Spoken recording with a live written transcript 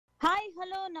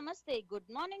Hello నమస్తే, good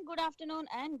morning, good afternoon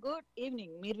and good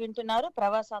evening. మీరు వింటున్నారు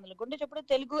ప్రవాసాంధ్రుల గుండె చెప్పుడు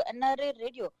తెలుగు ఎన్ఆర్ఐ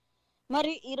రేడియో.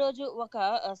 మరి ఈ రోజు ఒక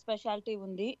స్పెషాలిటీ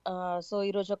ఉంది. సో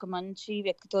ఈ రోజు ఒక మంచి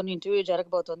వ్యక్తితో ఇంటర్వ్యూ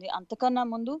జరగబోతోంది. అంతకన్నా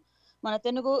ముందు మన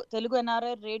తెలుగు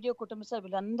ఎన్ఆర్ఐ రేడియో కుటుంబ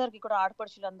సభ్యులందరికీ కూడా,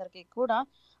 ఆడపడుచులందరికీ కూడా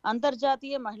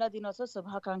అంతర్జాతీయ మహిళా దినోత్సవ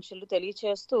శుభాకాంక్షలు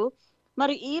తెలియచేస్తూ,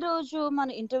 మరి ఈ రోజు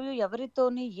మన ఇంటర్వ్యూ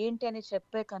ఎవరితోని ఏంటి అని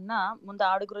చెప్పే కన్నా ముందు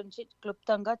ఆవిడ గురించి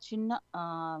క్లుప్తంగా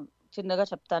చిన్నగా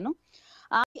చెప్తాను.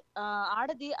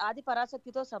 ఆడది ఆది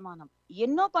పరాశక్తితో సమానం.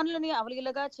 ఎన్నో పనులని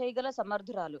అవలీలగా చేయగల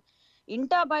సమర్థురాలు.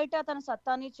 ఇంటా బయట తన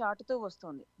సత్తాని చాటుతూ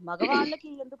వస్తోంది. మగవాళ్ళకి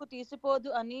ఎందుకు తీసిపోదు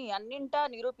అని అన్నింటా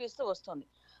నిరూపిస్తూ వస్తోంది.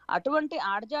 అటువంటి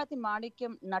ఆడజాతి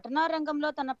మాణిక్యం నటనా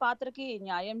రంగంలో తన పాత్రకి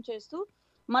న్యాయం చేస్తూ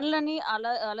మనల్ని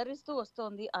అలరిస్తూ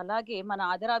వస్తోంది. అలాగే మన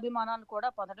ఆదరాభిమానాన్ని కూడా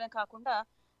పొందడమే కాకుండా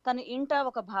తన ఇంట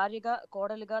ఒక భార్యగా,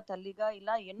 కోడలిగా, తల్లిగా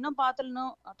ఇలా ఎన్నో పాత్రలను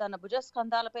తన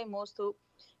భుజస్కంధాలపై మోస్తూ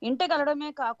ఇంట గలడమే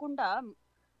కాకుండా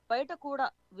బయట కూడా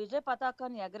విజయ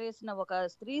పతాకాన్ని ఎగరేసిన ఒక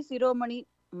స్త్రీ శిరోమణి,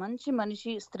 మంచి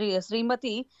మనిషి,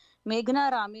 శ్రీమతి మేఘనా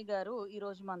రామి గారు ఈ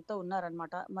రోజు మనతో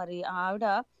ఉన్నారనమాట. మరి ఆవిడ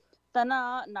తన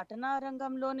నటనా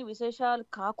రంగంలోని విశేషాలు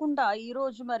కాకుండా ఈ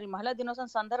రోజు మరి మహిళా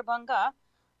దినోత్సవం సందర్భంగా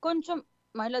కొంచెం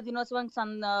మహిళా దినోత్సవం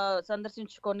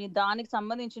సందర్శించుకొని దానికి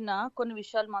సంబంధించిన కొన్ని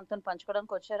విషయాలు మనతో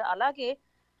పంచుకోవడానికి వచ్చారు. అలాగే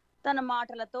తన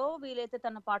మాటలతో, వీలైతే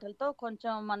తన పాటలతో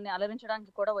కొంచెం మనని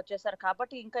అలరించడానికి కూడా వచ్చేసారు.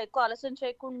 కాబట్టి ఇంకా ఎక్కువ ఆలస్యం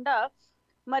చేయకుండా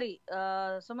మరి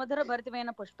సుమధుర భరితమైన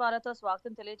పుష్పాలతో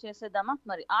స్వాగతం తెలియజేసేద్దామా.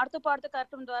 మరి ఆడుతూ పాడుతూ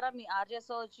కార్యక్రమం ద్వారా మీ RJ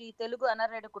Sowji Telugu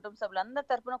NRI radio కుటుంబ సభ్యులందరి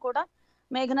తరపున కూడా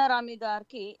మేఘనా రామి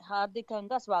గారికి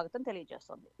హార్దికంగా స్వాగతం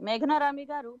తెలియజేస్తుంది. మేఘనా రామి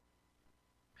గారు,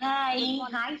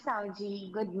 హాయ్ సౌజీ,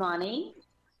 గుడ్ మార్నింగ్.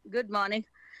 Good morning.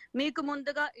 మీకు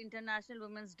ముందుగా international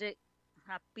women's day.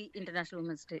 Happy international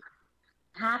women's day.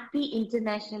 Happy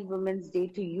international women's day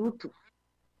to you two.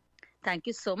 Thank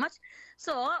you so much.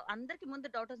 So అందరికి ముందు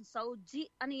డౌట్, సౌజీ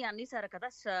అని అనేసారు కదా,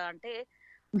 అంటే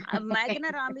మేఘనా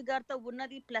రామి గారితో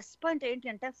ఉన్నది ప్లస్ పాయింట్ ఏంటి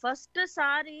అంటే, ఫస్ట్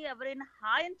సారి ఎవరైనా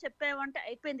హాయ్ అని చెప్పావంటే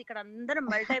అయిపోయింది, ఇక్కడ అందరం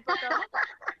మెల్ట్ అయిపోతాము.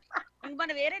 ఇంక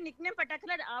మనం వేరే నిక్ నేమ్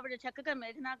పెట్టక్కర్లేదు. ఆవిడ చక్కగా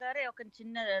మేఘనా గారే ఒక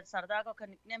చిన్న సరదాగా ఒక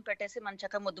నిక్ నేమ్ పెట్టేసి మన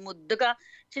చక్కగా ముద్దుగా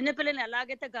చిన్నపిల్లల్ని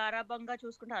ఎలాగైతే గారాబంగా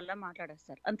చూసుకుంటే అలా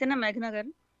మాట్లాడేస్తారు. అంతేనా మేఘనా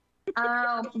గారు?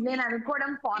 నేను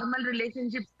అనుకోవడం ఫార్మల్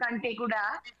రిలేషన్షిప్స్ కంటే కూడా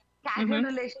casual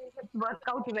relationships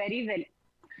work out very well.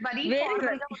 మరి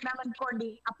ఫార్మల్ గా ఉన్నామనుకోండి,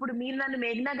 అప్పుడు మీరు నన్ను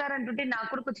మేఘనా గారు అంటుంటే నాకు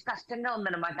కూడా కొంచెం కష్టంగా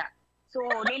ఉందన్నమాట. సో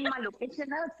నేను మా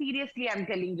location seriously I'm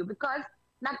telling you, because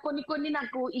నాకు కొన్ని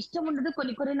నాకు ఇష్టం ఉండదు,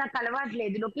 కొన్ని నాకు అలవాటు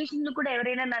లేదు. లొకేషన్ లో కూడా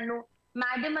ఎవరైనా నన్ను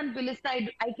మేడం అని పిలిస్తే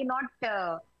ఐ కెనాట్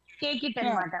టేక్ ఇట్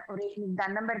అనమాట.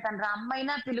 దండం పెడతాను రా,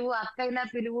 అమ్మైనా పిలువు, అక్కైనా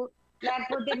పిలువు,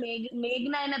 లేకపోతే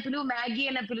మేఘనా అయినా పిలువు, మ్యాగీ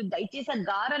అయినా పిలువు, దయచేసి ఆ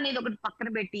గారు అనేది ఒకటి పక్కన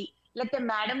పెట్టి, లేకపోతే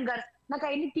మేడం గారు, నాకు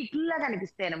అవన్నీ తిట్లులాగా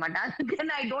అనిపిస్తాయి అనమాట.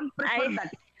 అందుకని ఐ డోంట్ ప్రిఫర్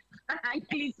దట్.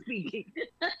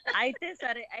 అయితే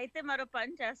సరే, అయితే మరో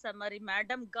పని చేస్తాం. మరి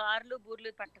మేడం గార్లు బూర్లు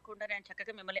పట్టకుండా నేను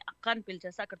చక్కగా మిమ్మల్ని అక్క అని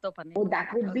పిలిచేస్తా, అక్కడతో పని.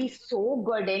 That would be so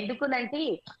good. ఎందుకంటే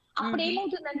అప్పుడు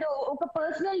ఏమవుతుందంటే ఒక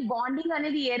పర్సనల్ బాండింగ్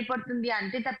అనేది ఏర్పడుతుంది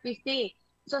అంతే తప్పిస్తే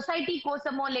సొసైటీ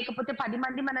కోసమో లేకపోతే 10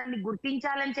 మంది మనల్ని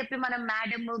గుర్తించాలని చెప్పి మనం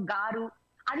మేడం గారు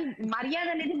అది మర్యాద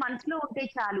అనేది మనసులో ఉంటే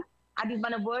చాలు. అది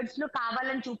మన వర్డ్స్ లో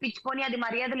కావాలని చూపించుకొని అది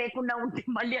మర్యాద లేకుండా ఉంటే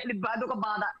మళ్ళీ అది అదొక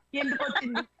బాధ, ఎందుకు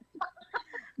వచ్చింది.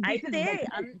 అయితే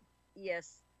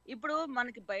ఎస్, ఇప్పుడు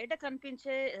మనకి బయట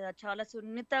కనిపించే చాలా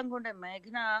సున్నితంగా ఉండే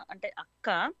మేఘనా అంటే అక్క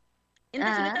ఇంత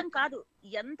సున్నితం కాదు.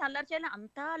 ఎంత అల్లరి చేయాలి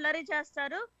అంతా అల్లరి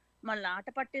చేస్తారు, మళ్ళీ ఆట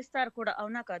పట్టిస్తారు కూడా,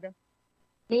 అవునా కాదా?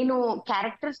 నేను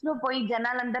క్యారెక్టర్స్ లో పోయి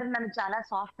జనాలందరూ నన్ను చాలా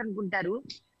సాఫ్ట్ అనుకుంటారు,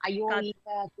 అయ్యో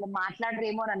అసలు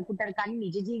మాట్లాడరేమో అని అనుకుంటారు. కానీ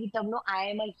నిజ జీవితంలో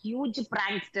ఐఎమ్ హ్యూజ్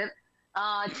ప్రాంక్స్టర్.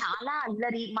 చాలా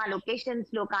అల్లరి. మా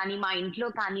లొకేషన్స్ లో కానీ మా ఇంట్లో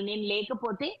కానీ నేను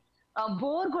లేకపోతే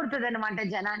బోర్ కొడుతుంది అనమాట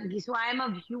జనానికి. So I'm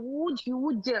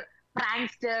huge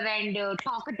prankster and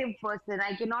talkative person.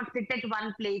 I cannot SIT at one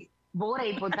place, bore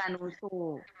అయిపోతాను. సో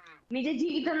నిజ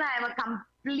జీవితంలో ఐఎమ్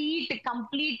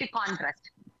కంప్లీట్ కాంట్రాస్ట్.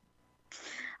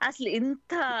 అసలు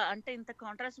ఇంత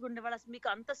కాంట్రాస్ట్ ఉండేవాళ్ళు, అసలు మీకు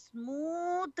అంత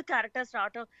స్మూత్ క్యారెక్టర్స్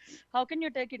రావటం, how can you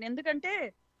take it? ఎందుకంటే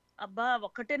అబ్బా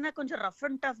ఒక్కటైనా కొంచెం రఫ్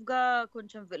అండ్ టఫ్ గా,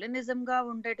 కొంచెం విలనిజం గా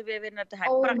ఉండేటివి ఏవైనా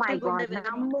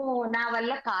నా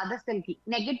వల్ల కాదు అసలుకి.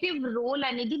 నెగటివ్ రోల్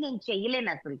అనేది నేను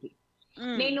చెయ్యలేను అసలుకి.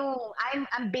 నేను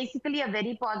I'm basically a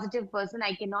very positive person.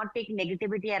 I cannot take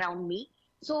negativity around me.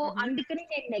 So అందుకని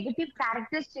నేను నెగటివ్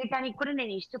క్యారెక్టర్స్ చేయడానికి కూడా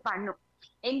నేను ఇష్టపడను.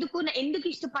 ఎందుకు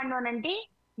ఇష్టపడను అనంటే,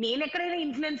 నేను ఎక్కడైనా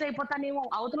ఇన్ఫ్లుయెన్స్ అయిపోతానేమో,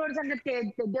 అవతల సంగతి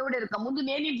దేవుడు ఎరుక, ముందు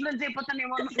నేను ఇన్ఫ్లుయెన్స్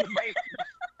అయిపోతానేమో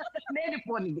నేను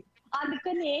పోనిది.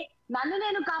 అందుకనే నన్ను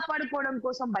నేను కాపాడుకోవడం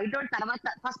కోసం బయట తర్వాత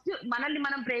ఫస్ట్ మనల్ని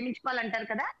మనం ప్రేమించుకోవాలంటారు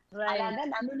కదా, అలాగా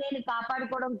నన్ను నేను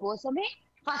కాపాడుకోవడం కోసమే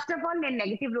ఫస్ట్ ఆఫ్ ఆల్ నేను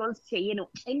నెగటివ్ రోల్స్ చేయను.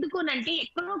 ఎందుకునంటే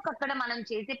ఎక్కడొకక్కడ మనం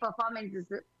చేసే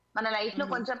పర్ఫార్మెన్సెస్ మన లైఫ్ లో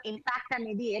కొంచెం ఇంపాక్ట్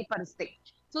అనేది ఏర్పరుస్తాయి.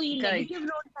 సో ఈ నెగటివ్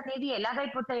రోల్స్ అనేది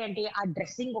ఎలాగైపోతాయి అంటే ఆ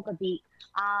డ్రెస్సింగ్ ఒకటి,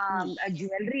 ఆ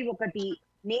జ్యువెలరీ ఒకటి.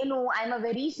 నేను I'm a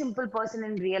very simple person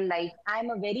in real life.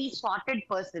 I'm a very sorted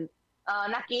person.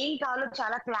 నాకేం కావాలో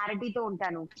చాలా క్లారిటీతో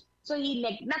ఉంటాను. సో ఈ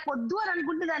నాకు వద్దు అని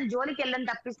అనుకుంటే దాని జోలికి వెళ్ళని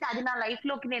తప్పిస్తే అది నా లైఫ్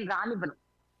లోకి నేను రానివ్వను.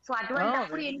 సో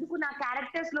అటువంటిప్పుడు ఎందుకు నా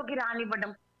క్యారెక్టర్స్ లోకి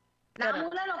రానివ్వడం? నా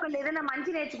మూలాలు ఒకళ్ళు ఏదైనా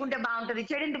మంచి నేర్చుకుంటే బాగుంటది,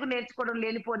 చెడు ఎందుకు నేర్చుకోవడం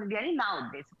లేనిపోనిది అని నా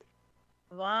ఉద్దేశం.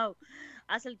 వావ్,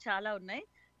 అసలు చాలా ఉన్నాయి.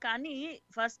 కానీ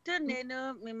ఫస్ట్ నేను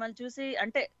మిమ్మల్ని చూసి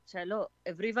అంటే చలో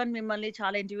ఎవ్రీవన్ మిమ్మల్ని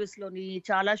చాలా ఇంటర్వ్యూస్ లోని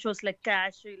చాలా షోస్ లైక్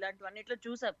క్యాష్ ఇలాంటివన్నిట్లో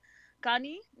చూసాం.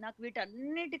 కానీ నాకు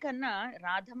వీటన్నిటికన్నా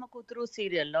రాధమ్మ కూతురు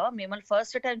సీరియల్లో మిమ్మల్ని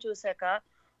ఫస్ట్ టైం చూసాక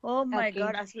ఓ మై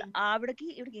గాడ్, అసలు ఈవిడికి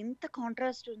ఇంత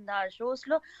కాంట్రాస్ట్ ఉందా షోస్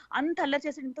లో, అంత అల్లరి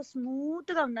చేసి ఇంత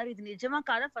స్మూత్ గా ఉన్నారు, ఇది నిజమా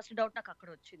కాదా ఫస్ట్ డౌట్ నాకు అక్కడ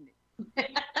వచ్చింది.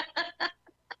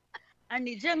 అండ్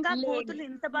నిజంగా కూతుర్లు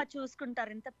ఇంత బాగా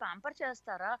చూసుకుంటారు, ఇంత ప్యాంపర్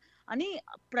చేస్తారా అని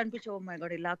అప్పుడు అనిపించే ఓ మై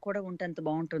గాడ్ ఇలా కూడా ఉంటే ఎంత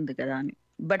బాగుంటుంది కదా అని.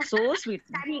 But so sweet.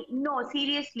 No,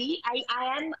 seriously,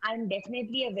 I'm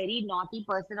definitely a very naughty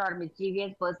person or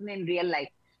mischievous person in real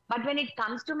life. But when it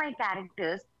comes to my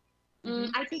characters,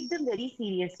 I take them very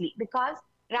seriously because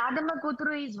Radhamma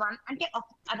కూతురు is one. అంటే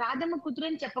రాధమ్మ కూతురు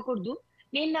అని చెప్పకూడదు,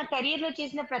 నేను నా career లో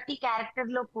చేసిన ప్రతి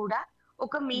క్యారెక్టర్ లో కూడా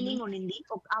ఒక మీనింగ్ ఉండింది.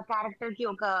 ఆ క్యారెక్టర్ కి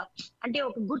ఒక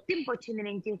గుర్తింపు వచ్చింది.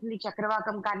 నేను చేసింది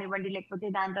చక్రవాకం కానివ్వండి, లేకపోతే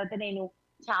దాని తర్వాత నేను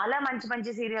చాలా మంచి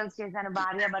మంచి సీరియల్స్ చేశాను,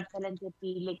 భార్యాభర్తలు అని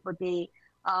చెప్పి, లేకపోతే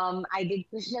I did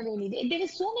Krishnaveni. There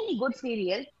were so many good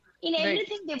serials. In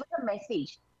everything there was a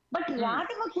message. But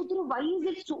Radhamma కూతురు, why is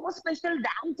it so special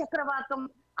than Chakravakam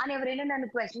అని ఎవరైనా నన్ను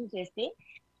క్వశ్చన్ చేస్తే,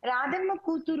 రాధమ్మ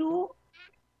కూతురు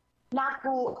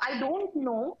నాకు ఐ డోంట్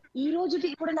నో, ఈ రోజుకి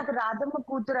కూడా నాకు రాధమ్మ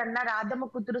కూతురు అన్నా, రాధమ్మ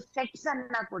కూతురు సెట్స్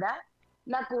అన్నా కూడా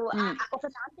నాకు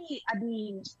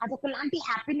అదొకలాంటి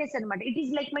హ్యాపీనెస్ అనమాట. It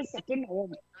is like my second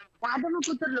home. Radhamma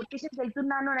కూతురు లొకేషన్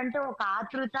వెళ్తున్నాను అంటే ఒక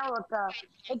ఆతృత, ఒక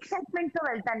ఎక్సైట్మెంట్ తో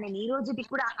వెళ్తాను నేను ఈ రోజుకి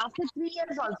కూడా. After 3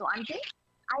 years also. అంటే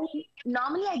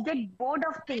I get bored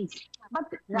of things, but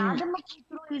Radhamma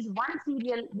కూతురు is one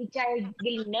serial which I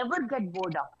will never get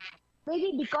bored of. Maybe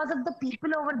because of the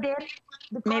people over there,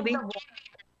 because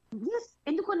yes,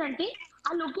 ఎందుకునంటే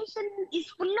ఆ location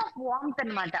is full of warmth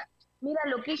అన్నమాట. మీరు ఆ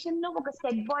location లో ఒక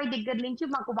set bye దగ్గర నుంచి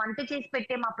మాకు వంట చేసి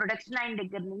పెట్టే మా ప్రొడక్షన్ లైన్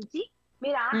దగ్గర నుంచి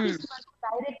మీరు ఆర్టిస్ట్ వరకు,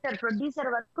 డైరెక్టర్, ప్రొడ్యూసర్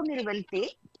వరకు మీరు వెళ్తే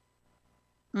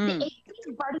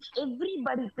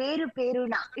ఎవ్రీబడి పేరు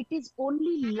పేరున it is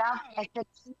only love,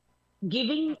 affection,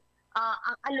 giving.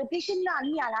 ఆ లొకేషన్ లో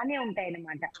అన్ని అలానే ఉంటాయి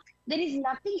అన్నమాట. There is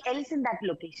nothing else in that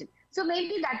location. So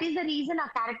maybe that is the reason ఆ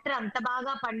క్యారెక్టర్ అంత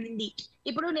బాగా పండింది.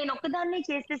 ఇప్పుడు నేను ఒక్కదాన్నే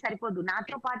చేస్తే సరిపోదు,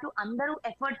 నాతో పాటు అందరూ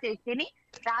ఎఫర్ట్ చేస్తేనే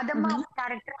రాధమ్మ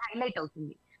క్యారెక్టర్ హైలైట్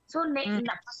అవుతుంది. సో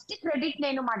ఫస్ట్ క్రెడిట్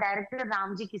నేను మా డైరెక్టర్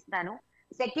రామ్జీకి ఇస్తాను.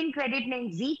 సెకండ్ క్రెడిట్ నేను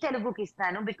జీ తెలుగుకి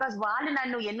ఇస్తాను. బికాస్ వాళ్ళు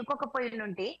నన్ను ఎన్నుకోకపోయి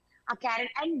ఉంటే ఆ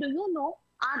character, and do you know,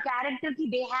 ఆ క్యారెక్టర్ కి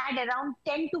they had around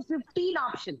 10 to 15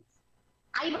 options.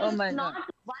 I was not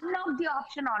one of the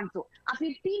option also. ఆ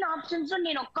 15 ఆప్షన్స్ లో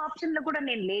నేను ఒక్క ఆప్షన్ లో కూడా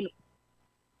నేను లేను.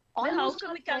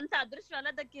 అదృష్టం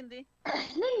ఎలా దక్కింది?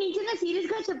 నేను నిజంగా సీరియస్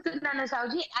గా చెప్తున్నాను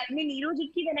సౌజీ. నేను ఈ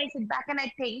రోజుకి when I sit back and I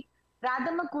think,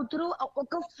 Radhamma కూతురు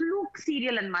ఒక ఫ్లూక్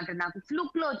సీరియల్ అన్నమాట. నాకు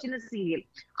ఫ్లూక్ లో వచ్చిన serial.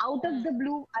 Out of the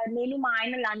blue నేను మా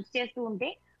ఆయన లంచ్ చేస్తూ ఉంటే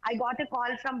I got a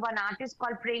call from one artist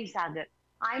called Prem Sagar.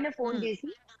 ఆయన ఫోన్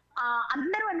చేసి,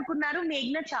 అందరూ అనుకున్నారు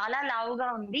మేఘ్నా చాలా లావుగా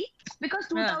ఉంది, బికాస్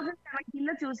 2017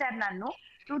 లో చూసారు నన్ను.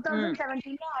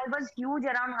 2017 లో I was huge,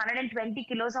 around 120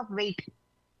 kilos of weight.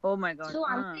 Oh my God. So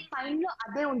అంతే మైండ్ లో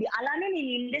అదే ఉంది. అలానే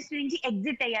నేను ఇండస్ట్రీ నుంచి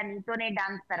ఎగ్జిట్ అయ్యాను నీతోనే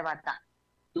డాన్స్ తర్వాత.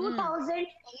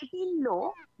 2018 లో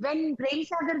వెన్ ప్రేమ్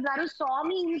సాగర్ గారు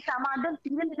స్వామి సమాధం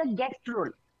సీరియల్ మీద గెస్ట్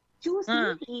రోల్ చూసి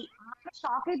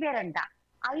షాక్ అయిపోయారంట.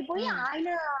 అయిపోయి ఆయన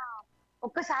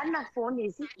ఒక్కసారి నాకు ఫోన్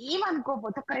చేసి,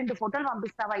 ఏమనుకోపోతే ఒక 2 ఫోటోలు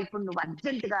పంపిస్తావా ఇప్పుడు నువ్వు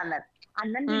అర్జెంట్ గా అన్నారు.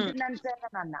 అన్నం తింటున్నాను సార్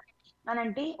అని అన్నా.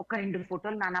 అనంటే ఒక 2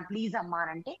 ఫోటోలు నాన్న ప్లీజ్ అమ్మా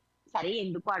అనంటే, సరే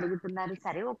ఎందుకు అడుగుతున్నారు,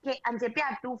 సరే ఓకే అని చెప్పి ఆ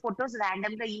 2 ఫొటోస్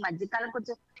ర్యాండమ్ గా ఈ మధ్యకాలం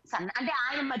కొంచెం అంటే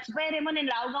ఆయన మర్చిపోయారేమో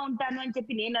నేను లావుగా ఉంటాను అని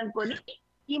చెప్పి నేను అనుకోని,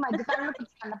 ఈ మధ్యకాలంలో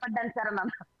కొంచెం సన్నపడ్డాను సార్ అని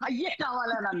అన్నా. అయ్యే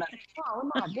కావాలని అన్నారు.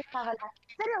 అవును అదే కావాలా,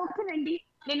 సరే ఓకేనండి,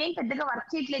 నేనేం పెద్దగా వర్క్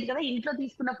చేయట్లేదు కదా, ఇంట్లో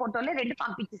తీసుకున్న ఫోటోలే 2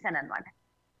 పంపించేసాను అనమాట.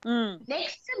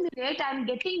 Next minute, I'm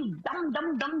getting dumb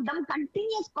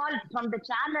continuous calls from the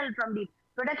channel, from the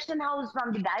production house, from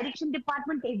the direction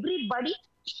department. Everybody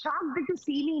shocked to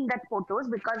see me in that photos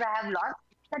because I have lost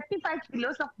 35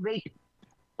 kilos of weight.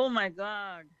 Oh my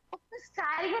God.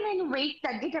 ఒక్కసారిగా నేను wait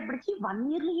తగ్గేటప్పటికి 1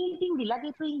 year లో ఏంటి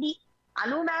ఇలాగైపోయింది.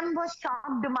 అను ma'am was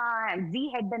shocked, మా G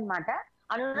head అన్నమాట.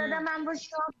 Anuradha ma'am was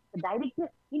shocked,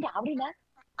 director ఏంటి ఆవిడేనా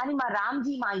అని, మా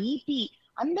రామ్జీ, మా ఈపీ,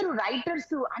 అందరూ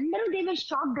రైటర్స్ అందరూ దే వర్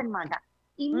షాక్డ్ అనమాట.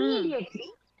 ఇమీడియట్లీ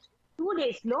 2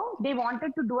 days లో they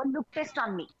wanted to do a look test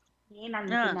on me. నేను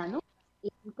అనుకున్నాను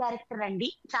ఏం క్యారెక్టర్ అండి,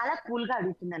 చాలా కూల్ గా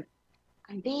అడుగుతున్నాను.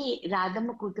 అంటే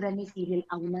రాధమ్మ కూతురు అనే సీరియల్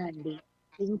అవునా అండి,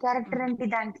 ఏం క్యారెక్టర్ అంటే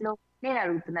దాంట్లో నేను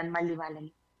అడుగుతున్నాను మళ్ళీ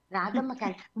వాళ్ళని. రాధమ్మ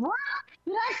క్యారెక్టర్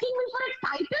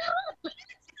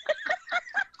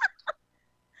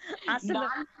అసలు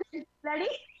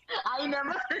I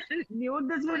never knew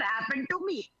this would happen to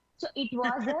me. So it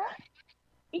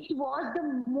was the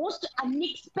most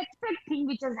unexpected thing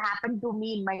which has happened to me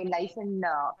in my life, and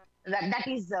that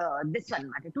is this one,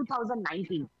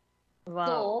 2019. Wow.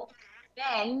 So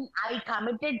then I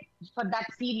committed for that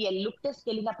serial. Look test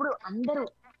వెళ్ళినప్పుడు అందరూ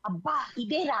అబ్బా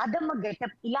ఇదే Radhamma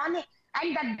getup ఇలానే, and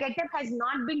that getup has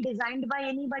not been designed by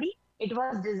anybody. It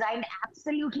was designed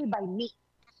absolutely by me.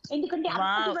 ఎందుకంటే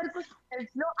అప్పటి వరకు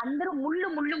లో అందరూ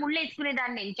ముళ్ళు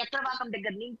వేసుకునేదాన్ని నేను చక్రవాకం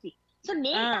దగ్గర నుంచి. సో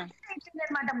నేను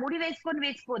అనమాట ముడి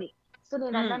వేసుకొని. సో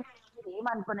నేను అన్నాను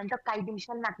ఏమనుకోనంటే ఒక 5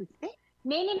 నిమిషాలు నాకు ఇస్తే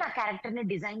నేనే నా క్యారెక్టర్ ని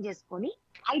డిజైన్ చేసుకొని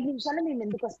 5 నిమిషాల్లో మేము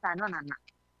ఎందుకు వస్తాను అని అన్నా.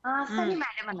 సరే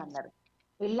మేడం అని అన్నారు.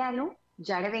 వెళ్ళాను,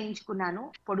 జడ వేయించుకున్నాను,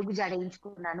 పొడుగు జడ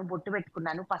వేయించుకున్నాను, బొట్టు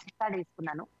పెట్టుకున్నాను, పసుపు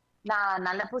వేసుకున్నాను, నా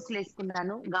నల్లపూసలు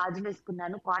వేసుకున్నాను, గాజులు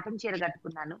వేసుకున్నాను, కాటన్ చీర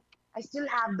కట్టుకున్నాను. I still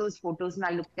have those photos, నా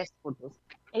లుక్ టెస్ట్ ఫొటోస్.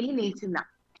 వెళ్ళి నిల్చున్నా,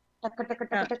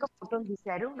 టక్క ఫోటోలు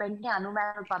తీశారు. వెంటనే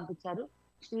అనుమానం పంపించారు,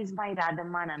 షీఈ్ మై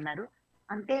రాధమ్మ అని అన్నారు.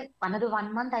 అంటే another 1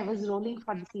 month I was rolling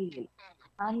for the serial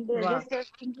and just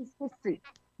everything is history.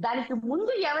 దానికి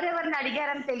ముందు ఎవరెవరిని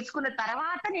అడిగారని తెలుసుకున్న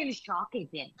తర్వాత నేను షాక్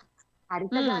అయిపోయాను.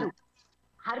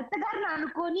 హరిత గారిని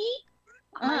అనుకొని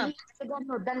హరిత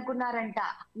గారిని వద్దనుకున్నారంట.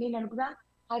 నేను అనుకున్నా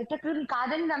హరిత గారిని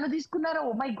కాదని నన్ను తీసుకున్నారు,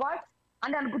 ఓ మై గాడ్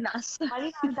అని అనుకున్నా. మళ్ళీ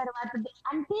దాని తర్వాత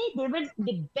అంటే they were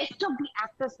the best of the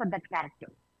actors for that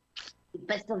character.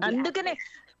 అందుకనే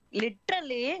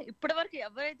లిటరల్లీ ఇప్పటి వరకు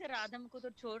ఎవరైతే రాధమ్మ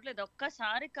కూతురు చూడలేదు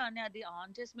ఒక్కసారి కానీ అది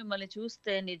ఆన్ చేసి మిమ్మల్ని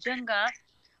చూస్తే నిజంగా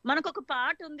మనకు ఒక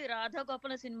పాట ఉంది రాధా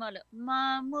గోపాల సినిమాలో, మా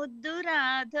ముద్దు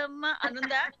రాధమ్మ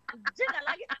అనుందా, నిజంగా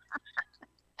అలాగే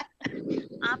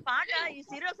ఆ పాట ఈ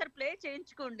సీరియల్ ఒకసారి ప్లే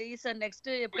చేయించుకోండి సార్ నెక్స్ట్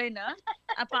ఎప్పుడైనా.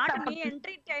 ఆ పాట మీ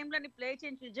ఎంట్రీ టైమ్ లోని ప్లే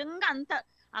చేయించు. నిజంగా అంత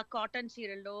ఆ కాటన్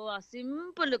చీరల్లో ఆ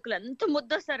సింపుల్ లుక్ ఎంత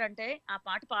ముద్దొస్తారంటే ఆ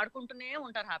పాట పాడుకుంటూనే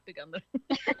ఉంటారు హ్యాపీగా అందరు.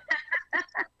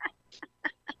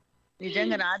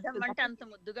 నిజంగా రాధమ్మ అంటే అంత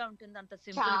ముద్దుగా ఉంటుంది, అంత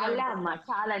సింపుల్ గా.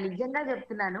 చాలా నిజంగా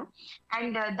చెప్తున్నాను.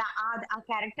 అండ్ ఆ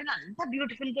క్యారెక్టర్ అంత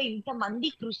బ్యూటిఫుల్ గా ఇంత మంది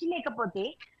కృషి లేకపోతే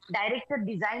డైరెక్టర్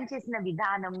డిజైన్ చేసిన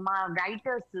విధానం, మా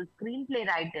రైటర్స్, స్క్రీన్ ప్లే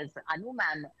రైటర్స్, అను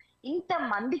మ్యామ్, ఇంత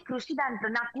మంది కృషి దాంట్లో.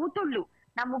 నా కూతుళ్ళు,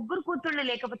 నా 3 కూతుళ్ళు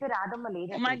లేకపోతే రాధమ్మ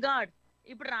లేదు. మై గాడ్,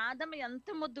 ఇప్పుడు రాధమ్మ ఎంత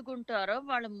ముద్దుకుంటారో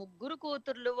వాళ్ళ 3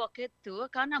 కూతుర్లు ఒక ఎత్తు,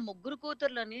 కానీ ఆ 3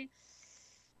 కూతుర్లని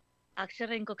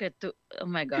అక్షర ఇంకొక ఎత్తు.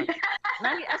 మై గాడ్,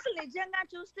 అసలు నిజంగా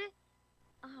చూస్తే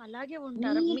అలాగే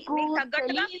ఉంటారు.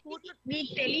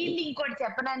 మీకు తెలియంది ఇంకోటి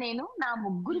చెప్పనా, నేను నా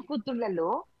 3 కూతుళ్ళలో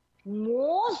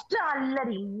మోస్ట్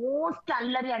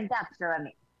అల్లరి అంటే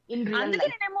అక్షరనే.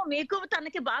 అందుకేనేమో మీకు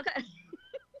తనకి బాగా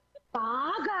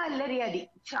అల్లరి, అది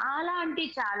చాలా అంటే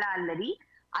చాలా అల్లరి.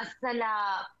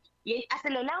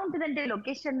 అసలు ఎలా ఉంటుందంటే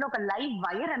లొకేషన్ లో ఒక లైవ్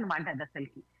వైర్ అనమాట అది.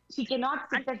 అసలుకి she cannot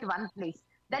SIT at one place.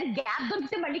 దానికి గ్యాప్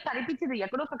దొరికితే మళ్ళీ కనిపించదు,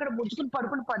 ఎక్కడో అక్కడ ముడుచుకుని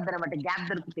పడుకుని పోద్ది అనమాట గ్యాప్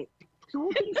దొరికితే.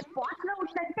 షూటింగ్ స్పాట్ లో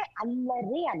ఉంటే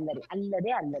అల్లరే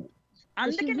అల్లరి.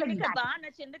 అందుకే బాగా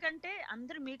నచ్చింది, ఎందుకంటే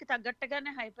అందరూ మీకు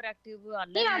తగ్గట్టుగానే హైపర్ యాక్టివ్.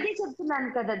 అదే చెప్తున్నాను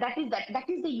కదా,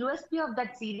 that is the USP of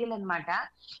that serial అనమాట.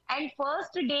 అండ్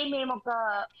ఫస్ట్ డే మేము ఒక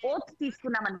ఓత్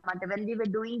తీసుకున్నాం అనమాట when we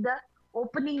were doing the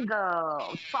opening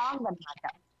song అనమాట.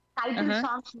 టైటిల్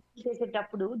సాంగ్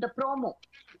చేసేటప్పుడు ద ప్రోమో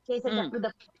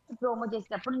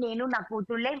చేసేటప్పుడు నేను నా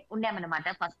కూతుళ్ళే ఉన్నామన్నమాట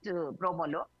ఫస్ట్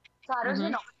ప్రోమోలో. సో ఆ రోజు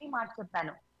నేను ఒకటి మాట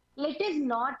చెప్పాను, let is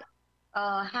not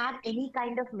have any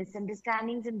kind of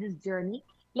misunderstandings in this journey.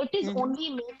 Let us only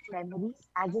make memories.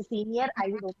 As a senior, I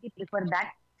would only prefer that.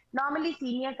 Normally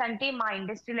senior కంటే మా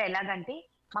ఇండస్ట్రీలో ఎలాగంటే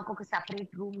మాకు ఒక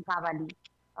సెపరేట్ రూమ్ కావాలి,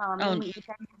 మేము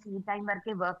ఈ టైం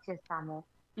వరకే వర్క్ చేస్తాము,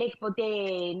 లేకపోతే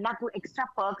నాకు ఎక్స్ట్రా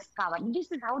పర్క్స్ కావాలి.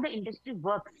 This is how the industry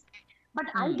works.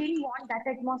 But I didn't want that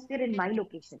atmosphere in my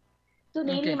location. So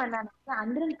నేనేమన్నానంటే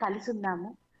అందరం కలిసి ఉన్నాము,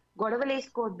 గొడవలు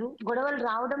వేసుకోవద్దు. గొడవలు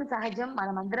రావడం సహజం,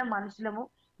 మనమందరం మనుషులము,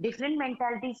 డిఫరెంట్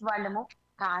మెంటాలిటీస్ వాళ్ళము.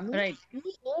 కానీ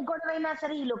ఏ గొడవైనా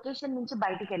సరే ఈ లొకేషన్ నుంచి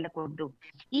బయటకు వెళ్ళకూడదు.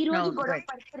 ఈ రోజు గొడవ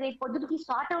పడితే రేపు పొద్దుకి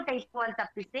సార్ట్ అవుట్ అయిపోవాలి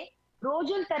తప్పిస్తే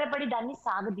రోజుల తరబడి దాన్ని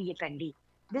సాగదీయకండి.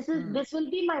 This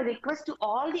will be my request to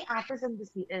all the actors in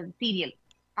this serial.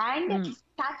 And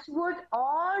touch wood,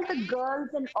 all the girls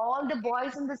and all the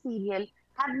boys in the serial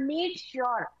have made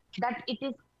sure that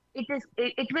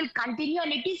it will continue,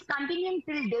 and it is continuing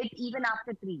till date even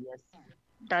after 3 years.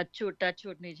 Touch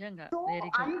నిజంగా so very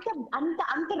good. అంత అంత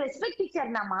అంత respect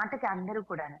ఇచ్చారు నా మాటకి అందరూ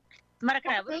కూడా. మరి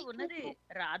అక్కడ ఎవరు ఉన్నది?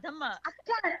 రాధమ్మ.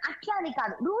 అట్లా అని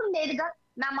కాదు, రూల్ లేదుగా,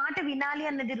 నా మాట వినాలి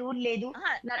అన్నది రూల్ లేదు.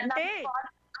 అంటే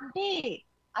అంటే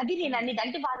అది నేను అనేది,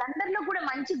 అంటే వాళ్ళందరిలో కూడా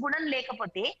మంచి గుణం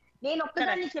లేకపోతే నేను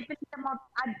ఒక్కదాన్ని చెప్పిన,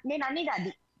 నేను అనేది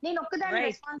అది, నేను ఒక్కదాన్ని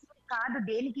రెస్పాన్సిబుల్ కాదు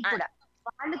దేనికి కూడా.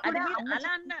 వాళ్ళు కూడా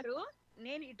అలా అన్నారు.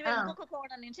 నేను ఇటు ఇంకొక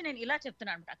కోణం నుంచి నేను ఇలా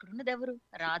చెప్తున్నాను, అక్కడ ఉన్నది ఎవరు?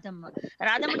 రాధమ్మ.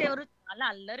 రాధమ్మ ఎవరు? చాలా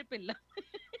అల్లరి పిల్ల.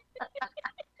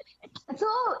 సో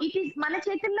ఇట్ ఈస్ మన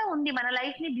చేతుల్లో ఉంది, మన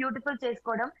లైఫ్ ని బ్యూటిఫుల్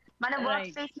చేసుకోవడం, మన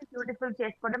వర్క్ స్పేస్ ని బ్యూటిఫుల్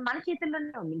చేసుకోవడం మన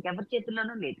చేతుల్లోనే ఉంది, ఇంకెవరి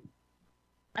చేతుల్లోనూ లేదు.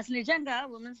 అసలు నిజంగా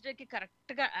ఉమెన్స్ డే కి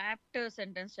కరెక్ట్ గా యాప్ట్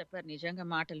సెంటెన్స్ చెప్పారు నిజంగా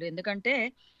మాటలు. ఎందుకంటే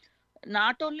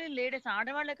నాట్ ఓన్లీ లేడీస్,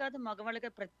 ఆడవాళ్ళే కాదు మగవాళ్ళే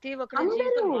కాదు, ప్రతి ఒక్కరి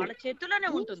జీవితం వాళ్ళ చేతుల్లోనే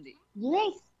ఉంటుంది.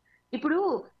 ఇప్పుడు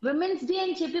విమెన్స్ డే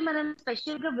అని చెప్పి మనం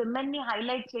స్పెషల్ గా విమెన్ ని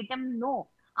హైలైట్ చేయటం నో.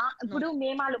 ఇప్పుడు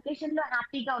మేము ఆ లొకేషన్ లో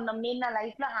హ్యాపీగా ఉన్నాం, నేను నా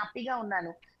లైఫ్ లో హ్యాపీగా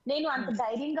ఉన్నాను, నేను అంత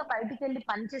ధైర్యంగా బయటికి వెళ్ళి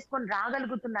పని చేసుకొని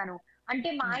రాగలుగుతున్నాను అంటే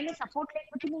మా ఆయన సపోర్ట్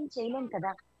లేకపోతే నేను చేయలేను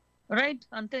కదా. రైట్,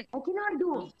 అంతే.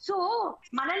 సో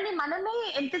మనల్ని మనమే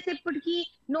ఎంతసేపటికి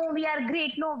no we are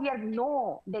great, no we are no,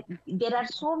 there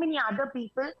are so many other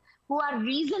people who are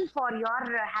reason for your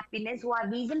happiness, who are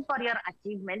reason for your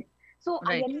achievement. So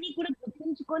అవన్నీ కూడా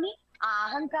గుర్తుంచుకొని ఆ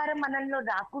అహంకారం మనలో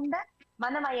రాకుండా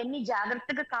మనం అవన్నీ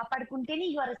జాగ్రత్తగా కాపాడుకుంటేనే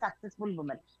you are successful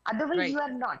women. Otherwise you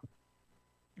are not.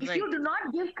 If you do not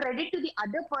give credit to the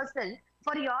other person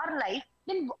for your life,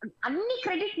 then అన్ని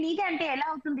క్రెడిట్ నీదే అంటే ఎలా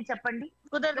అవుతుంది చెప్పండి?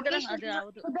 కుదరదు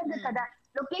కదా.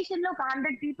 లొకేషన్ లో ఒక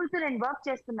 100 people తో నేను వర్క్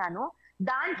చేస్తున్నాను,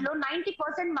 దాంట్లో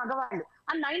 90% మగవాళ్ళు.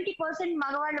 ఆ 90%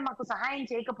 మగవాళ్ళు మాకు సహాయం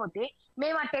చేయకపోతే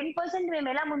మేము ఆ 10% మేము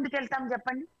ఎలా ముందుకెళ్తాం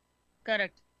చెప్పండి?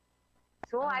 Correct.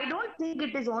 So I don't think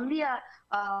it is only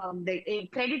a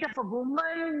credit of a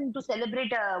woman to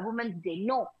celebrate a Women's Day.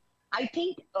 No, I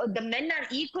think the men are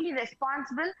equally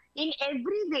responsible in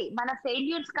every way. Mana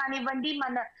failures kanivandi,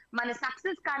 mana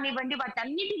success kanivandi,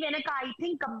 వాటన్నిటి వెనక I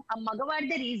think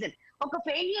మగవాడిదే reason. ఒక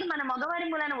failure మన మగవాడి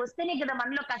మూలన వస్తేనే కదా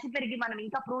మనలో కసి పెరిగి మనం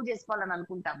ఇంకా ప్రూవ్ చేసుకోవాలని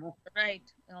అనుకుంటాము.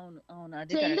 రైట్, అవును అవును.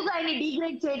 అది ఎందుకు ఆయన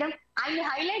డిగ్రేడ్ చేయడం? ఆయన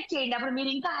హైలైట్ చేయండి, అప్పుడు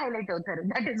మీరు ఇంకా హైలైట్ అవుతారు.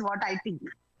 That is what I think.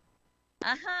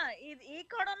 ఈ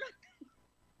కోణంలో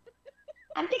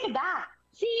అంతే కదా.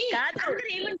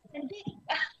 ఏమంటారంటే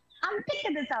అంతే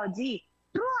కదా సౌజీ,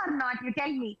 true or not, you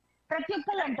tell me. ప్రతి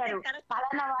ఒక్కరు అంటారు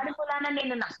పలానా వాడి మూలాన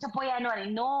నేను నష్టపోయాను అని.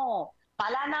 నో,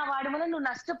 పలానా వాడి మూల నువ్వు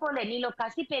నష్టపోలే, నీలో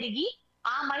కసి పెరిగి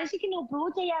ఆ మనిషికి నువ్వు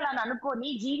ప్రూవ్ చేయాలని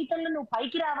అనుకోని జీవితంలో నువ్వు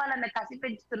పైకి రావాలన్న కసి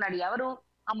పెంచుతున్నాడు ఎవరు?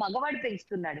 ఆ మగవాడు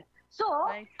పెంచుతున్నాడు. సో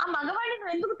ఆ మగవాడిని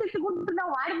నువ్వు ఎందుకు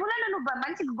తిట్టుకుంటున్నావు? వాడి మూలాన నువ్వు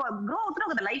మంచి గ్రో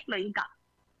అవుతున్నావు కదా లైఫ్ లో ఇంకా.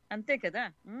 అంతే కదా.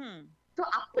 So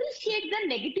appreciate the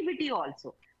negativity also.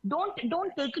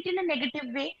 Don't take it in a negative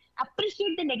way.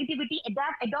 Appreciate the negativity,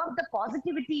 adopt the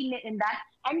positivity in that,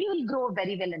 and you will grow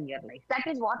very well in your life. That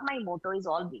is what my motto is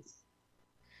always.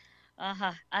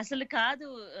 అసలు కాదు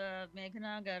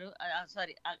మేఘనా గారు,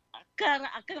 sorry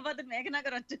అక్క బదులు మేఘనా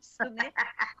గారు వచ్చేస్తుంది.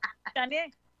 కానీ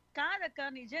కాదక్క,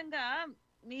 నిజంగా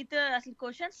మీతో అసలు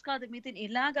క్వశ్చన్స్ కాదు, మీతో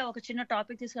ఇలాగా ఒక చిన్న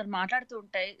టాపిక్ తీసుకొని మాట్లాడుతూ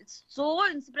ఉంటాయి. It's so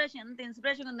inspiration. ఎంత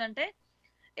ఇన్స్పిరేషన్ ఉందంటే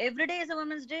everyday is a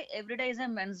women's day, everyday is a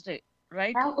men's day,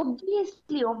 right?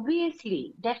 Obviously,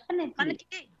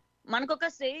 definitely. మనకు ఒక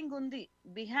సేయింగ్ ఉంది,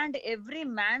 behind every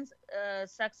man's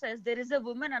success there is a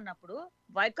women అన్నప్పుడు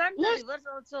why can't the reverse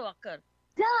also అక్కర్?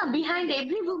 Behind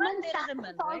every woman's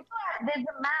success also there's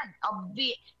a man.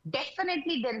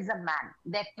 Definitely there is a man,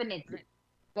 definitely.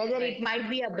 Whether it might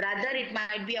be a brother, it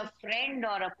might be a friend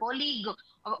or a colleague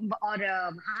or a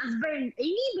husband,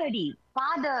 anybody,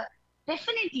 father,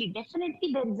 definitely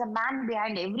there is a man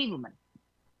behind every woman.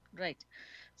 Right.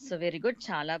 So very good,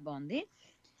 చాలా బాగుంది.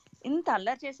 ఇంత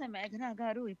అల్లరి చేసే మేఘనా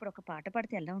గారు ఇప్పుడు ఒక పాట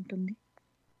పాడితే ఎలా ఉంటుంది?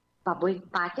 బాబోయ్,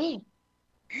 పాటే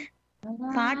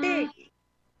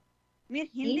మీరు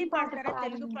హిందీ పాడతారా,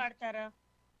 తెలుగు పాడతారా?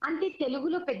 అంటే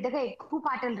తెలుగులో పెద్దగా ఎక్కువ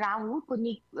పాటలు రావు,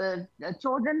 కొన్ని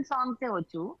చోదన్ సాంగ్స్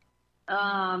వచ్చు.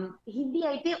 హిందీ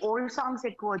అయితే ఓల్డ్ సాంగ్స్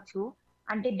ఎక్కువ వచ్చు.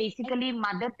 అంటే basically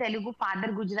mother Telugu,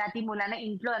 father Gujarati మూలాన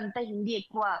ఇంట్లో అంతా హిందీ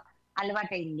ఎక్కువ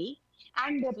అలవాటైంది.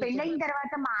 అండ్ పెళ్ళైన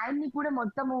తర్వాత మా ఆయన్ని కూడా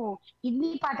మొత్తము హిందీ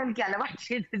పాటలకి అలవాటు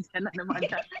చేసేసాను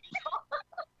అనమాట.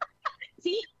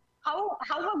 How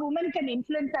a women can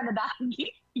influence అన్న దానికి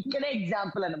ఇక్కడ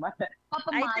ఎగ్జాంపుల్ అనమాట.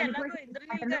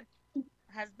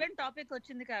 హస్బెండ్ టాపిక్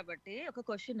వచ్చింది కాబట్టి ఒక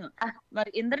క్వశ్చన్,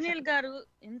 మరి ఇంద్రనీల్ గారు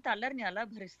ఇంత అల్లరిని ఎలా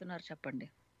భరిస్తున్నారు చెప్పండి?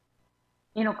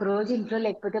 నేను ఒక రోజు ఇంట్లో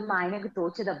లేకపోతే మా ఆయనకు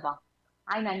తోచదబ్బా.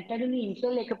 ఆయన అంటాడు, నీ ఇంట్లో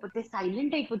లేకపోతే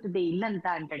సైలెంట్ అయిపోతుంది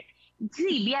ఇల్లంతా అంటాడు.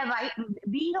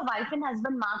 Being a wife and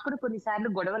husband మాకు కూడా కొన్నిసార్లు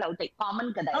గొడవలు అవుతాయి,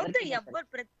 కామన్ కదా.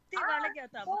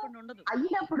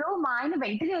 అయినప్పుడు మా ఆయన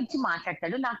వెంటనే వచ్చి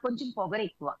మాట్లాడతాడు. నాకు కొంచెం పొగరు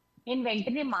ఎక్కువ. నేను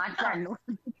వెంటనే మాట్లాడను.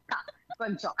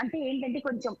 కొంచెం అంటే ఏంటంటే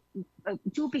కొంచెం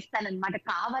చూపిస్తానన్నమాట,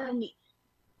 కావాలని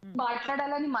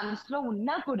మాట్లాడాలని మనసులో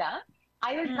ఉన్నా కూడా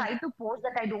I will try to post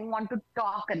that I don't want to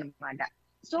talk అన్నమాట.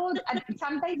 So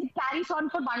sometimes it carries on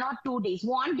for 1 or 2 days.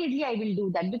 Wantedly I will do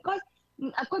that because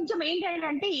కొంచెం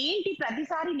ఏంటంటే ఏంటి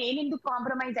ప్రతిసారి నేను ఎందుకు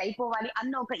కాంప్రమైజ్ అయిపోవాలి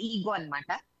అన్న ఒక ఈగో అన్నమాట.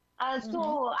 So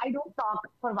I don't talk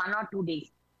for 1 or 2 days.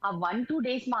 ఆ 1-2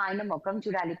 days మా ఆయన ముఖం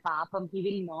చూడాలి పాపం. He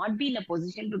will not be in a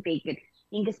position to take it.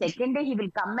 ఇంకా second day he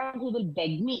will come and he will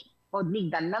beg మీ, నీకు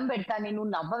దండం పెడతా నేను,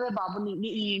 నవ్వవే బాబు,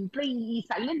 ఈ ఇంట్లో ఈ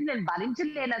సైలెన్స్ నేను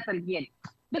భరించలేను అసలుకి అని.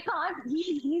 Because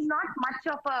he's not much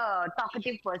of a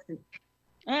talkative person.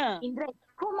 Indra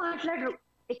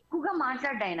ఎక్కువగా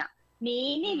మాట్లాడు ఆయన.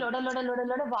 నేనే లొడ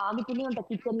వాగుతూనే ఉంటా,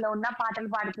 కిచెన్ లో ఉన్నా పాటలు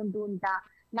పాడుకుంటూ ఉంటా.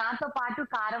 నాతో పాటు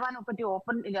కారవాన్ ఒకటి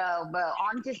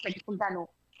ఆన్ చేసి పెట్టుకుంటాను,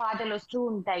 పాటలు వస్తూ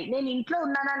ఉంటాయి. నేను ఇంట్లో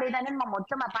ఉన్నానా లేదా అని మా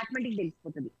మొత్తం అపార్ట్మెంట్ కి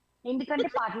తెలిసిపోతుంది. ఎందుకంటే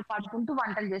పాటలు పాడుకుంటూ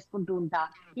వంటలు చేసుకుంటూ ఉంటా,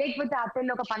 లేకపోతే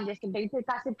అత్తల్లో ఒక పని చేస్తుంటా,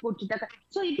 కాసేపు కూర్చుంటా.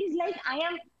 So it is like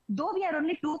I'm though we are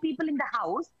only 2 people in the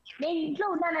house. నేను ఇంట్లో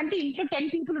ఉన్నానంటే ఇంట్లో 10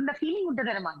 people ఉన్న ఫీలింగ్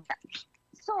ఉంటుంది అనమాట.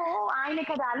 సో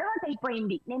ఆయనకి అది అలవాటు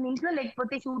అయిపోయింది. నేను ఇంట్లో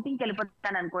లేకపోతే షూటింగ్కి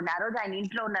వెళ్ళిపోతాను అనుకోండి, ఆ రోజు ఆయన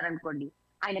ఇంట్లో ఉన్నారనుకోండి,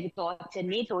 ఆయనకి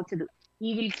తోచదు. He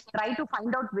will try to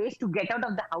find out ways to get out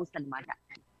of the house అనమాట.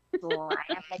 So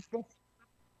I'm like this,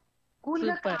 cool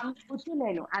గా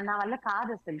కూర్చోలేను, నా వల్ల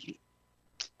కాదు అసలు.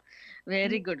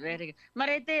 Very good, very good.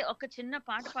 మరైతే ఒక చిన్న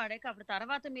పాట పాడాక అప్పుడు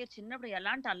తర్వాత మీరు చిన్నప్పుడు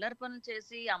ఎలాంటి అల్లరి పనులు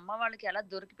చేసి అమ్మ వాళ్ళకి ఎలా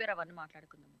దొరికిపోయారు అవన్నీ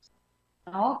మాట్లాడుకుందాం.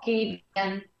 ఓకే,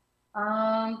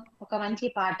 ఒక మంచి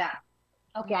పాట.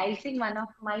 Okay, I sing one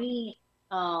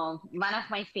of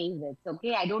my favorites.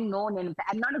 Okay, I don't know,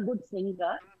 I'm not a good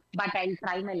singer, but I'll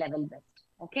try my level best.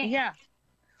 Okay, yeah,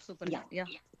 super, yeah.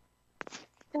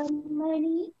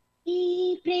 కమ్మని ఈ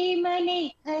ప్రేమ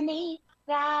లేఖనే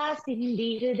రాసింది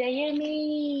హృదయమే,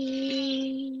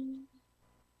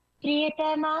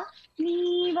 ప్రియతమా నీ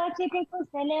వచట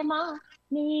కుశలమా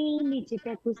నీ నిచిత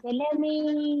కుశలమే,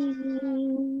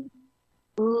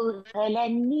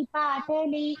 ఊహలన్నీ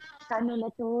పాటలే కనుల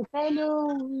తోటలు,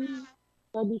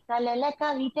 తొలి కలల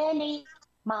కవితలే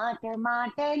మాట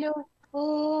మాటలు,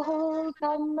 ఓహో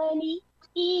కమ్మని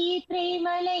ఈ ప్రేమ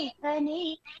లేఖనే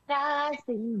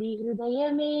రాసింది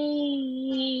హృదయమే.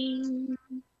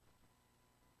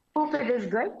 Hope it is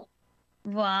good.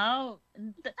 Wow,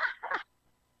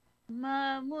 మా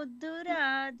ముద్దు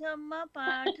రాధమ్మ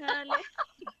పాఠాలే.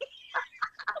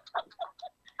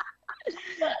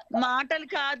 మాటలు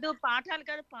కాదు, పాఠాలు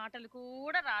కాదు, పాటలు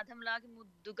కూడా రాధంలాగా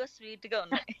ముద్దుగా స్వీట్ గా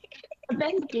ఉన్నాయి.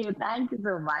 Thank you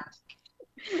so much.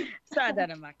 So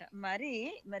అదనమాట. మరి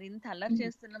ఇంత అల్లరి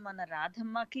చేస్తున్న మన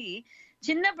రాధమ్మకి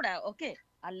చిన్నప్పుడు ఓకే,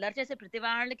 అల్లరి చేసే ప్రతి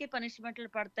వాళ్ళకి పనిష్మెంట్లు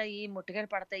పడతాయి,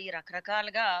 ముట్టుగలు పడతాయి,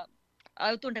 రకరకాలుగా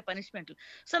అవుతుంటాయి పనిష్మెంట్లు.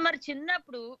 సో మరి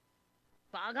చిన్నప్పుడు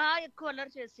బాగా ఎక్కువ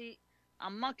అల్లరి చేసి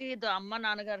అమ్మ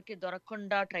నాన్నగారికి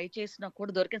దొరకకుండా ట్రై చేసినా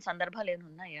కూడా దొరికిన సందర్భాలు ఏమైనా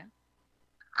ఉన్నాయా?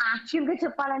 యాక్చువల్ గా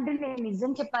చెప్పాలంటే,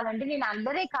 నిజం చెప్పాలంటే నేను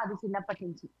అల్లరే కాదు చిన్నప్పటి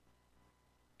నుంచి.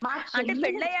 అంటే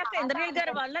పెళ్ళయ్యాక ఇంద్రనీల్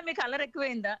గారి వల్ల మీకు అల్లరి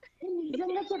ఎక్కువైందా?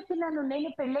 నిజంగా చెప్తున్నాను, నేను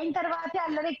పెళ్ళైన తర్వాతే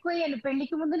అల్లరి ఎక్కువయ్యాను.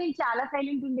 పెళ్లికి ముందు నేను చాలా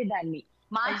సైలెంట్ ఉండేదాన్ని.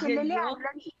 మా చెల్లెలే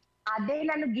అల్లరి, అదే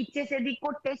నన్ను గిచ్చేసేది,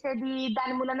 కొట్టేసేది,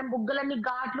 దాని మూలన బుగ్గలన్నీ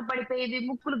ఘాట్లు పడిపోయేది,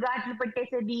 ముక్కులు ఘాట్లు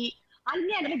పెట్టేసేది,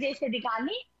 అన్ని చేసేది.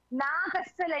 కానీ నాకు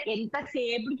అసలు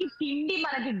ఎంతసేపటికి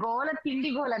తిండి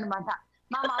గోల అనమాట.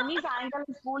 మా మమ్మీ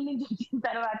సాయంకాలం స్కూల్ నుంచి వచ్చిన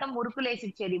తర్వాత మురుకులు వేసి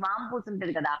ఇచ్చేది, మాంపూస్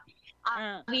ఉంటది కదా,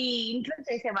 అవి ఇంట్లో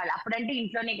చేసేవాళ్ళు. అప్పుడంటే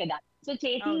ఇంట్లోనే కదా. సో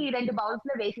చేసి 2 బౌల్స్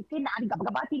లో వేసిస్తే నాది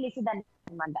గబగబా తినేసేదాన్ని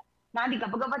అనమాట. నాది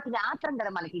గబగబా ఆత్రం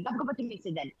కదా మనకి, గబగబా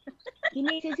తినేసేదాన్ని.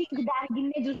 తినేసేసి దాని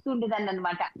గిన్నె చూస్తూ ఉండేదాన్ని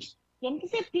అనమాట.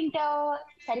 ఎంతసేపు తింటావు,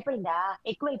 సరిపోయిందా,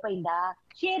 ఎక్కువైపోయిందా,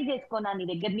 షేర్ చేసుకోనా నీ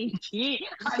దగ్గర నుంచి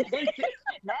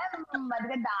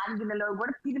మరిగా దాని గిన్నెలో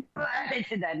కూడా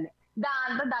తినిపేసేదాన్ని.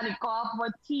 దాంతో దానికి కోపం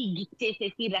వచ్చి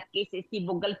గిచ్చేసేసి, రక్కేసేసి,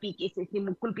 బొగ్గలు పీకేసేసి,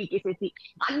 ముక్కులు పీకేసేసి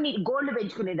అన్ని గోల్డ్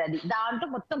పెంచుకునేది. అది దాంట్లో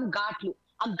మొత్తం ఘాట్లు.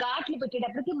 ఆ ఘాట్లు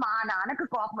పెట్టేటప్పటికి మా నాన్నకు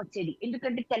కోపం వచ్చేది.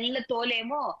 ఎందుకంటే తెల్ల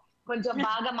తోలేమో కొంచెం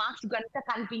బాగా మార్క్స్ కనుక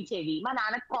కనిపించేవి. మా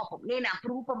నాన్నకు కోపం. నేను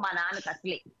అపురూపం మా నాన్నకు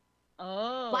అసలే.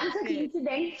 వన్స్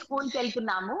ఇన్సిడెంట్, స్కూల్ కి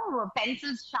వెళ్తున్నాము,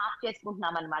 పెన్సిల్స్ షార్ప్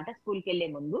చేసుకుంటున్నాం అనమాట స్కూల్ కి వెళ్లే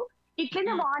ముందు.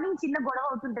 ఇట్లనే మార్నింగ్ చిన్న గొడవ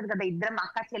అవుతుంటది కదా ఇద్దరం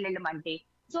అక్క చెల్లెళ్ళం అంటే.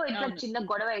 సో ఇట్లా చిన్న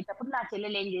గొడవ అయ్యేటప్పుడు నా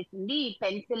చెల్లెలు ఏం చేసింది,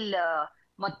 పెన్సిల్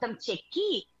మొత్తం చెక్కి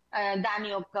దాని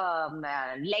యొక్క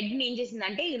లెగ్ ని ఏం చేసింది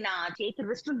అంటే, నా చేతి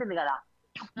రిస్ట్ ఉంటుంది కదా,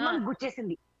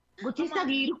 గుచ్చేసింది. గుచ్చేస్తే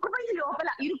అది ఇరుక్కుపోయింది, లోపల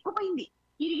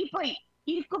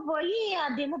ఇరుక్కుపోయి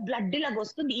అదేమో బ్లడ్ లాగా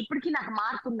వస్తుంది. ఇప్పటికీ నాకు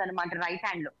మార్క్ ఉంది అనమాట రైట్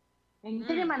హ్యాండ్ లో.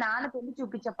 వెంటనే మా నాన్న పెళ్లి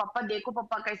చూపించా, పప్పా దేకో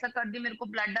పప్పా కైసా కర్ది, मेरे को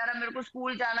ब्लड आ रहा है, मेरे को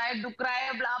स्कूल जाना है, दुख रहा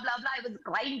है, ब्ला ब्ला ब्ला. I was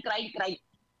crying.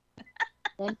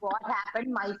 Then what happened?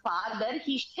 My father,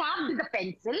 he sharpened the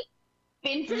pencil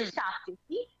sharp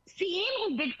చేసి same he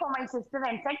did for my sister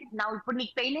and said, now ఇప్పుడు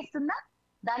నీకు పెయిన్ ఇస్తుందా,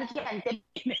 దానికి అంతే.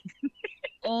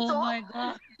 Oh my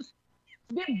God.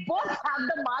 We both have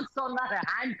the marks on our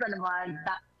hands అన్నమాట.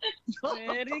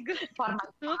 Very good. For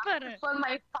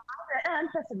my father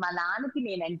అసలు మా నాన్నకి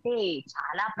నేనంటే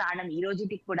చాలా ప్రాణం. ఈ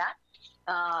రోజుకి కూడా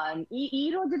ఈ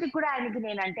రోజుకి కూడా ఆయనకి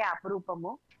నేనంటే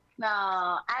అపురూపము.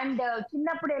 అండ్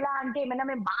చిన్నప్పుడు ఎలా అంటే ఏమైనా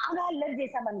మేము బాగా అల్లరి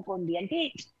చేసాం అనుకోండి, అంటే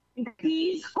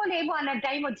తీసుకోలేము అన్న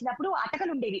టైం వచ్చినప్పుడు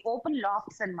అటకలు ఉండేవి, ఓపెన్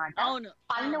లాక్స్ అన్నమాట.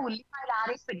 పైన ఉల్లిపాయలు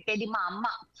ఆరేసి పెట్టేది మా అమ్మ.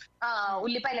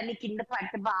 ఉల్లిపాయలన్నీ కింద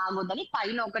పడితే బాగుందని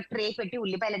పైన ఒక ట్రే పెట్టి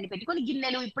ఉల్లిపాయలన్నీ పెట్టుకొని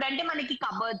గిన్నెలు, ఇప్పుడంటే మనకి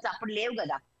కబర్డ్స్ అప్పుడు లేవు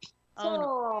కదా. సో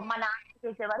మా నాన్న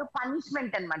చేసేవారు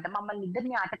పనిష్మెంట్ అన్నమాట, మమ్మల్ని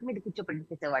ఇద్దరిని అటక మీద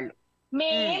కూర్చోపెట్టేసేవాళ్ళు.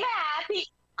 మేమే హ్యాపీ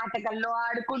అటకల్లో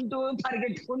ఆడుకుంటూ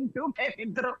పరిగెట్టుకుంటూ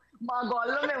మేమిద్దరు మా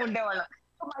గోల్లో మేము ఉండేవాళ్ళం.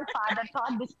 So my father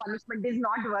thought this punishment is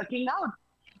not working out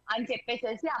అని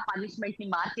చెప్పేసేసి ఆ పనిష్మెంట్ ని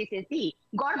మార్చేసేసి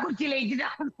గోడ కుర్చీలు వేసిన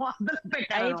మొదలు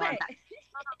పెట్టారు.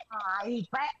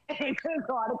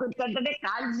 గోడ కుర్చీ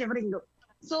కాల్ షివరింగ్.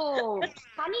 సో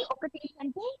కానీ ఒకటి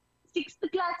ఏంటంటే 6th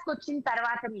క్లాస్ కి వచ్చిన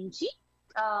తర్వాత నుంచి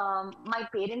my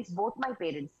parents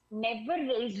never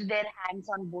raised their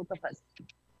hands on both of us.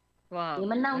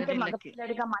 ఏమన్నా ఉంటే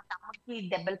మగపిల్లడిగా మా తమ్ముడికి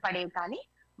దెబ్బలు పడేవి, కానీ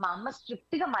మా అమ్మ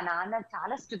స్ట్రిక్ట్ గా, మా నాన్న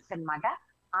చాలా స్ట్రిక్ట్ అన్నమాట.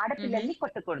 ఆడపిల్లల్ని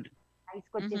కొట్టకూడదు,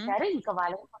 వయసుకు వచ్చేసారు ఇంకా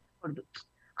వాళ్ళని కొట్టకూడదు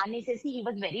అనేసి హీ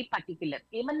వాజ్ వెరీ పర్టిక్యులర్.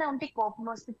 ఏమన్నా ఉంటే కోపం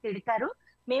వస్తే తిడతారు,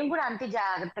 మేము కూడా అంతే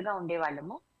జాగ్రత్తగా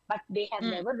ఉండేవాళ్ళము. But they have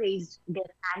never raised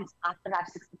their hands after are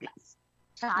 6th class.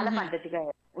 చాలా పద్ధతిగా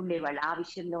ఉండేవాళ్ళు ఆ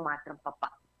విషయంలో మాత్రం పప్ప.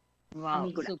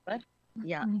 సూపర్.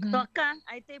 యా. సో అక్క,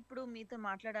 అయితే ఇప్పుడు మీతో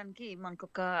మాట్లాడడానికి మనకు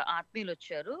ఒక ఆత్మీయులు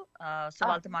వచ్చారు. సో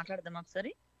వాళ్ళతో మాట్లాడదాం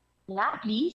ఒకసారి.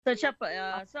 సో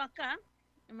సో అక్క,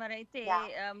 మరైతే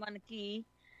మనకి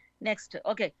నెక్స్ట్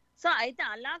ఓకే. సో అయితే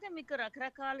అలాగే మీకు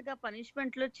రకరకాలుగా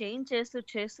పనిష్మెంట్లు చేంజ్ చేస్తూ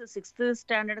 6th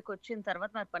స్టాండర్డ్ కి వచ్చిన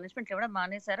తర్వాత మరి పనిష్మెంట్లు ఇవ్వడం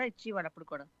మానేసారా? ఇచ్చేవాడు అప్పుడు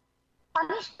కూడా?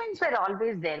 Punishments wear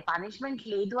always there. Punishment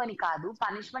లేదు అని కాదు.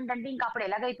 పనిష్మెంట్ అంటే ఇంకా అప్పుడు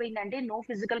ఎలాగైపోయిందంటే నో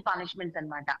ఫిజికల్ పనిష్మెంట్స్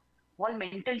అన్నమాట, ఆల్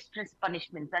మెంటల్ స్ట్రెస్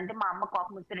పనిష్మెంట్స్. అంటే మా అమ్మ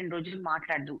కోపం వస్తే 2 రోజులు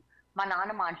మాట్లాడదు, మా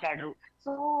నాన్న మాట్లాడరు.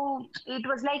 సో ఇట్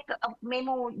వాజ్ లైక్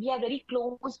మేము we are very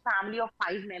close family of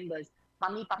 5 members,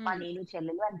 mummy పాప నేను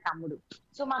చెల్లెలు అండ్ తమ్ముడు.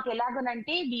 సో మాకు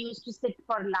ఎలాగనంటే వి use to SIT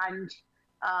for lunch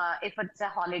if it's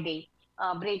a holiday,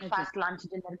 breakfast lunch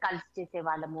dinner కలిసి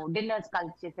చేసేవాళ్ళము, డిన్నర్స్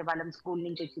కలిసి చేసేవాళ్ళం స్కూల్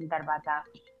నుంచి వచ్చిన తర్వాత.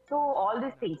 So all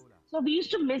these things, so we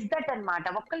use to miss that అన్నమాట.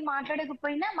 ఒక్కళ్ళు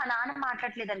మాట్లాడకపోయినా మా నాన్న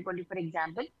మాట్లాడలేదు అనుకోండి for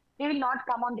example, we will not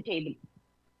come on the table.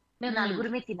 మేము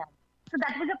నలుగురమే తినాలి. So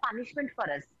that was a punishment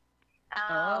for us.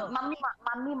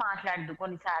 Mummy మాట్లాడదు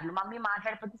కొన్నిసార్లు. మమ్మీ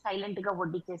మాట్లాడిపోతే సైలెంట్ గా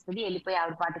వడ్డిచ్చేస్తుంది, వెళ్ళిపోయి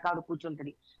ఆవిడ పాటకు ఆవిడ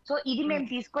కూర్చుంటది. సో ఇది మేము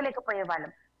తీసుకోలేకపోయే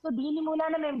వాళ్ళం. సో దీని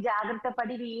మూలాన మేము జాగ్రత్త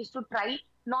పడి we used to try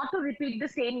not to repeat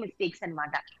the same mistakes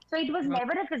అన్నమాట. So it was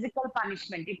never a physical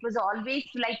punishment. It was always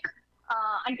like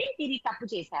అంటే మీరు తప్పు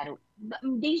చేశారు.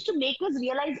 They used to make us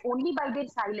realize only by their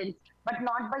silence but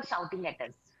not by shouting at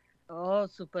us. Oh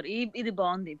super. ఇది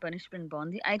బాగుంది, punishment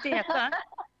బాగుంది. అయితే అక్క,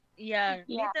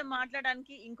 మీతో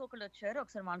మాట్లాడడానికి ఇంకొకరు వచ్చారు,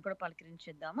 ఒకసారి మనం కూడా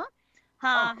పలకరించేద్దామా?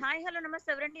 హాయ్, హలో, నమస్తే.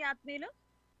 ఎవరండి ఆత్మీయులు?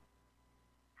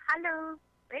 Hello,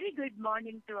 very good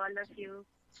morning to all of you.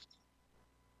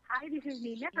 Hi, this is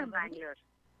Meena from Bengaluru.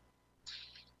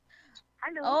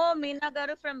 Hello. ఓ మీనా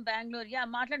గారు ఫ్రమ్ బెంగళూరు. యా,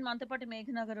 మాట్లాడి. మనతో పాటు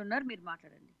మేఘనా గారు ఉన్నారు, మీరు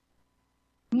మాట్లాడండి.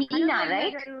 Meena,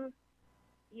 right?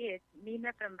 yes,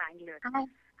 Meena from Bangalore.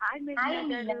 Hi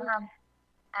Meghana.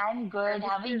 I'm good.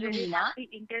 How are you, Meena? Happy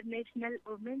International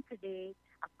Women's Day.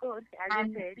 Of course, as I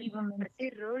said, ప్రతి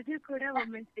రోజు కూడా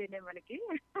Women's Day నే మనకి.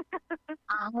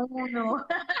 అవును.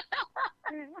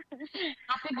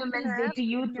 Happy Women's Day to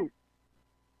you too.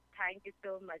 Thank you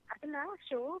so much. అసలు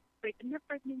show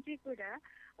పెట్టినప్పటి నుంచి కూడా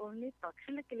ఓన్లీ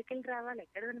పక్షుల కిలకిలు రావాలి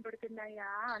ఎక్కడ కనబడుతున్నాయా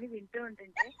అని వింటూ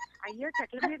ఉంటుంటే, అయ్యో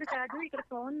చెట్ల మీద కాదు ఇక్కడ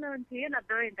ఫోన్ లోంచి అని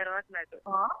అర్థమైన తర్వాత నాకు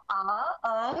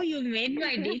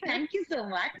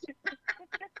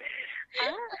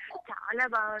చాలా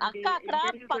బాగుంది.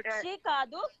 పక్షి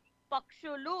కాదు,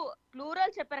 పక్షులు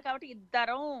ప్లూరల్ చెప్పారు కాబట్టి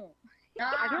ఇద్దరం.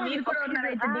 పక్షుల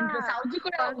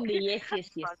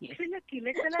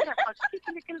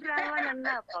కిలకిల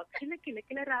రావాలన్నా, పక్షుల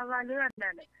కిలకిల రావాలి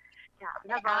అన్నాను.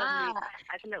 చాలా బాగుంది.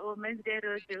 అసలు ఉమెన్స్ డే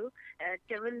రోజు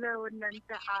చెవుల్లో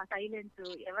ఉన్నంత ఆ సైలెన్స్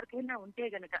ఎవరికైనా ఉంటే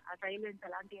గనక ఆ సైలెన్స్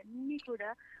అలాంటివన్నీ కూడా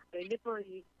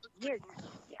వెళ్ళిపోయి, yes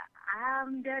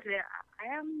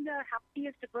I'm the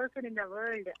happiest person in the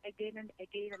world again and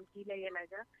again అని ఫీల్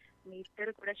అయ్యేలాగా మీ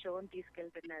ఇద్దరు కూడా షోని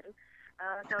తీసుకెళ్తున్నారు.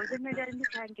 సౌజన్య గారిని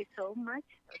thank you so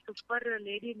much, super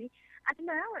లేడీని.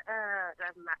 అట్లా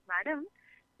మేడం,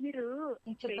 మీరు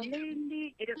పెళ్ళయింది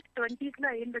 20s లో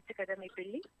అయ్యిండొచ్చు కదా మీ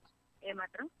పెళ్లి?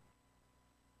 ఏమాత్రం?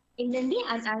 ఏంటండి?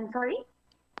 సారీ,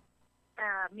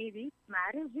 మీది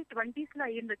మ్యారేజ్ 20s లో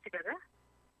అయ్యిండొచ్చు కదా?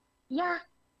 యా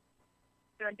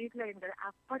 20s లో అయింది కదా.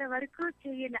 అప్పటి వరకు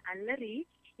చేయని అల్లరి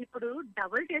ఇప్పుడు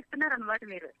డబుల్ చేస్తున్నారు అనమాట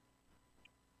మీరు.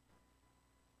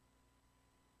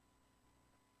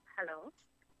 హలో,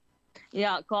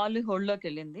 యా కాల్ హోల్డ్ లోకి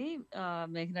వెళ్ళింది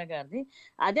మేఘనా గారిది.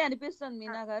 అదే అనిపిస్తుంది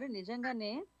మీనా గారు,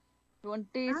 నిజంగానే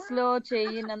 20s లో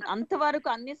చేయనంత అంతవరకు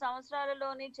అన్ని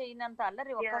సంవత్సరాలలోని చేయనంత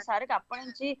అల్లరి ఒక్కసారికి అప్పటి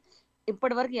నుంచి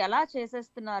ఇప్పటి వరకు ఎలా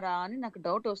చేసేస్తున్నారా అని నాకు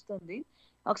డౌట్ వస్తుంది.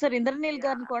 ఒకసారి ఇంద్రనీల్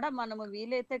గారిని కూడా మనము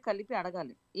వీలైతే కలిపి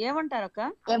అడగాలి. ఏమంటారు అక్క?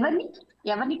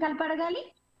 ఎవరిని కలిపి అడగాలి?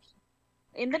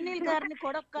 ఇంద్రనీల్ గారిని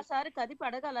కూడా ఒక్కసారి కదిపి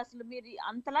అడగాలి. అసలు మీరు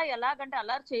అంతలా ఎలాగంటే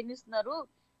అల్లరి చేయనిస్తున్నారు,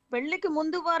 పెళ్లికి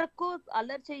ముందు వరకు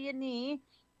అల్లరి చెయ్యని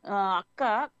అక్క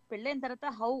పెళ్ళైన తర్వాత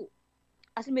హౌ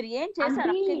అసలు మీరు ఏం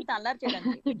చేశారు అల్లరి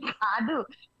చేయడానికి? కాదు,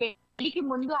 పెళ్లికి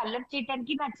ముందు అల్లరి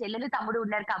చేయడానికి నా చెల్లెలు తమ్ముడు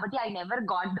ఉన్నారు కాబట్టి I never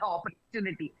got the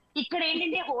opportunity. ఇక్కడ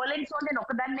ఏంటంటే హోల్ అండ్ సోల్ నేను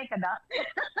ఒకదాన్నే కదా.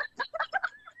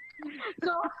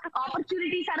 So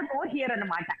opportunities are more here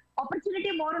అన్నమాట.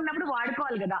 ఆపర్చునిటీ మోర్ ఉన్నప్పుడు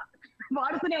వాడుకోవాలి కదా,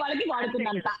 వాడుకునే వాళ్ళకి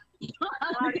వాడుకున్నంత.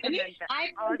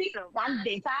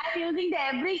 యూజింగ్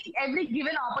ఎవ్రీ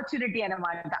గివెన్ ఆపర్చునిటీ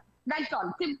అన్నమాట. That's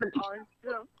all, simple.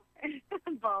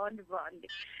 బాగుంది బాగుంది.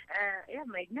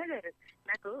 మేఘనా గారు,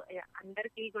 నాకు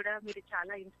అందరికి కూడా మీరు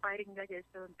చాలా ఇన్స్పైరింగ్ గా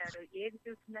చేస్తూ ఉంటారు. ఏది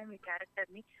చూసినా మీ క్యారెక్టర్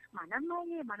ని మన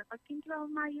అమ్మాయే, మన పక్కింట్లో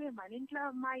అమ్మాయే, మన ఇంట్లో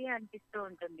అమ్మాయే అనిపిస్తూ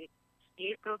ఉంటుంది. ఏ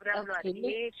ప్రోగ్రామ్ లో,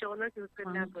 ఏ షోలో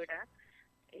చూస్తున్నా కూడా.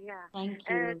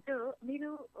 సో మీరు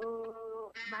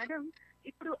మేడం,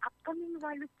 ఇప్పుడు అప్కమింగ్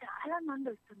వాళ్ళు చాలా మంది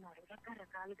వస్తున్నారు,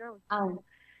 రకరకాలుగా వస్తున్నారు.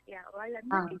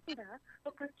 వాళ్ళందరికీ కూడా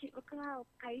ఒక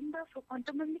కైండ్ ఆఫ్,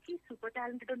 కొంతమందికి సూపర్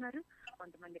టాలెంటెడ్ ఉన్నారు,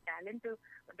 కొంతమంది టాలెంట్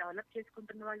డెవలప్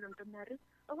చేసుకుంటున్న వాళ్ళు ఉంటున్నారు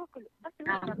ఒక్కొక్కరు. But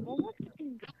the most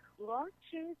thing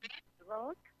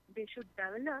what they should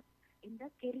develop in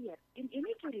the career, in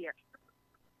any career,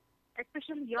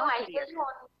 especially your career.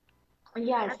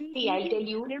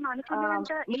 మేము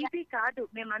అనుకున్నంత ఈజీ కాదు.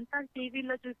 మేమంతా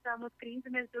టీవీలో చూస్తాము, స్క్రీన్స్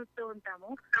మీద చూస్తూ ఉంటాము.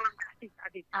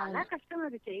 అది చాలా కష్టం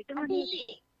అది చేయటం అనేది.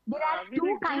 There are two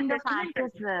kind of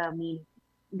actors,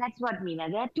 that's what Meena.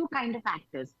 There are two kind of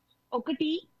actors. Okati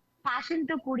passion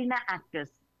to kudina actors.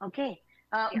 Okay,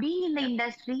 being in the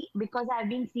industry, because I've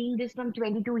been seeing this from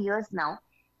 22 years now.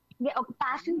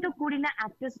 Passion to kudina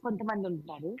actors kontamandi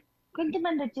untaru.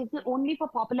 Kontamandi vachesi only for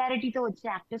popularity to vache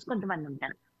actors kontamandi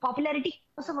untaru. Popularity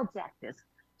kosam vache actors.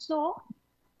 So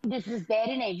this is there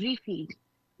in every field.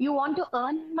 You want to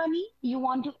earn money, you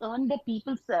want to earn the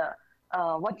people's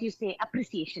what you say,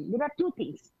 appreciation. There are two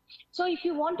things. So if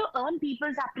you want to earn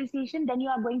people's appreciation, then you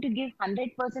are going to give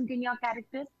 100% in your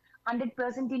characters,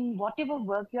 100% in whatever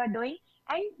work you are doing,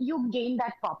 and you gain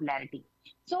that popularity.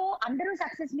 So andaru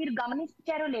success meer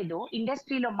gamanicharo ledo,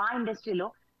 industry lo, ma industry lo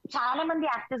చాలా మంది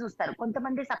actors వస్తారు.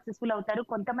 కొంతమంది successful అవుతారు,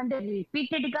 కొంతమంది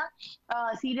repeated గా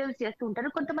serials చేస్తూ ఉంటారు,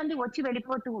 కొంతమంది వచ్చి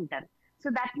వెళ్ళిపోతూ ఉంటారు. సో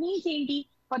దట్ మీన్స్ ఏంటి,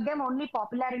 for them only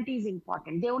popularity is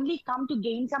important. They only come to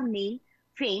gain some name,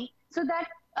 fame, so that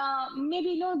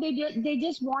maybe they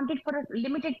just want it for a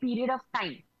limited period of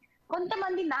time.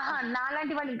 కొంతమంది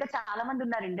నాలాంటి వాళ్ళు ఇంకా చాలా మంది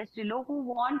ఉన్నారు ఇండస్ట్రీలో who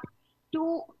want to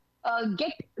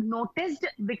get noticed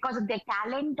because of their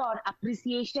talent or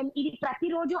appreciation. ఇది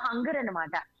ప్రతిరోజు హంగర్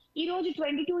అన్నమాట. ఈ రోజు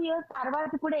 22 years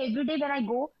తర్వాత కూడా everyday when I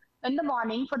go in the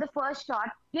morning for the first shot,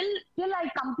 till I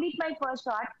complete my first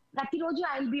shot, ప్రతిరోజు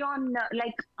I'll be on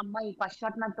like అమ్మాయి first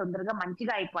shot నాకు తొందరగా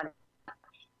మంచిగా అయిపోవాలి,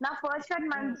 నా ఫస్ట్ షాట్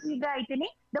మంచిగా అయితేనే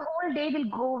the whole day will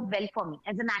go well for me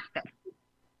as an actor.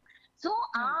 So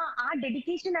ఆ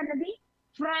డెడికేషన్ అన్నది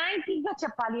ఫ్రాంక్ గా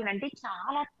చెప్పాలి అని అంటే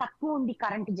చాలా తక్కువ ఉంది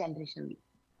కరెంట్ జనరేషన్ లో,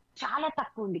 చాలా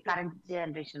తక్కువ ఉంది కరెంట్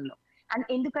జనరేషన్ లో. అండ్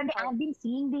ఎందుకంటే I have been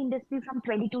seeing the industry from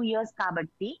 22 years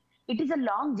కాబట్టి it is a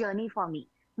long journey for me.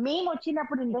 మేము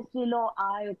వచ్చినప్పుడు ఇండస్ట్రీలో ఆ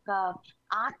యొక్క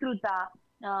ఆతృత,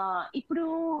 ఇప్పుడు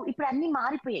అన్ని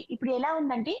మారిపోయాయి. ఇప్పుడు ఎలా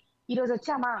ఉందంటే ఈ రోజు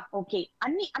వచ్చామా ఓకే,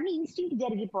 అన్ని ఇన్స్టింక్ట్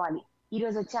జరిగిపోవాలి. ఈ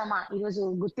రోజు వచ్చామా, ఈ రోజు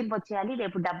గుర్తింపు వచ్చేయాలి,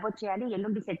 రేపు డబ్బు వచ్చేయాలి,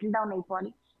 ఎల్లుండి సెటిల్ డౌన్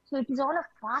అయిపోవాలి. So it is all a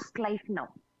fast life now.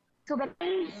 So when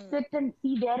I sit and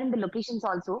see there in the locations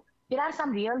also, there are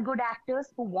some real good actors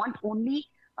who want only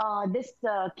this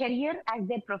career as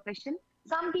their profession.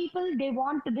 Some people, they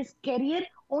want this career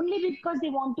only because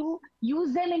they want to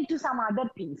use them into some other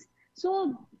things. So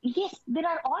yes, there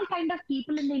are all kind of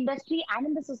people in the industry and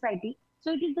in the society. So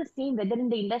it is the same whether in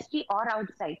the industry or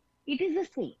outside. It is the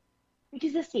same. It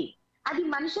is the same. అది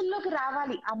మనుషుల్లోకి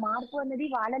రావాలి, ఆ మార్పు అనేది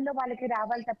వాళ్ళల్లో వాళ్ళకి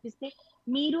రావాలి తప్పిస్తే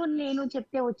మీరు నేను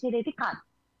చెప్తే వచ్చేదైతే కాదు.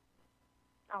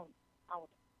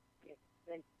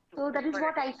 So that is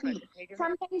what I feel.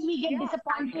 Sometimes we get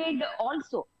disappointed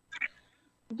also.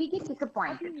 we get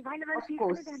disappointed. వాళ్ళు Of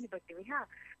course. తీసుకునే దాన్ని బట్టి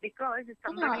because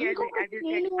somebody has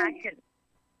his passion.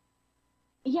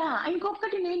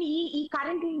 ఇంకొకటి నేను ఈ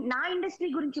కరెంట్ నా ఇండస్ట్రీ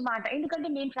గురించి మాట, ఎందుకంటే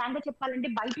నేను ఫ్రాంక్ గా చెప్పాలంటే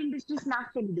బయట ఇండస్ట్రీస్ నాకు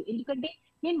తెలియదు, ఎందుకంటే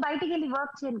నేను బయటికి వెళ్ళి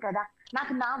వర్క్ చేయను కదా.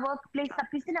 నాకు నా వర్క్ ప్లేస్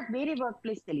తప్పిస్తే నాకు వేరే వర్క్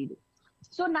ప్లేస్ తెలియదు.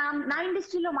 సో నా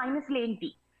ఇండస్ట్రీలో మైనస్లు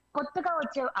ఏంటి, కొత్తగా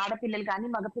వచ్చే ఆడపిల్లలు కానీ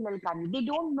మగపిల్లలు కానీ they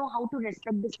don't know how to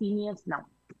respect the seniors now.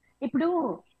 ఇప్పుడు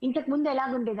ఇంతకు ముందు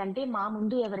ఎలాగుండేదంటే, మా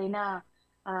ముందు ఎవరైనా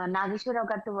నాగేశ్వరరావు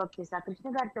గారితో వర్క్ చేసా, కృష్ణ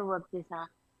గారితో వర్క్ చేసా,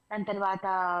 దాని తర్వాత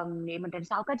ఏమంటారు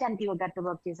సౌకా జానకి గారితో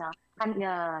వర్క్ చేసా,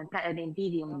 అదేంటి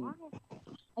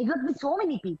I work with so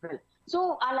many people. So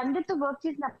వాళ్ళందరితో వర్క్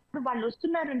చేసినప్పుడు వాళ్ళు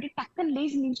వస్తున్నారంటే టక్కన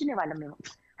లేచి నిల్చునే వాళ్ళం మేము.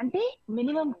 అంటే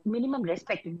minimum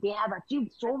respect, they have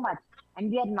achieved so much and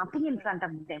we are nothing in front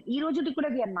of them. ఈ రోజుకి కూడా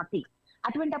వీఆర్ నథింగ్.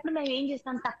 అటువంటిప్పుడు మేము ఏం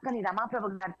చేస్తాం, టక్కని రమాప్రభ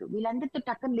గారితో వీళ్ళందరితో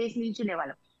టక్కన లేచి నిల్చునే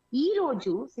వాళ్ళం. ఈ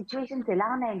రోజు సిచ్యువేషన్స్ ఎలా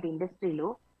ఉన్నాయంటే ఇండస్ట్రీలో,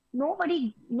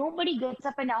 nobody gets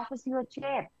up and offers you a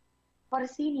chair for a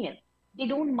senior. They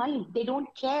don't mind, they don't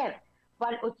care.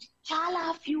 వాళ్ళు చాలా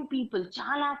ఫ్యూ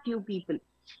పీపుల్.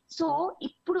 సో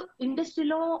ఇప్పుడు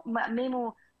ఇండస్ట్రీలో మేము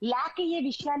ల్యాక్ అయ్యే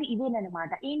విషయాలు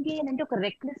ఇవేనమాట. ఏంటి అని అంటే ఒక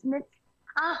recklessness,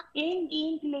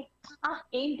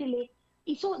 ఏంటిలే.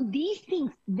 So these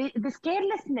things, this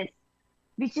carelessness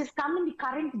which has come in the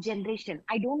current generation.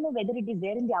 I don't know whether it is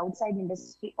there in the outside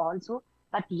industry also,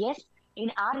 but yes, in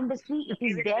our industry it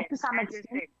is there to some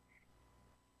extent.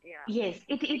 Yes,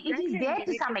 it is there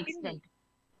to some extent.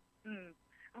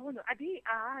 అవును, అది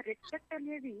ఆ respect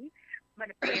అనేది మన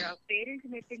parents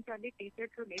నేర్పించాలి,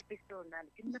 teachers నేర్పిస్తూ ఉండాలి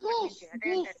చిన్నప్పటి నుంచి.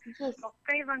 అదే అంటారు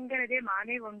మొక్కై వంగనదే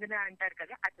మానే వంగన అంటారు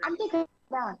కదా, అంతే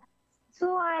కదా. So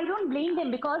I don't blame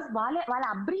them because వాళ్ళ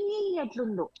అప్బ్రింగింగ్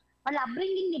ఎట్లుందో, వాళ్ళ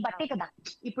అప్బ్రింగింగ్ ని బట్టే కదా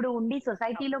ఇప్పుడు ఉండి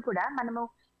సొసైటీలో కూడా మనము.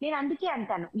 నేను అందుకే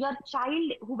అంటాను, your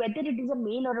child who whether it is a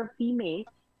male or a female,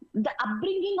 the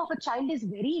upbringing of a child is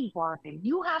very important.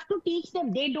 You have to teach them.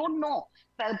 They don't know.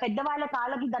 పెద్దవాళ్ళ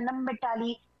కాళ్ళకి దండం పెట్టాలి,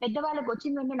 పెద్దవాళ్ళకి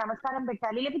వచ్చిన వెంటనే నమస్కారం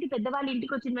పెట్టాలి, లేకపోతే పెద్దవాళ్ళ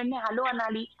ఇంటికి వచ్చిన వెంటనే హలో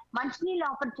అనాలి, మంచినీళ్ళు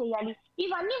ఆఫర్ చేయాలి,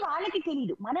 ఇవన్నీ వాళ్ళకి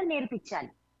తెలియదు, మనం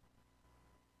నేర్పించాలి.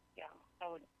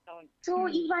 సో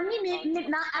ఇవన్నీ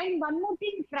and one more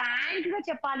thing Frank గా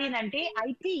చెప్పాలి అని అంటే, I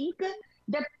think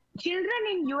the children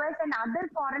in US and other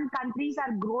foreign countries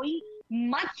are growing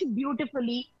much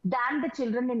beautifully than the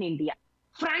children in India.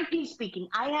 Frankly speaking,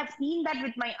 I have seen that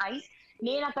with my eyes.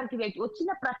 నేను అక్కడికి వచ్చిన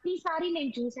ప్రతిసారి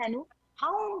నేను చూశాను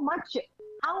how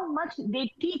much they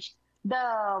teach the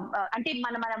అంటే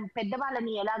మనం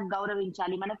పెద్దవాళ్ళని ఎలా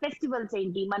గౌరవించాలి, మన ఫెస్టివల్స్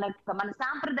ఏంటి, మన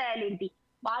సాంప్రదాయాలు ఏంటి,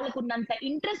 వాళ్ళకున్నంత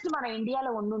ఇంట్రెస్ట్ మన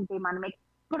ఇండియాలో ఉండుంటే మనం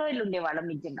ఎక్కడో వెళ్ళి ఉండేవాళ్ళం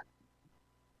నిజంగా.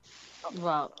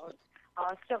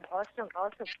 Awesome.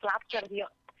 Clap kar diya.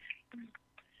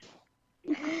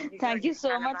 Thank you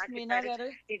so much, Meena garu.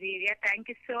 Thank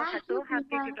you so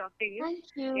happy to talk to you. Thank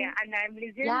you. And I'm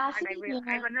listening,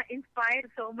 and I wanna inspire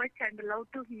so much and love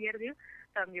to hear you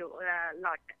from you a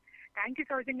lot. Thank you,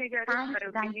 Sowji garu, for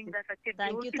bringing such a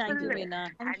beautiful Meena.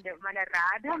 and mana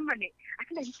Radhammani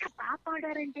asla inta baa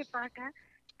paadaranటే పాట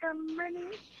కమ్మని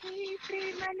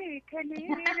ప్రేమ లేఖలే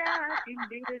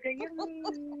రాసింది హృదయం.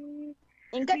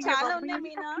 ఇంకా చాలా ఉన్నాయి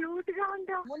Meena, cute గా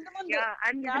ఉందా? ముందు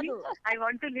I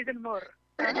want to listen more.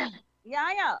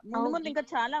 ముందు ఇంకా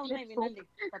చాలా ఉన్నాయి, వినండి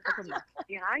తప్పకుండా.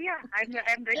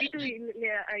 I'm ready to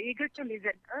eager to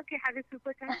listen. Okay, have a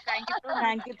super time.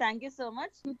 Thank you so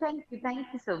much. Thank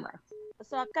you so much.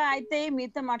 So అక్క, అయితే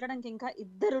మీతో మాట్లాడడానికి ఇంకా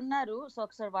ఇద్దరున్నారు. సో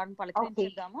ఒకసారి వాడిని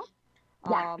పలకరించేద్దాము.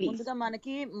 ముందుగా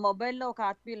మనకి మొబైల్లో ఒక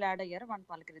ఆత్మీయులు యాడ్ అయ్యారు, వాడిని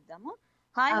పలకరిద్దాము.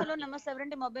 హాయ్, హలో, నమస్తే.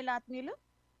 ఎవరండి మొబైల్ ఆత్మీయులు?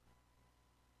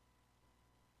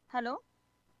 హలో,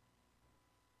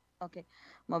 ఓకే,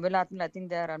 మొబైల్ ఆత్మీయులు I think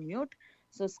they are on mute.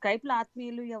 So Skype లో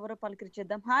ఆత్మీయులు ఎవరో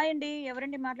పలకరించేద్దాం. హాయ్ అండి,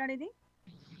 ఎవరండి మాట్లాడేది?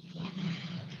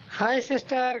 Hi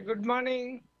sister, good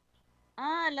morning.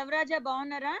 Lavaraja,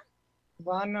 బాగున్నారా?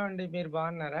 బాగున్నా అండి, మీరు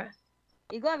బాగున్నారా?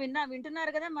 ఇగో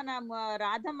వింటున్నారు కదా, మన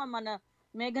రాధమ్మ మన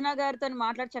మేఘనా గారితో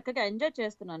మాట్లాడి చక్కగా ఎంజాయ్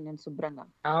చేస్తున్నాను నేను శుభ్రంగా.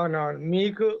 అవునవును,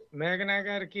 మీకు మేఘనా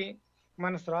గారికి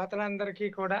మన శ్రోతలందరికీ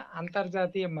కూడా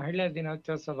అంతర్జాతీయ మహిళా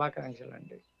దినోత్సవ శుభాకాంక్షలు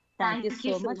అండి. Thank you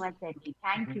so much.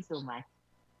 Thank you so much.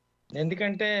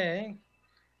 ఎందుకంటే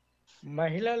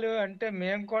మహిళలు అంటే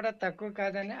మేము కూడా తక్కువ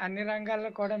కాదని అన్ని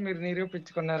రంగాల్లో కూడా మీరు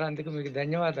నిరూపించుకున్నారు, అందుకు మీకు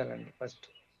ధన్యవాదాలండి. ఫస్ట్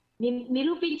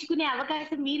నిరూపించుకునే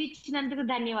అవకాశం మీరు ఇచ్చినందుకు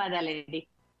ధన్యవాదాలండి.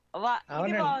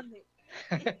 అవునండి.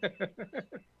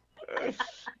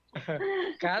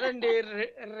 కాదండి,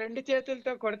 రెండు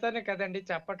చేతులతో కొడతానే కదండి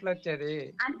చప్పట్లు వచ్చేది.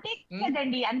 అంతే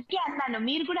కదండి, అందుకే అన్నాను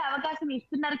మీరు కూడా అవకాశం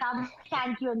ఇస్తున్నారు కాబట్టి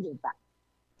థ్యాంక్ యూ అని చెప్తా.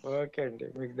 ఓకే అండి,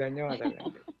 మీకు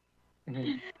ధన్యవాదాలండి.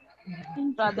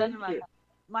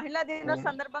 మహిళా దినోత్సవ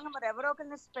సందర్భంగా మరి ఎవరో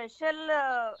ఒకరిని స్పెషల్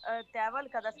తేవాలి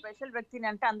కదా, స్పెషల్ వ్యక్తిని.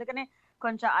 అంటే అందుకనే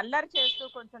కొంచెం అల్లరి చేస్తూ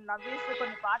కొంచెం నవ్విస్తూ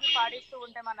కొన్ని పాటలు పాడిస్తూ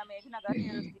ఉంటే మన మేఘన గారు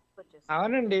ఈరోజు తీసుకొచ్చేసి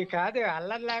అవునండి. కాదు,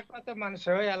 అల్లరి లేకపోతే మన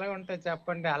షో ఎలా ఉంటుంది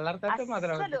చెప్పండి? అల్లరితో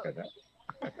మొదలవుతుంది అస్సలు కదా.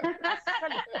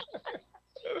 అస్సలు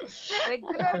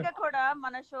రెగ్యులర్ గా కూడా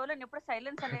మన షోలో ఎప్పుడు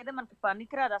సైలెన్స్ అనేది మనకి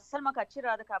పనికిరాదు, అస్సలు మాకు వచ్చి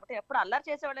రాదు. కాబట్టి ఎప్పుడు అల్లరి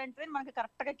చేసేవాళ్ళు ఏంటి మనకి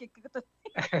కరెక్ట్ గా కిక్కుతుంది.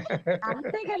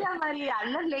 అంతే కదా, మరి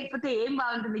అల్లరి లేకపోతే ఏం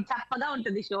బాగుంటుంది, చప్పగా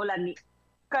ఉంటుంది షోలన్నీ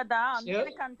కదా.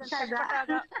 అందుకని కొంచెం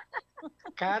చెప్పటాగా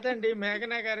కాదండి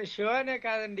మేఘనా గారు, షో అనే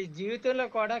కాదండి, జీవితంలో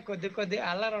కూడా కొద్ది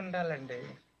అల్లరి ఉండాలండి.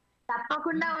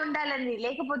 తప్పకుండా ఉండాలండి,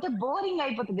 లేకపోతే బోరింగ్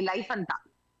అయిపోతుంది లైఫ్ అంతా.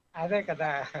 అదే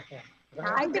కదా.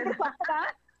 అయితే ఇప్పుడు కొత్తగా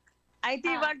అయితే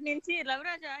ఇవాళ నుంచి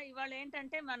రవిరాజా ఇవాళ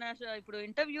ఏంటంటే మన ఇప్పుడు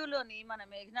ఇంటర్వ్యూలోని మన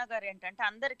మేఘనా గారు ఏంటంటే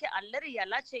అందరికి అల్లరి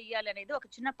ఎలా చెయ్యాలి అనేది ఒక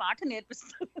చిన్న పాట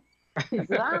నేర్పిస్తారు.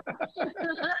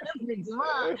 నిజమా?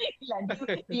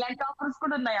 ఇలాంటి ఆఫర్స్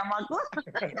కూడా ఉన్నాయా మాకు?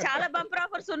 చాలా బంపర్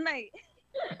ఆఫర్స్ ఉన్నాయి.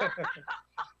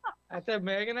 అయితే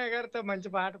మేఘనా గారితో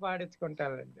మంచి పాట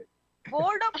పాడించుకుంటారండి.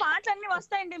 బోల్డ్ పాటలు అన్ని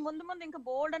వస్తాయండి ముందు ముందు, ఇంకా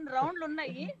బోల్డ్ అండ్ రౌండ్లు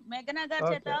ఉన్నాయి. మేఘనా గారి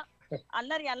చేత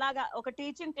అల్లరి ఎలాగా ఒక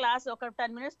టీచింగ్ క్లాస్, ఒక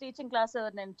 10 minutes టీచింగ్ క్లాస్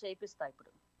నేను చేపిస్తా ఇప్పుడు.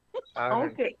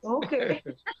 Okay okay,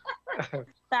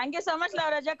 thank you so much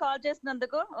Lavaraja call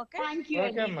చేసినందుకు. Okay, thank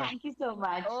you so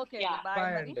much. Okay,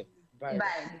 bye.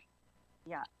 Bye.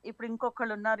 Yeah, ఇప్పుడు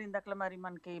ఇంకొకళ్ళు ఉన్నారు ఇందాక మరి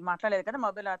మనకి మాట్లాడలేదు కదా,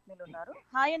 మొబైల్ ఆత్మీయులు ఉన్నారు.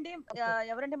 హాయ్ అండి,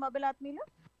 ఎవరండి మొబైల్ ఆత్మీయులు?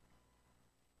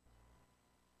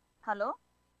 Hello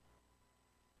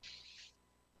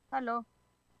hello,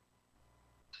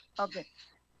 okay.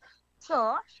 సో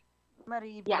మరి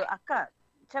ఇప్పుడు అక్క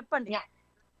చెప్పండి,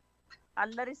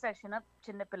 అల్లరి సెషన్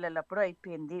చిన్నపిల్లలప్పుడు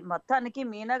అయిపోయింది, మొత్తానికి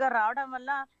మీనగా రావడం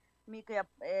వల్ల మీకు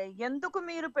ఎందుకు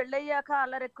మీరు పెళ్ళయ్యాక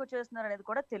అల్లరి ఎక్కువ చేస్తున్నారు అనేది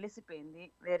కూడా తెలిసిపోయింది.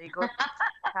 Very good.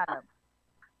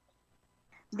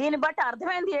 దీన్ని బట్టి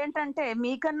అర్థమైంది ఏంటంటే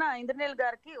మీకన్నా ఇంద్రనీల్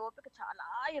గారికి ఓపిక చాలా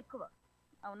ఎక్కువ.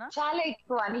 అవునా? చాలా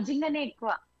ఎక్కువ, నిజంగానే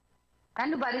ఎక్కువ.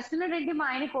 నన్ను భరిస్తున్నాడంటే మా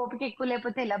ఆయనకి ఓపిక ఎక్కువ,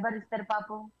 లేకపోతే ఎలా భరిస్తారు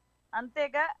పాపం?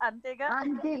 అంతేగా అంతేగా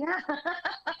అంతేగా,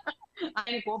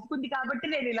 ఆయన కోపుకుంది కాబట్టి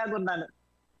నేను ఇలాగున్నాను.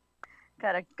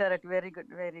 Correct correct, very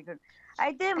good very good.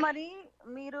 అయితే మరి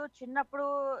మీరు చిన్నప్పుడు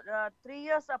 3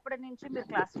 years అప్పటి నుంచి మీరు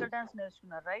క్లాసికల్ డాన్స్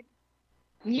నేర్చుకున్నారు, రైట్?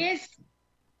 ఎస్.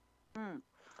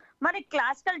 మరి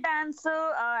క్లాసికల్ డాన్స్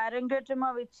అరంగేట్రం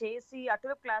అవి చేసి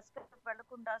అటువైపు క్లాసికల్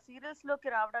వెళ్లకుండా సీరియల్స్ లోకి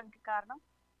రావడానికి కారణం?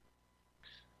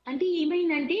 అంటే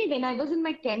ఏమైందంటే when I was in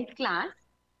my 10th class,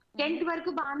 10th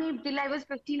వరకు బాగానే, till I was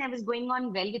 15 I was going on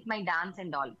well with my dance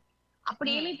and all. అప్పుడు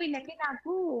ఏమైపోయిందంటే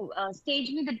నాకు స్టేజ్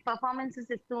మీద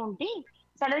పర్ఫార్మెన్సెస్ ఇస్తూ ఉంటే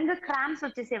సడన్ గా cramps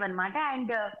వచ్చేసేవన్నమాట,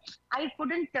 and I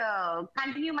couldn't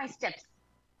continue my steps.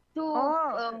 So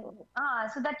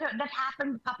that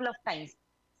happened couple of times.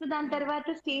 So దాని తర్వాత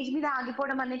స్టేజ్ మీద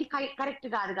ఆగిపోవడం అనేది కరెక్ట్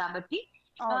కాదు కాబట్టి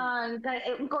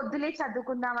ఇంకా వద్దులే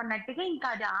చదువుకుందాం అన్నట్టుగా ఇంకా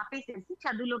అది ఆపేసేసి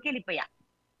చదువులోకి వెళ్ళిపోయానే.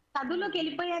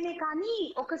 కానీ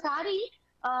ఒకసారి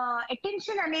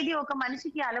అటెన్షన్ అనేది ఒక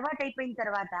మనిషికి అలవాటు అయిపోయిన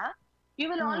తర్వాత you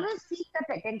will always seek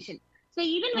that attention. So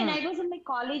even when I was in my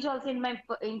college also, in my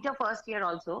inter first year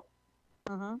also,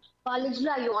 college లో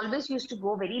I always use to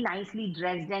go very nicely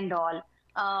dressed and all.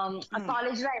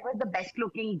 College లో I was the best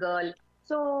looking girl.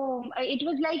 So it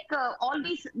was like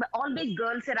always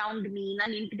girls around me.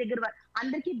 నన్ను ఇంటి దగ్గర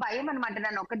అందరికీ భయం అనమాట,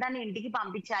 నన్ను ఒక్కదాన్ని ఇంటికి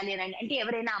పంపించాలి అని, అంటే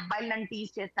ఎవరైనా అబ్బాయిలు నన్ను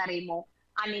టీజ్ చేస్తారేమో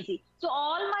అనేసి. So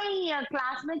all my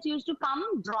classmates use to come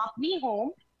drop me home,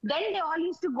 then they all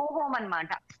use to go home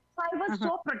అనమాట. So I was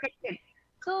so protected.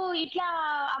 So ఇట్లా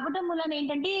అవ్వడం వలన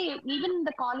ఏంటంటే ఈవెన్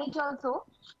ద కాలేజ్ ఆల్సో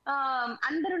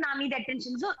అందరూ నా మీద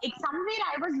attention. So somewhere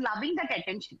I was loving that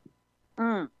attention.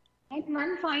 And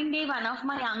one fine day, one of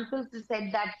my uncles said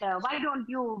that, why don't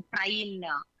you try in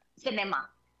cinema?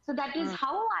 So that is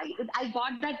how I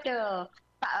got that,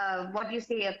 what you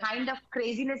say, a kind of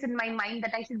craziness in my mind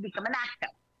that I should become an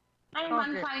actor. And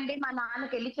one fine day, my nana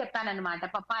kelli cheppan anamata,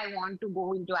 Papa, I want to go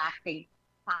into acting.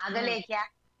 Pagal hai kya?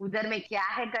 Udhar mein kya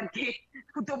hai karke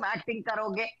tum acting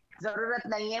karoge? Zarurat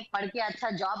nahi hai, padh ke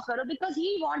acha job karo. Because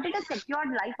he wanted a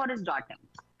secured life for his daughter.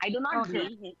 I do not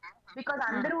blame him. Because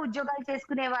అందరూ ఉద్యోగాలు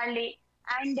చేసుకునే వాళ్ళే,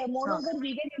 and moreover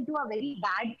we went into a very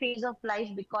bad phase of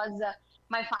life because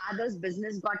my father's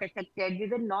business got affected. We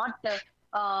were not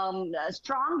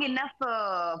strong enough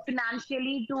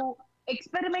financially to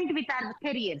experiment with our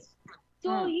careers. So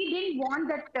he didn't want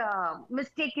that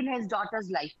mistake in his daughter's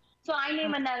life. So ఆయన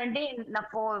ఏమన్నారంటే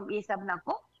నాకు ఏ sub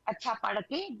నాకు అచ్చా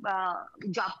పడకే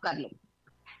job కర్లే.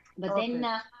 But then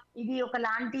ఇది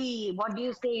ఒకలాంటి, what do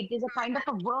you say, it is a kind of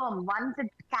a worm. Once it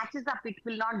catches up, it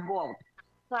will not go out.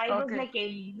 So I was like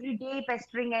every day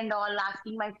pestering and all,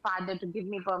 asking my father to give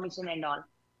me permission and all.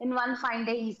 Then one fine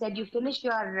day he said, you finish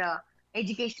your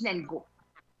education and go.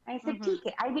 I said,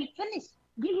 okay, I will finish.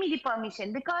 Give me the permission.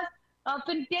 Because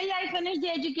till I finish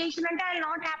the education and I'll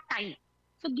not have time.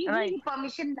 So give me Right. the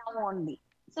permission now only.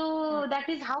 So that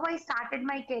is how I started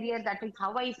my career. That is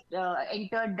how I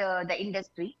entered the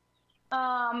industry.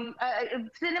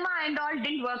 Cinema and all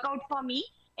didn't work out for me.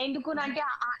 ఎందుకు అంటే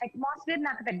ఆ atmosphere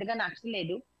నాకు పెద్దగా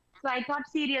నచ్చలేదు. So I thought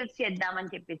serials చేద్దామని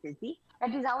చెప్పేసి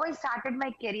that is how I started my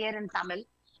career in Tamil.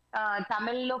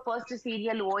 తమిళ్లో first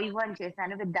serial ఓయివ్ అని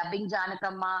చేశాను with dubbing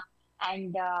Janakamma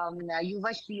and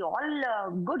Yuvasri, all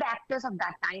good actors of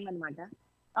that time అన్నమాట.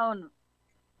 అవును.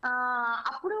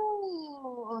 అప్పుడు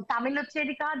తమిళ్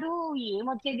వచ్చేది కాదు,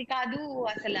 ఏమొచ్చేది కాదు,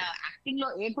 అసలు యాక్టింగ్ లో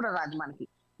ఏ కూడా రాదు మనకి.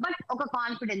 బట్ ఒక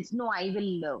confidence, no I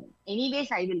will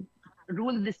anyways I will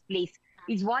rule this place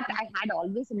is what I had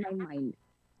always in my mind.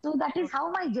 So that is how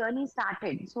my journey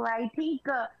started. So I think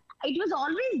it was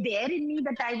always there in me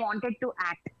that I wanted to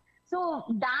act. So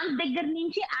dance దగ్గర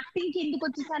నుంచి acting కి ఎందుకు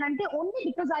వచ్చేసానంటే only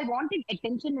because I wanted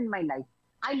attention in my life.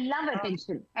 I love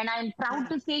attention and I am proud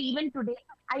to say even today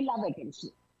I love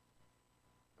attention.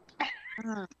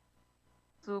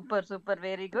 Super super,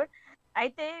 very good.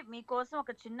 అయితే మీకోసం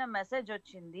ఒక చిన్న message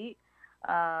వచ్చింది.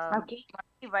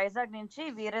 వైజాగ్ నుంచి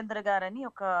వీరేంద్ర గారని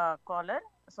ఒక కాలర్.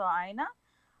 సో ఆయన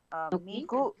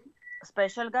మీకు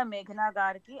స్పెషల్ గా మేఘనా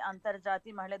గారికి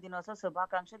అంతర్జాతీయ మహిళా దినోత్సవ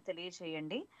శుభాకాంక్షలు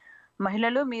తెలియచేయండి.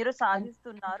 మహిళలు మీరు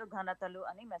సాధిస్తున్నారు ఘనతలు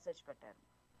అని మెసేజ్ పెట్టారు.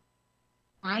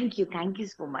 Thank you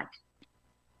so much.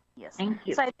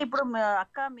 So అయితే ఇప్పుడు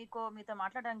అక్క మీతో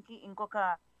మాట్లాడడానికి ఇంకొక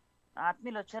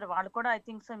ఆత్మీయులు వచ్చారు. వాళ్ళు కూడా ఐ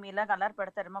థింక్ సో మీలాగా అల్లరి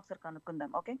పెడతారేమో, ఒకసారి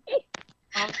కనుక్కుందాం. ఓకే,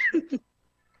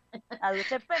 అది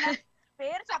చెప్పాను.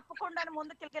 పేరు చెప్పకుండా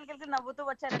ముందు కిలకిలకి నవ్వుతూ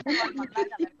వచ్చారంటే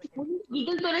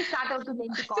స్టార్ట్ అవుతుంది.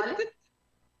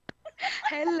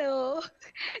 Hello,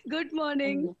 good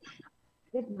morning.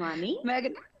 Good morning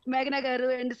మేఘనా గారు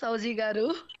అండ్ సౌజీ గారు.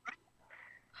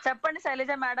 చెప్పండి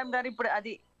శైలజ మేడం గారు ఇప్పుడు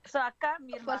అది. సో అక్క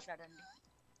మీరు మాట్లాడండి.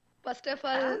 ఫస్ట్ ఆఫ్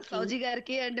ఆల్ సౌజీ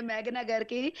గారికి అండ్ మేఘనా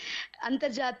గారికి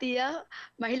అంతర్జాతీయ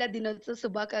మహిళా దినోత్సవ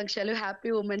శుభాకాంక్షలు.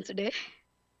 Happy women's day.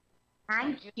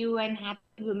 Thank you and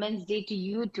happy women's day to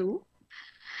you two.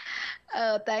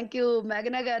 Thank you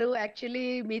మేఘనా గారు. యాక్చువల్లీ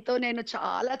మీతో నేను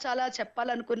చాలా చాలా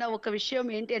చెప్పాలనుకున్న ఒక విషయం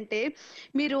ఏంటంటే,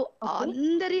 మీరు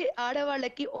అందరి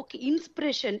ఆడవాళ్ళకి ఒక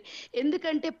ఇన్స్పిరేషన్.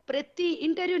 ఎందుకంటే ప్రతి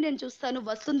ఇంటర్వ్యూ నేను చూస్తాను,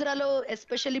 వసుంధరలో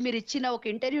ఎస్పెషల్లీ మీరు ఇచ్చిన ఒక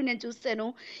ఇంటర్వ్యూ నేను చూస్తాను.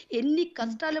 ఎన్ని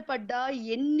కష్టాలు పడ్డా,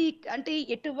 అంటే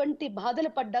ఎటువంటి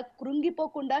బాధలు పడ్డా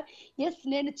కృంగిపోకుండా ఎస్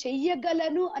నేను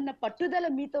చెయ్యగలను అన్న పట్టుదల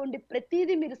మీతో ఉండి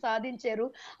ప్రతిదీ మీరు సాధించారు.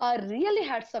 Really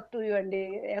hats up to you అండి.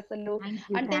 అసలు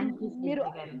అంటే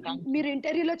మీరు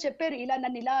ఇంటర్వ్యూలో చెప్పారు, ఇలా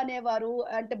నన్ను ఇలా అనేవారు,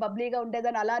 అంటే బబ్లీగా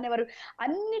ఉండేదని అలా అనేవారు.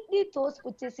 అన్నిటినీ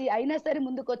తోసిపుచ్చేసి అయినా సరే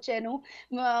ముందుకు వచ్చాను.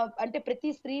 అంటే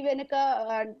ప్రతి స్త్రీ వెనుక,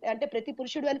 అంటే ప్రతి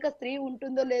పురుషుడు వెనుక స్త్రీ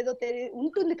ఉంటుందో లేదో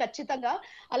ఉంటుంది ఖచ్చితంగా.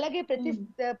 అలాగే ప్రతి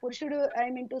పురుషుడు, ఐ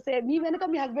మీన్ టు సే, మీ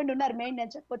వెనుక మీ హస్బెండ్ ఉన్నారు మెయిన్.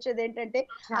 నేను చెప్పొచ్చేది ఏంటంటే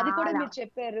అది కూడా మీరు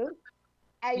చెప్పారు.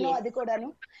 అయినో అది కూడాను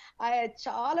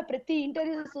చాలా ప్రతి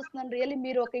ఇంటర్వ్యూ చూస్తున్నాను. రియల్లీ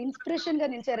మీరు ఒక ఇన్స్పిరేషన్ గా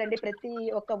నిలిచారండి ప్రతి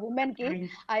ఒక్క ఉమెన్ కి.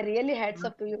 I really hats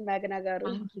up to you మేఘనా గారు.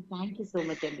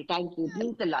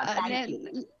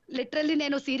 లిటరల్లీ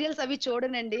నేను సీరియల్స్ అవి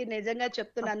చూడనండి, నిజంగా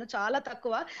చెప్తున్నాను, చాలా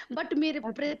తక్కువ. బట్ మీరు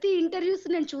ప్రతి ఇంటర్వ్యూస్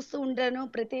నేను చూస్తూ ఉంటాను.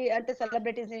 ప్రతి అంటే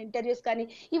సెలబ్రిటీస్ ఇంటర్వ్యూస్ కానీ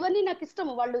ఇవన్నీ నాకు ఇష్టం.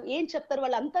 వాళ్ళు ఏం చెప్తారు,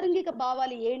 వాళ్ళ అంతరంగిక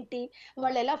భావాలు ఏంటి,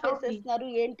 వాళ్ళు ఎలా ఫేస్ చేస్తున్నారు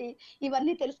ఏంటి,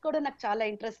 ఇవన్నీ తెలుసుకోవడం నాకు చాలా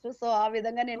ఇంట్రెస్ట్. సో ఆ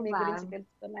విధంగా నేను మీ గురించి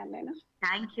తెలుసుకున్నాను నేను.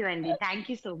 థ్యాంక్ యూ అండి. థ్యాంక్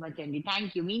యూ సో మచ్ అండి.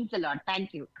 Thank you, means a lot.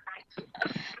 Thank you.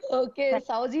 Okay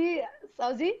సౌజీ,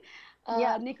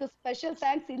 నీకు స్పెషల్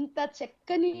థ్యాంక్స్. ఇంత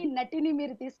చక్కని నటిని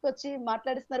మీరు తీసుకొచ్చి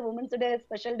మాట్లాడిస్తున్నారు ఉమెన్స్ డే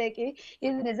స్పెషల్ డే కి.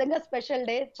 ఇది నిజంగా స్పెషల్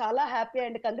డే. చాలా హ్యాపీ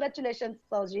అండ్ కంగ్రాచులేషన్స్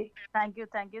సౌజీ. Thank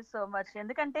you so much.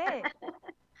 ఎందుకంటే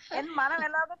మనం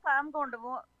ఎలాగో కామ్గా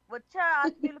ఉండము, వచ్చే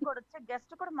ఆత్మీయులు కూడా, వచ్చే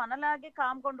గెస్ట్ కూడా మనలాగే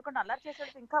కామ్గా ఉండకుండా అల్లరి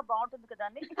చేసేది ఇంకా బాగుంటుంది కదా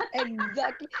అని.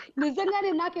 ఎగ్జాక్ట్లీ,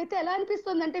 నిజంగానే నాకైతే ఎలా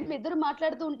అనిపిస్తుంది అంటే, మీ ఇద్దరు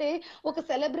మాట్లాడుతూ ఉంటే ఒక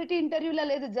సెలబ్రిటీ ఇంటర్వ్యూలా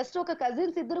లేదు, జస్ట్ ఒక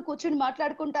కజిన్స్ ఇద్దరు కూర్చుని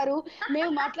మాట్లాడుకుంటారు,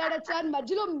 మేము మాట్లాడచ్చా అని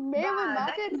మధ్యలో మేము,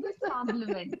 నాకే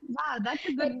అనిపిస్తుంది.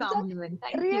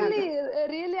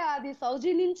 రియల్లీ అది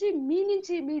సౌజీ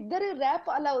నుంచి మీ ఇద్దరు ర్యాప్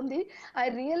అలా ఉంది. I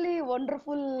really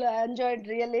wonderful enjoyed.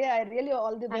 Really I really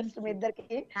all the best మీ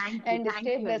ఇద్దరికి and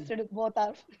stay blessed both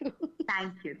are.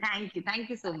 Thank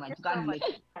you so much. God bless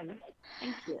you.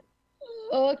 Thank you.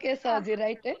 Okay Sowji,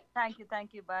 right? Thank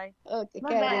you. Bye. Okay,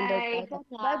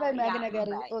 bye Meghana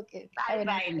garu. Okay,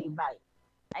 bye.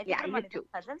 అయితే మనం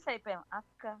cousins అయిపోయాం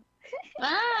అక్క.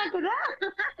 కదా.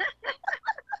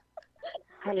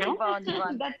 Hello, బాగుంది.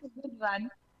 That's a good one.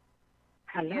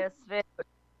 Yes, very good.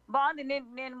 బాగుంది.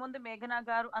 నేను ముందు మేఘనా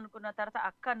గారు అనుకున్న తర్వాత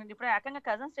అక్క నుండి ఇప్పుడు ఏకంగా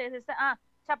కజిన్స్ చేసేస్తే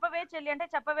చెప్పవే చెల్లి అంటే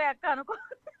చెప్పవే అక్క అనుకో.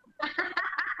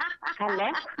 Hello,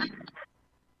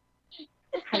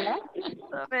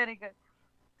 very good.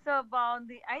 సో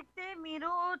బాగుంది. అయితే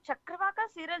మీరు చక్రవాక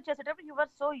సీరియల్ చేసేటప్పుడు you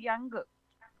are so young,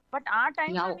 but ఆ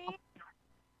టైంలోని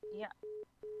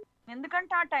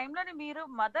ఎందుకంటే ఆ టైంలోని మీరు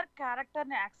మదర్ క్యారెక్టర్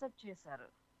ని యాక్సెప్ట్ చేశారు.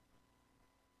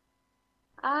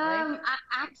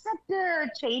 యాక్సెప్ట్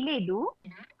చేయలేదు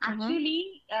actually.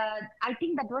 I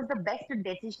think that was the best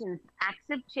decision.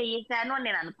 Accept చేశాను అని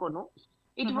నేను అనుకోను.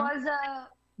 It was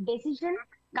decision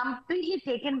completely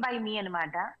taken by మీ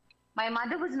అనమాట. My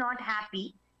mother was not happy.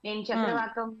 నేను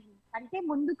చక్రవాకం అంటే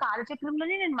ముందు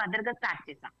కాలచక్రంలోనే నేను మదర్ గా స్టార్ట్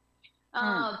చేశాను.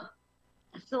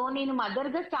 సో నేను మదర్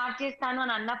గా స్టార్ట్ చేస్తాను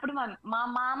అని అన్నప్పుడు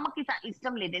మా అమ్మకి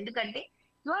ఇష్టం లేదు. ఎందుకంటే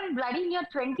you are bloody in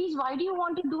your 20s, why do you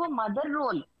want to do a mother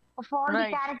role of all the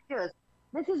characters?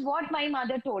 This is what my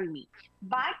mother told me.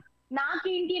 But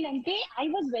నాకేంటి అంటే I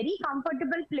was very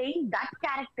comfortable playing that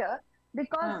character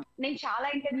because నేను చాలా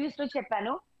interviews లో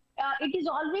చెప్పాను, it is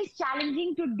always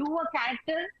challenging to do a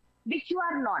character which you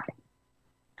are not.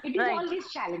 It is always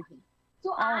challenging. So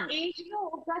ఆ age లో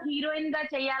ఒక heroine గా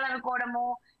చేయాలనుకోవడము,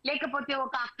 లేకపోతే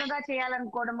ఒక అక్కగా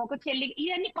చేయాలనుకోవడము, ఒక చెల్లి,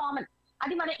 ఇవన్నీ కామన్.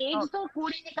 అది మన ఏజ్ తో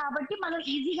కూడింది కాబట్టి మనం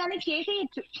ఈజీగానే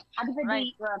చేసేయచ్చు. అది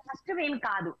పెద్ద కష్టం ఏం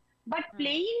కాదు. But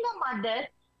playing the mother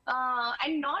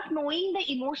and not knowing the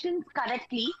emotions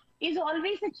correctly is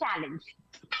always a challenge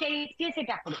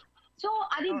చేసేటప్పుడు. సో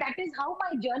అది that is how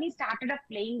my journey started off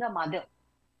playing the mother.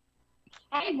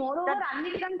 And more over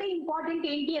అన్నిటికంటే ఇంపార్టెంట్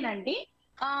ఏంటి అని అంటే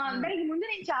దానికి ముందు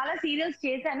నేను చాలా సీరియల్స్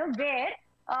చేశాను వేర్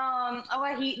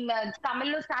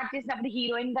తమిళ్లో స్టార్ట్ చేసినప్పుడు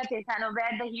హీరోయిన్ గా చేశాను,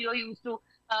 wear the hero use to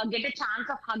get a chance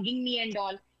of hugging me and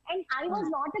all, and I was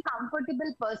not a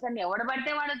comfortable person. ఎవడ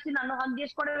పడితే వాడు వచ్చి నన్ను హగ్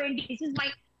చేసుకోవడం ఏంటి, this is my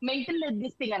mental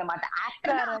this thing అనమాట.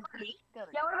 యాక్టర్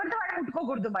ఎవడ పడితే వాడు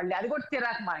ముట్టుకోకూడదు, మళ్ళీ అది కూడా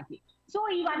చిరాకు మనకి. సో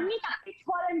ఇవన్నీ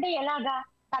తప్పించుకోవాలంటే ఎలాగా?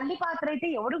 తల్లి పాత్ర అయితే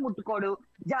ఎవడు ముట్టుకోడు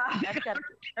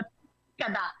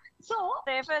కదా. సో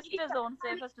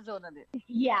సేఫెస్ట్ జోన్ అది.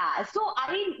 Yeah, so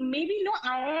I maybe no,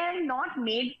 I am not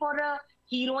made for a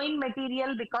heroine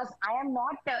material because I'm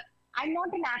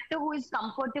not an actor who is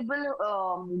comfortable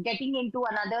getting into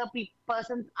another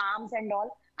person's arms and all.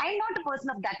 I'm not a person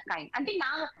of that kind. అంటే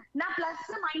నా plus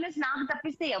minus నాకు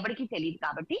తప్పిస్తే ఎవరికి తెలియదు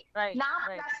కాబట్టి నా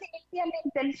plus ఏంటి అని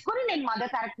నేను తెలుసుకొని నేను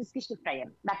మదర్ క్యారెక్టర్స్ కి షిఫ్ట్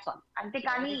అయ్యాను. That's all.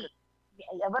 అంతేకాని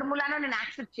ఎవరి మూలానో నేను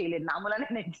యాక్సెప్ట్ చేయలేదు, నా మూలానే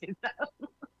నేను చేస్తాను.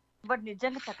 బట్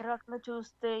నిజంగా చక్రవాకంలో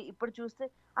చూస్తే, ఇప్పుడు చూస్తే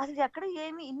అసలు ఎక్కడ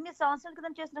ఏమి ఇన్ని సంవత్సరాల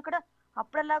క్రితం చేసిన కూడా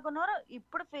అప్పుడు ఎలాగున్నారో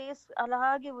ఇప్పుడు ఫేస్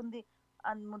అలాగే ఉంది,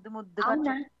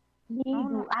 ముద్దుగా.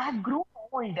 I have grown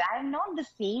old. I am not the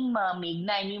same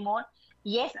Meghna anymore.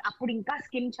 Yes, అప్పుడు ఇంకా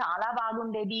స్కిన్ చాలా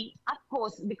బాగుండేది, of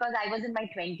course, because I was in my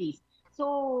 20s. So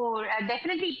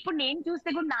definitely ఇప్పుడు నేను చూస్తే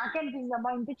కూడా నాకే అనిపిస్తుంది,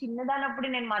 అమ్మా ఇంత చిన్నదానప్పుడు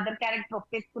నేను మదర్ క్యారెక్టర్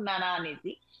ఒప్పేసుకున్నానా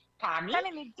అనేసి.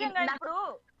 కానీ నిజంగా ఇప్పుడు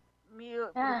మీ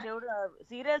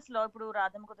సీరియల్స్ లో ఇప్పుడు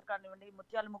రాధమ్మ కుదురు కానివ్వండి,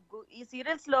 ముత్యాల ముగ్గు, ఈ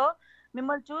సీరియల్స్ లో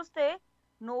మిమ్మల్ని చూస్తే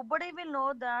nobody will know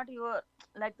that your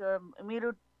like మీరు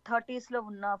 30s లో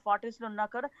ఉన్నా 40s లో ఉన్నా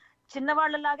కూడా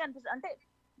చిన్నవాళ్ళలాగే అనిపిస్తుంది. అంటే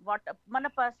మన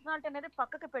పర్సనాలిటీ అనేది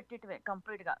పక్కకి పెట్టేటివే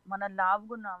కంప్లీట్ గా. మన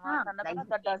లావుగున్నామా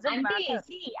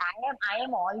I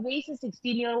am always a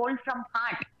 16-year-old from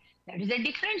heart. That is a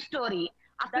different story.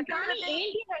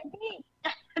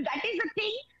 That is the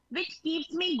thing which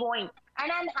keeps me going, and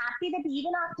I'm happy that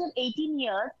even after 18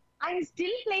 years I'm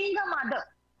still playing a mother.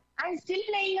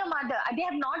 They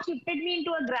have not shifted me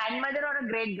into a grandmother or a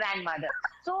great grandmother.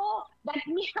 So that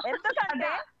means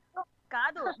ఎందుకంటే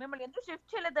కాదు, మిమ్మల్ని ఎందుకు shift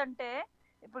చేయలేదంటే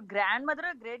ఇప్పుడు grand mother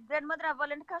great grand mother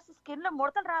అవ్వాలంటే కాస్త skin లో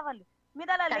ముడతలు రావాలి, మీద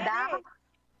అలా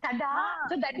కదా.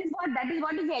 So that is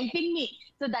what is helping me.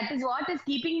 So that is what is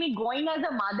keeping me going as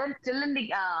a mother still in the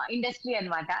industry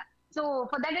అన్నమాట. So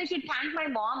for that I should thank my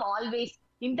mom always.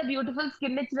 ఇంత beautiful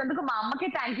skin ఇచ్చినందుకు మా అమ్మకే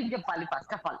thank you చెప్పాలి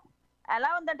first of all. ఎలా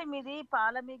ఉందంటే మీది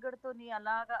పాల మీగడతో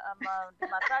అలాగా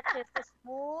మసాజ్ చేస్తే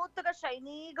స్మూత్ గా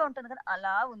షైనీగా ఉంటుంది కదా,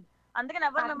 అలా ఉంది. అందుకని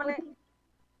ఎవరు మిమ్మల్ని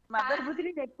మదర్ బుద్ధి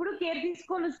నేను ఎప్పుడు కేర్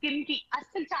తీసుకోను స్కిన్ కి.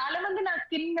 అసలు చాలా మంది నా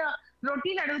స్కిన్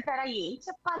రొటీన్ అడుగుతారా, ఏం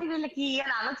చెప్పాలి వీళ్ళకి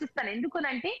అని ఆలోచిస్తాను.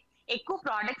 ఎందుకనంటే ఎక్కువ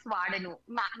ప్రోడక్ట్స్ వాడను,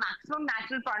 మాక్సిమం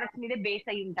న్యాచురల్ ప్రోడక్ట్స్ మీదే బేస్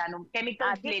అయి ఉంటాను,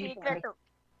 కెమికల్స్ లేని.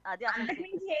 అంతకు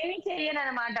మించి ఏమీ చేయను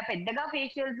అనమాట. పెద్దగా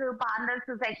ఫేషియల్స్,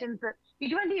 పార్లర్స్, సెషన్స్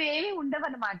ఇటువంటివి ఏమీ ఉండవు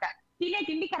అనమాట. తినే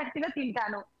తిండి కరెక్ట్ గా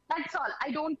తింటాను, that's all. I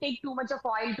don't take too much of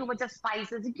oil, too much of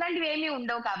spices, ఇట్లాంటివి ఏమీ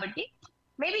ఉండవు. కాబట్టి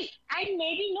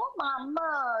మేబీ నో మా అమ్మ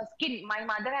skin, my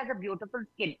mother has a beautiful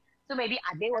skin, so maybe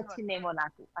అదే వచ్చిందేమో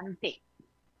నాకు, అంతే.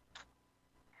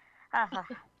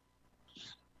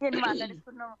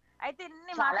 మాట్లాడుకున్నాం అయితే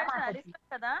ఇన్ని మాట్లాడుతున్నాం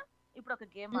కదా, ఇప్పుడు ఒక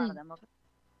గేమ్ ఆడదాం.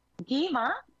 గేమా?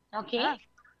 ఓకే,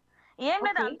 ఏం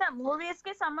లేదు, అంతా మూవీస్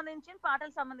కి సంబంధించింది,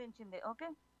 పాటలకు సంబంధించింది. ఓకే,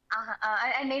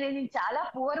 నేను చాలా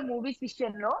పువర్ మూవీస్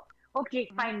విషయంలో. Okay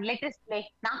fine, latest play.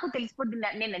 నాకు తెలిసిపోద్ది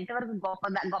నేను ఎంతవరకు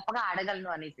గొప్పగా ఆడగలను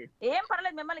అనేసి. ఏం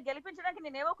పర్లేదు, మిమ్మల్ని గెలిపించడానికి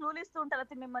నేనేవో క్లూలు ఇస్తూ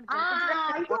ఉంటాను. మిమ్మల్ని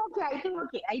అయితే ఓకే అయితే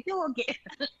ఓకే అయితే ఓకే.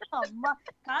 అమ్మా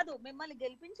కాదు, మిమ్మల్ని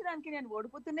గెలిపించడానికి నేను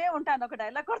ఓడిపోతూనే ఉంటాను. ఒక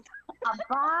డైలాగ్ కొడతా.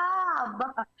 అబ్బా అబ్బా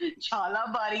చాలా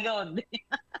భారీగా ఉంది.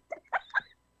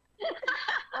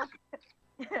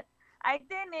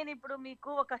 అయితే నేను ఇప్పుడు మీకు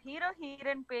ఒక హీరో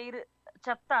హీరోయిన్ పేరు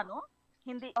చెప్తాను.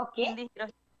 హిందీ హీరో,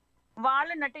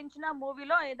 వాళ్ళు నటించిన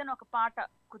మూవీలో ఏదైనా ఒక పాట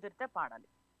కుదిరితే పాడాలి.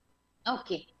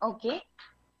 Okay okay.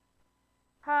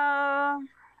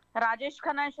 రాజేష్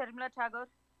ఖన్నా, షర్మిలా ఠాగూర్.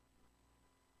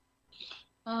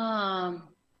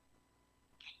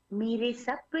 मेरे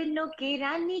सपनों की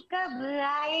रानी कब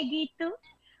आएगी तू,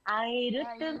 आए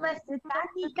रुत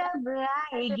मस्तानी कब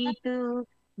आएगी तू,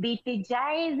 बीत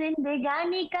जाए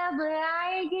जिंदगानी कब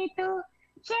आएगी तू,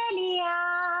 चलिया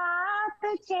तो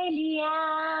चलिया.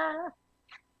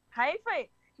 హైఫై,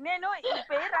 నేను ఈ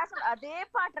పేరు రాసి అదే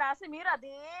పాట రాసి మీరు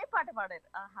అదే పాట పాడారు.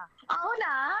 ఆహా, అవునా?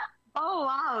 ఓ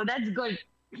wow, that's good.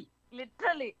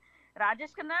 Literally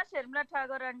Rajesh Khanna, Sharmila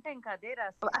Tagore అంటే ఇంకా అదే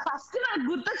రాసి. ఫస్ట్ నాకు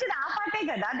గుర్తొచ్చింది ఆ పాటే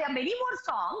కదా. They are many more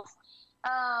songs,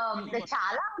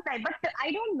 చాలా ఉన్నాయి. But I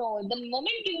don't know the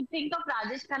moment you think of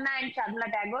Rajesh Khanna and Sharmila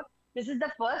Tagore, this is the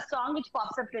first song which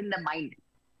pops up in the mind.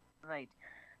 Right.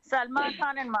 Salman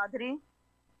Khan and Madhuri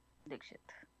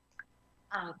Dixit.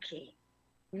 Okay,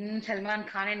 Salman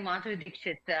Khan and Madhuri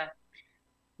Dixit.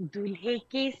 दूल्हे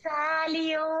के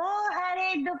सालियों हरे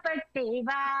दुपट्टे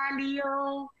वालियों,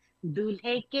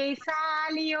 दूल्हे के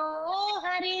सालियों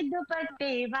हरे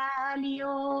दुपट्टे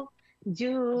वालियों,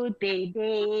 जूते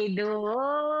दे दो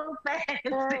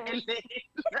पैसे.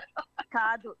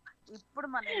 కాదు, ఇప్పుడు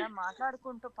మనం ఇలా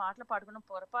మాట్లాడుకుంటూ పాటలు పాడుకున్న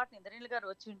పొరపాటు ఇంద్రనీల్ గారు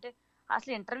వచ్చి ఉంటే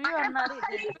అసలు ఇంటర్వ్యూ అన్నారు.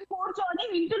 కూర్చొని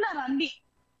వింటున్నారు అన్ని.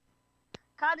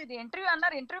 కాదు, ఇది ఇంటర్వ్యూ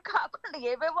అన్నారు. ఇంటర్వ్యూ కాకుండా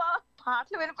ఏవేవో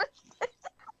పాటలు వినిపిస్తాయి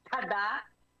కదా.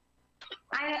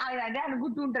 ఆయన అదే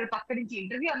అనుకుంటూ ఉంటారు పక్క నుంచి,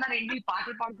 ఇంటర్వ్యూ అన్నారు ఏంటి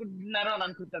పాటలు పాడుకుంటున్నారు అని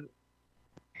అనుకుంటారు.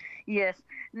 Yes.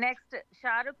 Next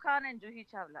Shahrukh Khan and Juhi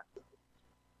Chawla.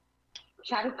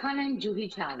 Shahrukh Khan and Juhi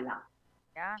Chawla.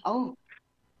 Yeah. Oh,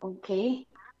 okay.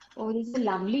 Oh, this is a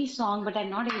lovely song, but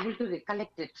I'm not able to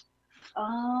recollect it.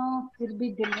 फिर भी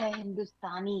दिल है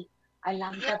हिंदुस्तानी. I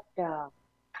love that.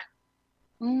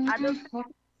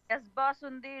 Yes boss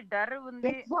ఉంది, డర్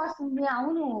ఉంది. ఎస్ బాస్ ఉంది,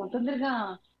 అవును. తొందరగా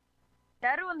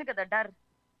డర్ ఉంది కదా, డర్.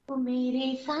 मेरे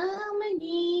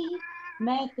सामने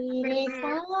मैं तेरे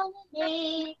सामने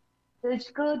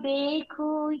तुझको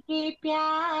देखूं ये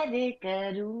प्यार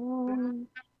करूं,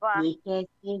 ये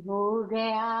कैसे हो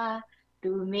गया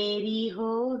तू मेरी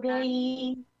हो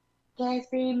गई,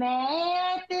 कैसे मैं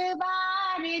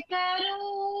एतबार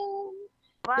करूं,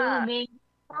 तू मेरे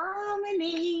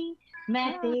सामने मैं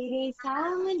तेरे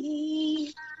सामने.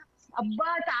 అబ్బా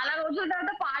చాలా రోజుల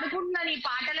తర్వాత పాడుకుంటున్నాను ఈ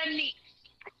పాటలన్నీ.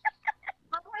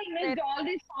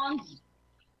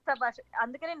 సబాష్.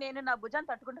 అందుకనే నేను నా భుజాన్ని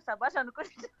తట్టుకుంటూ సబాష్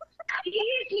అనుకుంటున్నాను.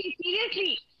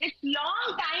 Seriously, it's long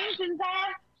time since I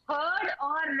have heard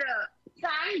or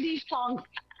sang these songs.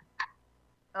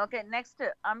 Okay, next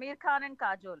Amir Khan and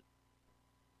Kajol.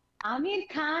 Amir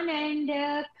Khan and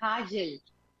Kajol.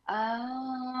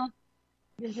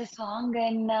 There's a song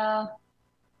in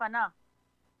Fana.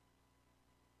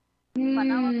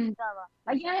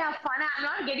 Yeah, Fana. I'm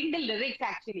not getting the lyrics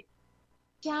actually.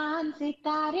 चांद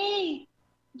सितारे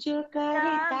जो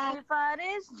करता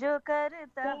सिफारिश जो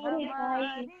करता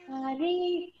हमारी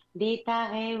देता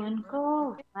है उनको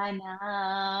फना.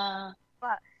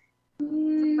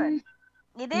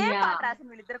 ఇదే పాట రాసిన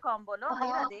వీళ్ళిద్దరు కాంబోలో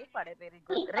అదే పాడే. Very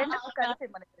good. రెండు కలిసి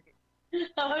మన ఇద్దరికి.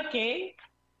 Okay,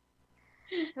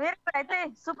 very good. అయితే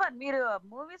సూపర్. మీరు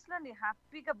మూవీస్ లో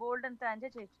హ్యాపీగా బోల్డ్ అంతా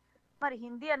ఎంజాయ్ చేయొచ్చు. మరి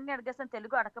హిందీ అన్ని అడిగేస్తాను,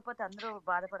 తెలుగు అడగకపోతే అందరూ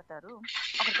బాధపడతారు.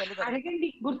 ఒక తెలుగు అడగండి,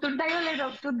 గుర్తుంటాయో లేదో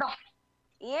చూద్దాం.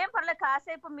 ఏం పర్లేదు,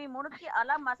 కాసేపు మీ మునుకి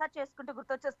అలా మసాజ్ చేసుకుంటూ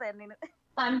గుర్తొచ్చేస్తాను నేను.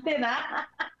 అంతేనా?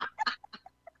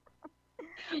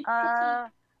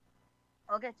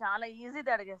 ఓకే, చాలా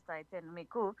ఈజీగా అడిగేస్తా అయితే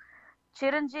మీకు.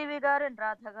 చిరంజీవి గారు అండ్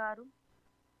రాధ గారు.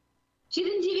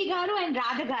 చిరంజీవి గారు అండ్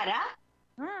రాధ గారా?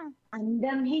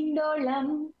 అందం హిందోళం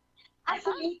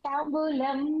అసలు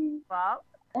తాంబూలం.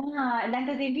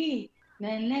 దాంట్లోదేంటి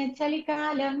నల్ల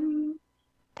చలికాలం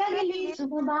కదిలి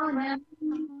శుభమానం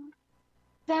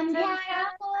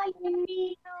సంధ్యారాగాలన్నీ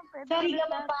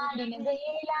సరిగమ పాడిన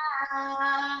వేళ.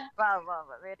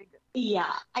 Very good.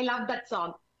 Yeah, I love that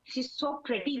song. She's so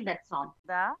pretty in that song.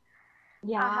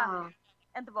 Yeah.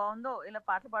 ఎంత బాగుందో ఇలా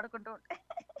పాటలు పాడుకుంటూ ఉంటే.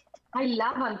 I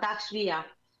love antakshari.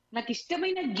 నాకు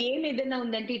ఇష్టమైన గేమ్ ఏదైనా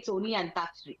ఉందంటే ఇట్స్ ఓన్లీ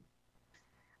అంతాక్షరి.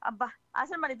 అబ్బా,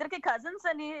 అసలు మన ఇద్దరికి కజిన్స్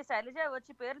అని శైలజ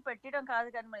వచ్చి పేర్లు పెట్టడం కాదు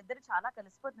కానీ మన ఇద్దరు చాలా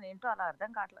కలిసిపోతుంది. ఏంటో అలా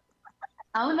అర్థం కావట్లేదు.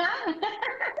 అవునా?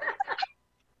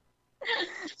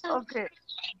 ఓకే,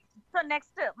 సో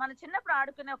నెక్స్ట్ మనం చిన్నప్పుడు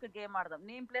ఆడుకునే ఒక గేమ్ ఆడదాం,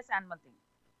 name place animal thing.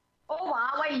 Oh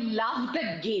wow, I love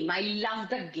that game. I love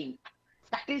that game.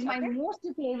 That is my Okay. most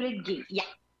favorite game.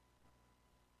 Yeah.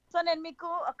 So నేను మీకు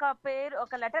ఒక పేరు,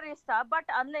 ఒక లెటర్ ఇస్తా, బట్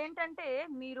అందులో ఏంటంటే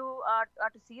మీరు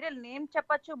అటు సీరియల్ నేమ్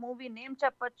చెప్పొచ్చు, మూవీ నేమ్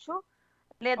చెప్పొచ్చు,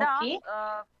 లేదా Okay.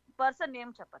 పర్సన్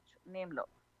నేమ్ చెప్పొచ్చు. నేమ్ లో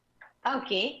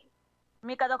Okay.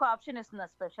 మీకు అదొక ఆప్షన్ ఇస్తుంది,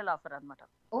 స్పెషల్ ఆఫర్ అన్నమాట.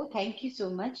 Oh, thank you so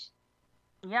much.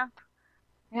 Yeah,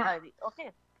 Yeah. అది ఓకే.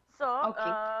 So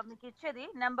Okay. మీకు ఇచ్చేది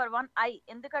నెంబర్ 1 ఐ,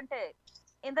 ఎందుకంటే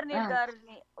ఇంద్రనీల్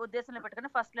గారిని ఉద్దేశంలో పెట్టుకుని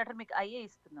ఫస్ట్ లెటర్ మీకు ఐఏ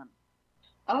ఇస్తున్నాను.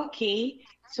 Okay.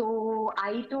 So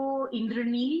I to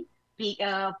Indranil,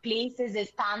 place is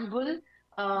Istanbul,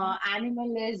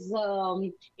 animal is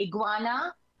iguana,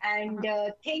 and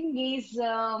thing is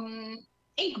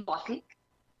ink bottle.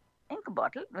 Ink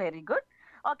bottle, very good.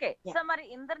 Okay, Yeah. So మరి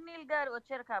ఇంద్రనీల్ గారు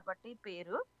వచ్చారు కాబట్టి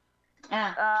పేరు,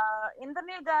 Ah.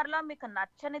 ఇంద్రనీల్ గారిలో మీకు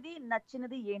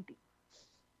నచ్చినది ఏంటి?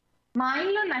 మా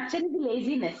ఆయనలో నచ్చనిది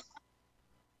laziness.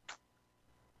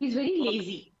 He's very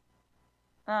lazy.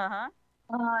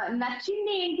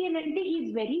 నచ్చింది ఏంటి అని అంటే he's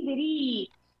very very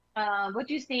what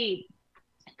you say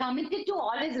committed to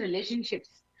all his relationships.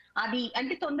 అది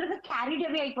అంటే తొందరగా క్యారీడ్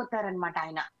అవే అయిపోతారనమాట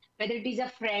ఆయన, whether it is a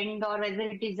friend or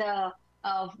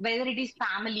whether it is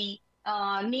family.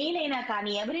 నేనైనా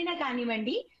కానీ ఎవరైనా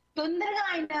కానివ్వండి, తొందరగా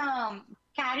ఆయన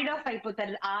క్యారీడ్ ఆఫ్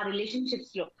అయిపోతారు ఆ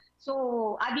రిలేషన్షిప్స్ లో. సో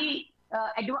అది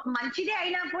మంచిదే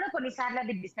అయినా కూడా కొన్నిసార్లు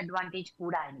అది డిసడ్వాంటేజ్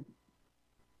కూడా ఆయనకి.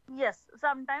 ఎస్,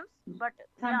 సమ్ టైమ్స్, బట్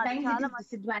చాలా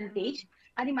డిసడ్వాంటేజ్.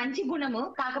 అది మంచి గుణము,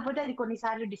 కాకపోతే అది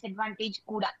కొన్నిసార్లు డిసడ్వాంటేజ్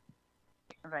కూడా.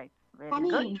 రైట్, వెరీ కానీ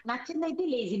good. నచ్చిందైతే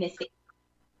laziness.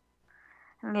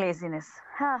 Laziness,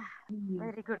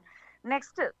 very good.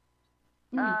 Next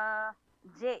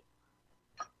J.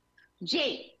 J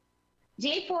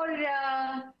J for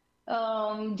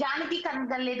Janaki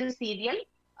కనగలేదు serial.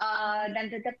 దాని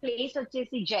తర్వాత ప్లేస్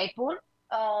వచ్చేసి జైపూర్.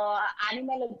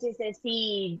 యానిమల్ వచ్చేసేసి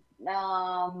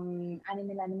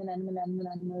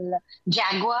యానిమల్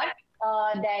జాగ్వార్.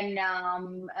 దెన్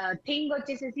థింగ్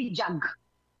వచ్చేసేసి జగ్.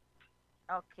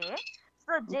 ఓకే,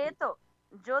 సో జేతో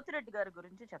జ్యోతిరెడ్డి గారి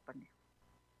గురించి చెప్పండి.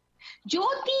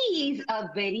 జ్యోతి is a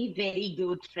very very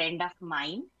good friend of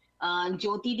mind.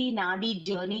 జ్యోతిది నాది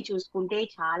జర్నీ చూసుకుంటే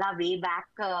చాలా way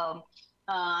back,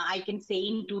 I can say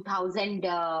in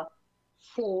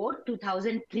 2004,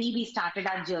 2003 we started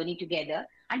our journey together.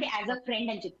 అంటే యాజ్ అ ఫ్రెండ్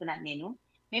అని చెప్తున్నాను నేను.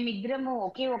 మేమిద్దరము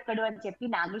ఒకే ఒక్కడు అని చెప్పి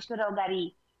నాగేశ్వరరావు గారి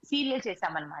సీరియల్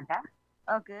చేసామన్నమాట.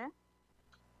 ఓకే,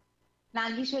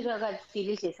 నాగేశ్వరరావు గారి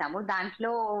సీరియల్ చేసాము.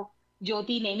 దాంట్లో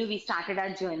జ్యోతి నేను we started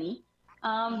our journey.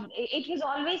 It was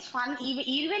always fun,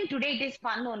 even today it is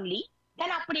fun only.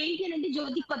 కానీ అప్పుడు ఏంటి అంటే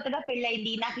జ్యోతి కొత్తగా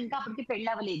పెళ్ళయింది, నాకు ఇంకా అప్పటికి పెళ్ళి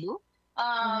అవ్వలేదు.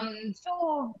 So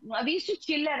we use to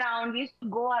chill around, we use to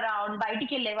go around,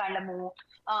 బయటికి వెళ్ళే వాళ్ళము.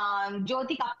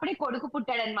 జ్యోతికి అప్పుడే కొడుకు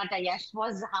పుట్టాడు అనమాట. Yash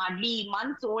was hardly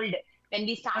months old when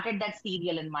we started that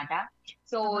serial అనమాట.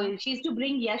 So she use to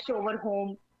bring Yash over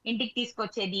home, ఇంటికి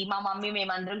తీసుకొచ్చేది. మా మమ్మీ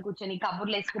మేమందరం కూర్చొని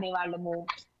కబుర్లు వేసుకునే వాళ్ళము.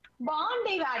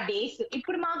 బాగుండేవి ఆ డేస్.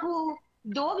 ఇప్పుడు మాకు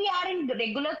దో we are in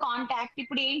regular contact,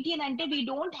 ఇప్పుడు ఏంటి అని అంటే we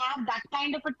don't have that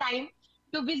kind of a time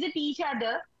to visit each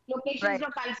other. Locations లో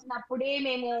కలిసినప్పుడే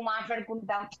మేము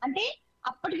మాట్లాడుకుంటాం. అంటే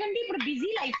అప్పటికంటే ఇప్పుడు బిజీ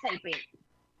లైఫ్స్ అయిపోయాయి.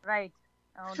 Right.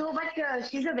 So but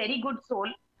she a very good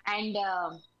soul. And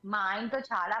మా ఆయనతో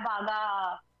చాలా బాగా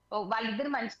వాళ్ళిద్దరు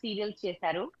మంచి సీరియల్స్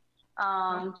చేశారు.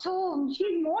 So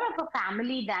she's more of a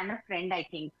family than a friend. I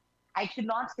think I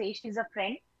should not say she a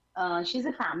friend, she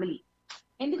a family.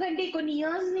 ఎందుకంటే కొన్ని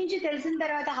years నుంచి తెలిసిన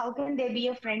తర్వాత how can they be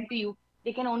a friend to you?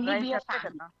 They can only be a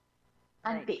family.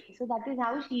 అంతే. So that is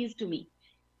how she is to me.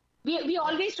 We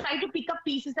always try to pick up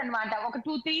pieces అన్నమాట. ఒక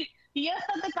 2-3 years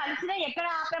తర్వాత కలిసినా ఎక్కడ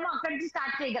ఆపామో అక్కడి నుంచి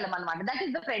స్టార్ట్ చేయగలం అన్నమాట. That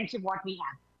is the friendship what we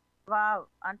have. Wow,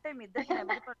 అంటే మీ ఇద్దరికి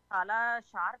చాలా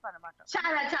షార్ప్ అన్నమాట.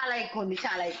 చాలా చాలా ఎక్కువ ఉంది,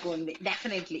 చాలా ఎక్కువ ఉంది.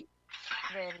 Definitely.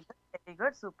 Very good, very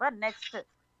good, super. Next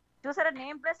చూసారా,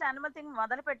 నేమ్ ప్లస్ యానిమల్ థింగ్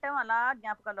మొదలు పెట్టాము, అలా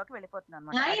జ్ఞాపకాల్లోకి వెళ్ళిపోతుంది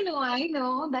అన్నమాట. I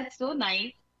know that's so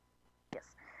nice. yes.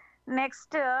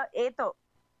 Next ఏతో.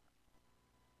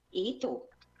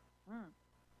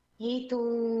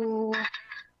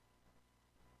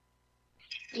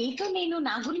 ఏతో నేను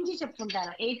నా గురించి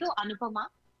చెప్పుకుంటాను. ఏతో అనుపమ.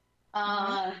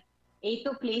 ఏతో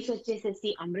ప్లేస్ వచ్చేసేసి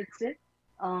అమృత్సర్.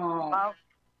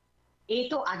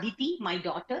 ఏతో అదితి మై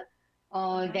డాటర్.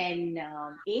 దెన్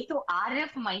ఏతో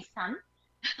RF my son.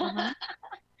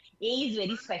 A is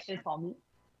very special for me.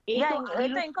 ఏతో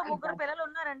ఇంకా 3 పిల్లలు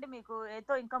ఉన్నారండి మీకు.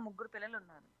 ఏతో ఇంకా 3 పిల్లలు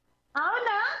ఉన్నారు.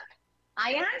 అవునా?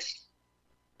 అయాష్.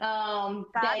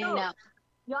 Then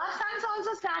your sons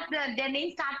also start, their name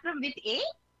start from with A?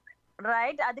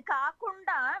 Right. అది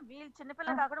కాకుండా వీళ్ళు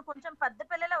చిన్నపిల్ల కాకుండా కొంచెం పెద్ద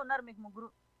పిల్లలే ఉన్నారు మీకు ముగ్గురు.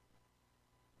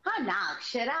 నా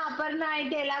అక్షర అపర్ణ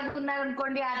అయితే ఎలాగున్నారు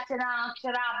అనుకోండి, అర్చన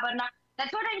అక్షర Aparna,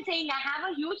 that's what I'm saying. I have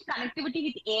a huge connectivity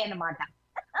with a అన్నమాట.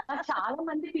 చాలా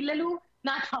మంది పిల్లలు,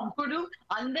 నా తమ్ముడు,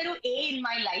 అందరూ ఏ in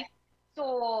my life. So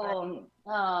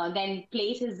then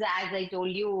places, as I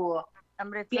told you,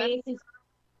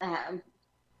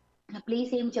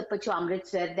 place ఏం చెప్పొచ్చు,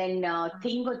 అమృత్సర్. దెన్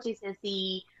థింగ్ వచ్చేసేసి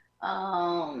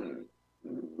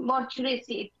what should I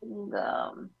say,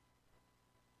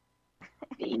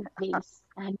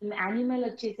 animal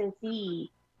వచ్చేసేసి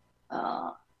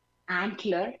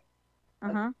యాంట్లర్.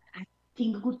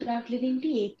 థింగ్ గుర్తు రావట్లేదు ఏంటి,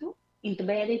 ఏతు ఇంత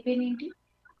బ్యాడ్ అయిపోయింది ఏంటి.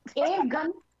 ఎయిర్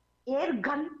గన్, ఎయిర్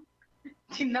గన్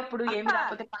చిన్నప్పుడు ఏం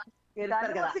రాకపోతే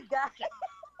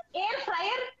air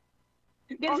fryer.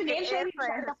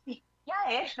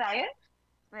 Air fryer.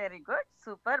 Very good,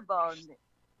 super, బాగుంది.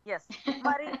 ఎస్.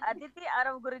 మరి అదితి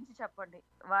అరవ్ గురించి చెప్పండి.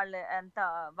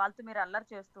 వాళ్ళతో మీరు అల్లరి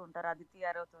చేస్తూ ఉంటారు. అదితి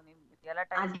అరవ్ తో ఎలా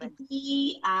టైం? అదితి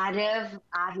అరవ్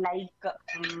ఆర్ లైక్,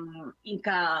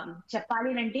 ఇంకా చెప్పాలి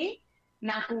అంటే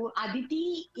నాకు Aditi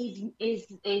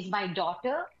is my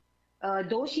daughter,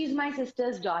 though she is my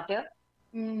sister's daughter.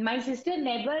 My sister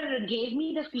never gave me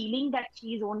the feeling that she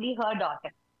is only her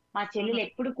daughter. మా చెల్లెలు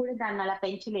ఎప్పుడు కూడా దాన్ని అలా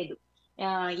పెంచలేదు.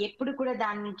 ఎప్పుడు కూడా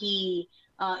దానికి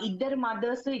ఇద్దరు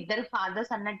మదర్స్, ఇద్దరు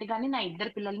ఫాదర్స్ అన్నట్టుగానే నా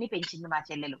ఇద్దరు పిల్లల్ని పెంచింది మా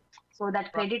చెల్లెలు. So that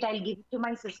credit I give to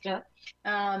my sister,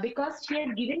 because she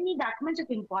has given me that much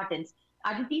of importance.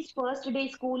 అదితిస్ first day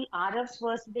school, ఆరవ్స్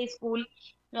first day school,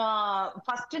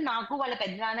 first నాకు వాళ్ళ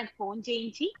పెద్దనాన్నకి ఫోన్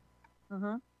చేయించి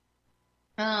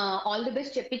ఆల్ ది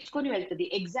బెస్ట్ చెప్పించుకొని వెళ్తుంది.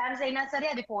 ఎగ్జామ్స్ అయినా సరే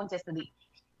అది ఫోన్ చేస్తుంది.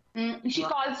 She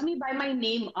calls me by my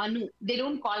name, Anu. They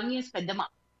don't call me as పెద్దమ్మ.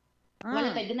 వాళ్ళ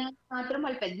పెద్దనాన్న మాత్రం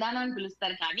వాళ్ళ పెద్దనాన్న అని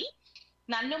పిలుస్తారు, కానీ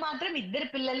నన్ను మాత్రం ఇద్దరు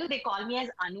పిల్లలు they call me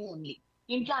as Anu only.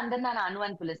 ఇంట్లో అందరు నన్ను అను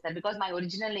అని పిలుస్తారు, because my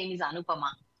original name is Anupama.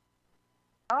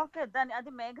 Okay.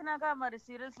 అది మేఘనాగా మరి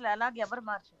సీరియల్స్ లో ఎలాగ ఎవరు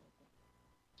మార్చారు?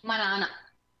 మా నాన్న.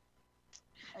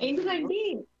 ఎందుకంటే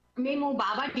మేము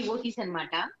బాబా డివోటీస్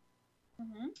అన్నమాట.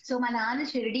 సో మా నాన్న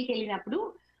షిరిడీకి వెళ్ళినప్పుడు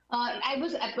I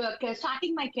was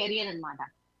starting my career అన్నమాట.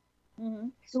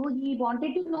 So he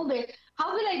wanted to know how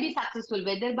will I be successful,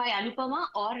 weather by Anupama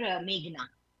are మేఘనా.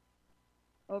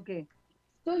 Okay.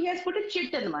 So he has put a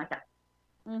chit అన్నమాట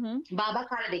బాబా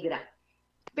కాళ్ళ దగ్గర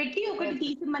పెట్టి, ఒకటి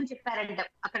తీసిమని చెప్పారంట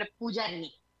అక్కడ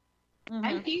పూజారిని.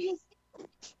 అండ్ తీసేసి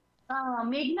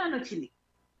మేఘనా అని వచ్చింది.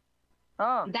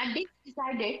 That day I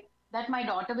decided that my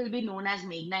daughter will be known as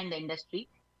Meghana in the industry,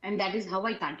 and that is how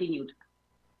I continued.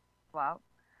 Wow,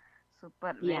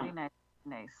 super, very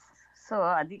nice. So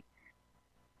adi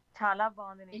chala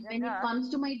baagundi nijanga. When it comes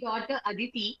to my daughter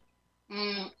Aditi,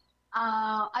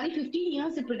 adi 15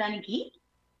 years ippudu daniki.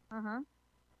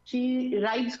 She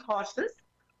rides horses.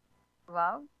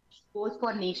 Wow. She goes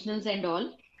for nationals and all.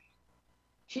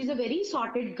 She's a very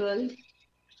sorted girl.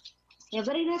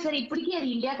 ఎవరైనా సరే ఇప్పటికీ అది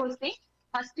ఇండియాకి వస్తే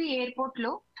first airport లో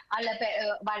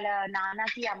వాళ్ళ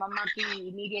నాన్నకి అమ్మమ్మకి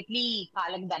ఇమీడియట్లీ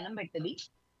కాళ్ళకి దండం పెడుతుంది.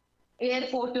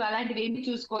 ఎయిర్పోర్ట్ అలాంటివి ఏమి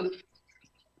చూసుకోదు,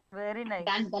 వెరీ నైస్,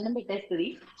 దానికి దండం పెట్టేస్తుంది.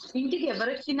 ఇంటికి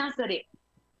ఎవరు వచ్చినా సరే,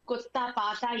 కొత్త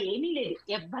పాత ఏమీ లేదు,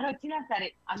 ఎవరు వచ్చినా సరే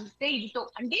అంతే. ఇదితో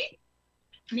అంటే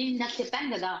నేను నాకు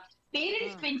చెప్పాను కదా,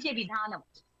 పేరెంట్స్ పెంచే విధానం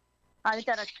అది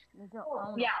కరెక్ట్.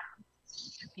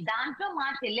 దాంట్లో మా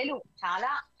చెల్లెలు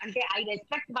చాలా, అంటే I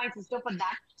respect my sister for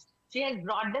that. She has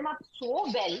brought them up so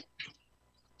well.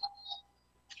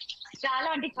 చాలా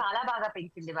అంటే చాలా బాగా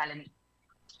పెంచింది వాళ్ళని.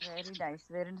 Very nice,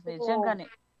 very nice. నిజంగానే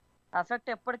అఫెక్ట్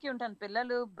ఎప్పటికీ ఉంటాను.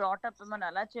 పిల్లలు బ్రాటప్ మనం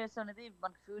అలా చేస్తున్నది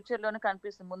మనకు ఫ్యూచర్ లోనే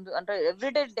కనిపిస్తుంది. ముందు అంటే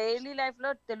ఎవ్రీడే డైలీ లైఫ్ లో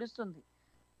తెలుస్తుంది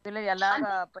పిల్లలు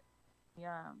ఎలాగా.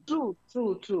 True true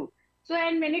true. So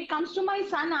and when it comes to my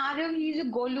son Aarav, he is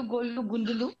goal goal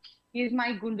గుండులు. He is my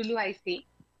gundulu, I say.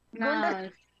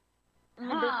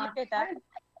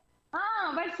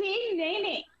 But same name.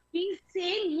 He's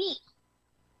same me.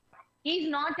 He's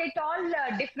not at all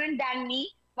different than me.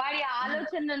 వాడి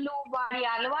ఆలోచనలు, వాడి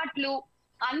అలవాట్లు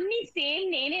అన్ని same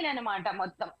నేనేనమాట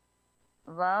మొత్తం.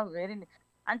 Wow, very nice.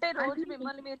 అంటే రోజు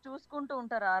మిమ్మల్ని మీరు చూసుకుంటూ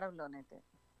ఉంటారు ఆరవ్లోనైతే?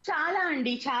 చాలా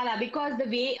అండి, చాలా. బికాస్ ద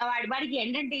వే వాడికి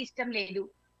ఎండంటే ఇష్టం లేదు.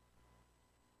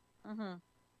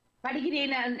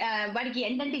 వాడికి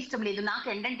ఎండంటే ఇష్టం లేదు, నాకు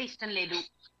ఎండంటే ఇష్టం లేదు.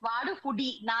 వాడు ఫుడీ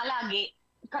నాలాగే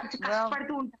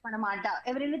కష్టపడుతూ ఉంటాం అనమాట.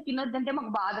 ఎవరైనా తినొద్దంటే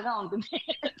మాకు బాధగా ఉంటుంది.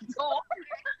 సో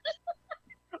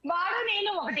వాడు నేను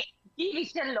ఒకటే ఈ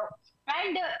విషయంలో.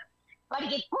 అండ్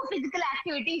వాడికి ఎక్కువ ఫిజికల్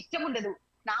యాక్టివిటీ ఇష్టం ఉండదు,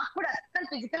 నాకు కూడా అస్సలు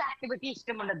ఫిజికల్ యాక్టివిటీ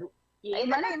ఇష్టం ఉండదు.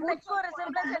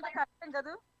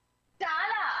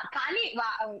 చాలా. కానీ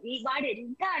వాడు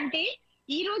ఎంత అంటే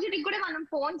ఈ రోజుకి కూడా మనం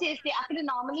ఫోన్ చేస్తే, అక్కడ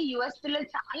నార్మల్లీ యుఎస్ పిల్లలు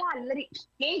చాలా అల్లరి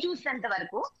నేను చూసినంత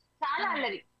వరకు. చాలా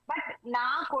అల్లరి. బట్ నా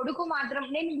కొడుకు మాత్రం,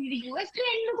 నేను వీడు యుఎస్ లో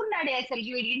ఎందుకున్నాడే అసలు,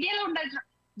 వీడు ఇండియాలో ఉండాల్సిన,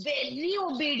 very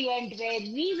obedient,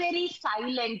 very very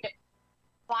silent,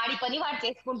 వాడి పని వాడు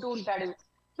చేసుకుంటూ ఉంటాడు.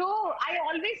 So I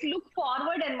always look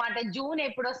forward అనమాట, జూన్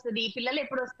ఎప్పుడు వస్తుంది, పిల్లలు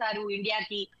ఎప్పుడు వస్తారు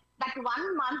ఇండియాకి, that 1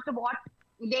 month what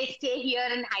they stay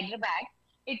here in Hyderabad.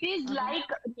 It is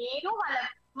like, నేను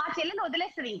మా చెల్లెని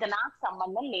వదిలేస్తుంది, ఇంకా నాకు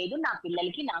సంబంధం లేదు, నా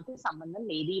పిల్లలకి నాకు సంబంధం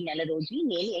లేదు, ఈ నెల రోజులు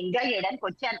నేను ఎంజాయ్ చేయడానికి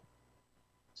వచ్చాను,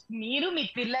 మీరు మీ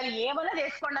పిల్లలు ఏమైనా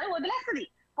చేసుకోండి అని వదిలేస్తుంది.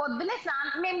 పొద్దునే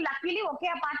మేము లక్కీలీ ఒకే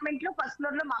అపార్ట్మెంట్ లో 1st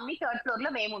floor లో మమ్మీ, 3rd floor లో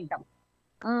మేము ఉంటాం.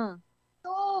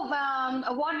 So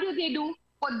what do they do,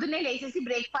 పొద్దున్నే లేచేసి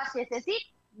బ్రేక్ఫాస్ట్ చేసేసి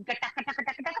ఇంకా టక్క టక్క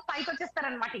టక్క టక్క పైకి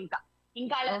వచ్చేస్తారనమాట.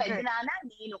 ఇంకా వాళ్ళ పెద్ద నాన్న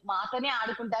నేను మాతోనే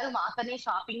ఆడుకుంటారు, మాతోనే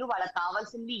షాపింగ్, వాళ్ళకి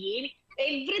కావాల్సింది ఏమి,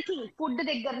 ఎవ్రీథింగ్, ఫుడ్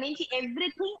దగ్గర నుంచి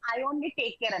everything I only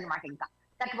take care అనమాట. ఇంకా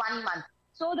that 1 month.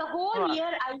 So the whole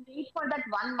year I wait for that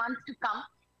 1 month to come,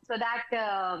 so that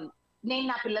నేను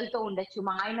నా పిల్లలతో ఉండొచ్చు,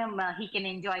 మా ఆయన హీ కెన్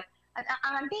ఎంజాయ్.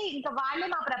 అంటే ఇంకా వాళ్ళే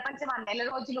మా ప్రపంచం, ఆ నెల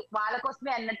రోజులు వాళ్ళ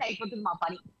కోసమే అన్నట్టు అయిపోతుంది మా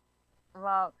పని.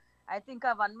 వావ్, ఐ థింక్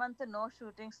ఆ 1 month no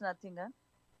shootings, nothing.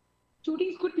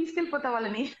 Shootings కూడా తీసుకెళ్ళిపోతా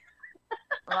వాళ్ళని.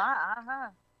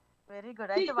 Very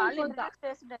good. అయితే వాళ్ళు ఇంట్రెస్ట్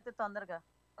చేసింది అయితే తొందరగా.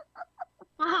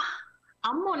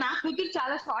 అమ్మో, నా కూతురు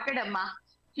చాలా షార్టెడ్ అమ్మా.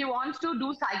 She wants to do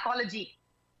psychology.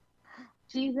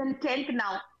 She is in 10th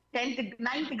now,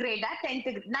 9th grade,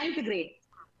 9th grade.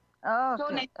 So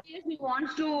next year she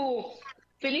wants to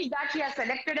finish that. She has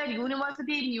selected a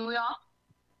university in New York.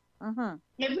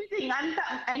 Everything,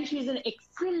 and she's an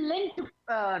excellent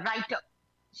writer.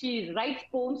 She writes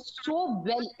poems so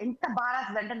well. ఎంత బాగా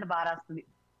రాస్తుంది అంటే బాగా రాస్తుంది.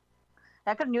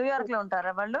 ఎక్కడ, New York లో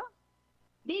ఉంటారా వాళ్ళు?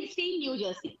 They stay in New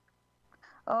Jersey.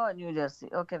 Oh, new Jersey.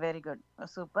 Okay, very good,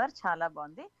 super, చాలా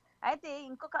బాగుంది. అయితే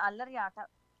ఇంకొక అల్లరి ఆట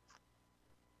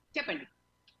చెప్పండి.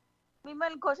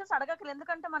 మిమ్మల్ని క్వశ్చన్స్ అడగకలేదు,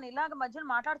 ఎందుకంటే మనం ఇలాగ మధ్యలో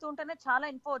మాట్లాడుతూ ఉంటేనే చాలా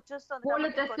ఇన్ఫో వచ్చేస్తుంది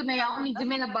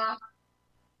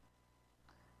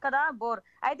కదా, బోర్.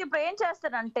 అయితే ఇప్పుడు ఏం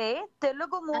చేస్తానంటే,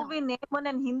 తెలుగు మూవీ నేమ్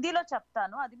నేను హిందీలో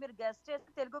చెప్తాను, అది మీరు గెస్ట్ చేసి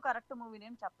తెలుగు కరెక్ట్ మూవీ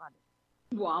నేమ్ చెప్పాలి.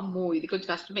 వామ్మో, ఇది కొంచెం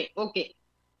కష్టమే. ఓకే.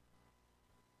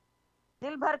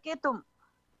 దిల్ భర్ కే తుమ్.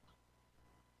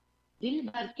 దిల్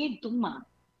భర్ కే తుమ్.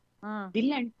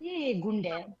 దిల్ అంటే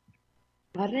గుండె,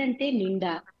 భర్ అంటే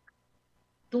నిండా,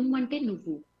 తుమ్ అంటే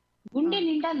నువ్వు, గుండె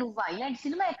నిండా నువ్వా? ఇలాంటి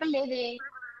సినిమా ఎక్కడ లేదే.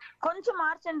 కొంచెం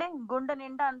మార్చండి, గుండె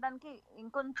నిండా అనడానికి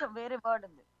ఇంకొంచెం వేరే వర్డ్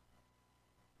ఉంది.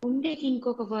 గుండెకి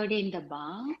ఇంకొక వర్డ్ ఏంటబ్బా?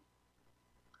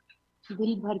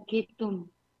 దిల్ భర్ కే తుమ్.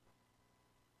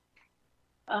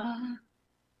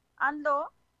 అందులో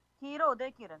హీరో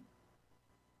ఉదయ్ కిరణ్.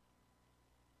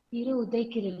 హీరో ఉదయ్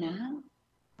కిరణ్?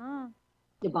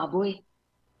 బాబోయ్,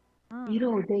 hero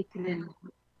Uday Kiran.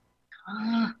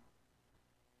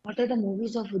 What are the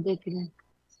movies of Uday Kiran?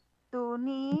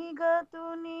 తూనీగా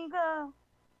తూనీగా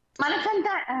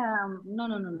మనసంతా. No.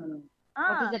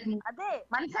 What is that movie? అదే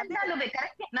మనసంతా నువ్వే,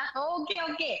 కరెక్ట్. ఓకే.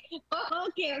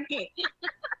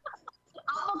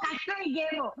 అమ్మో, కష్టం ఈ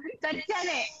గేమ్,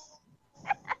 చచ్చానే.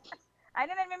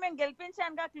 అయినా నేను మేము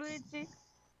గెలిపించానుగా, క్లూ ఇచ్చి.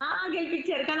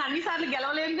 గెలిపించారు, కానీ అన్ని సార్లు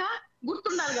గెలవలేదుగా,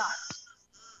 గుర్తుండాలిగా.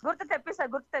 గుర్తు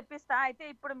తెప్పిస్తా. అయితే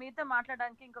ఇప్పుడు మీతో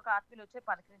మాట్లాడడానికి ఇంకొక ఆత్మీయులు వచ్చి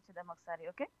పలకరించుదాం ఒకసారి.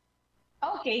 ఓకే.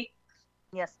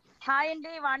 ఎస్. హాయ్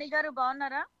అండి, వాణి గారు,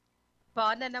 బాగున్నారా?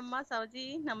 బాగున్నానమ్మా. సౌజీ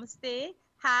నమస్తే.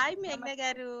 హాయ్ మేఘన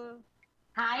గారు.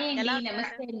 హాయ్ అండి,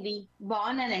 నమస్తే అండి.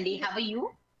 బాగున్నానండి. How are you?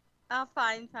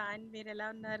 ఫైన్. మీరు ఎలా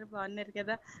ఉన్నారు? బాగున్నారు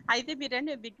కదా. అయితే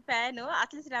మీరంటే బిగ్ ఫ్యాన్.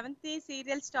 అసలు శ్రవంతి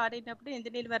సీరియల్ స్టార్ట్ అయినప్పుడు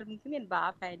ఇంద్రనీల్ వర్మకి నేను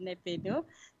బాగా ఫ్యాన్ అయిపోయాను.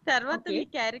 తర్వాత మీ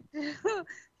క్యారెక్టర్,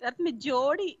 తర్వాత మీ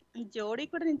జోడీ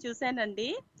కూడా నేను చూసానండి.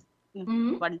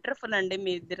 వండర్ఫుల్ అండి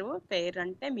మీ ఇద్దరు పేరు.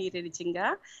 అంటే మీరు నిజంగా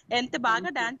ఎంత బాగా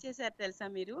డాన్స్ చేశారు తెలుసా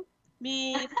మీరు. మీ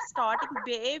స్టార్టింగ్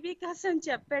బేబీ కోసం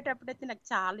చెప్పేటప్పుడైతే నాకు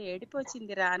చాలా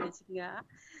ఏడిపోచింది రా.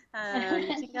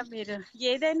 నిజంగా మీరు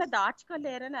ఏదైనా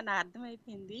దాచుకోలేరని నాకు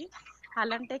అర్థమైపోయింది.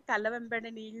 అలాంటే కళ్ళ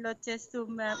వెంబడి నీళ్ళు వచ్చేస్తూ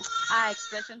ఆ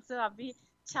ఎక్స్ప్రెషన్స్ అవి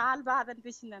చాలా బాగా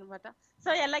అనిపించింది అనమాట. సో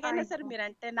ఎలాగైనా సరే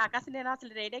మీరంటే నాకు నేను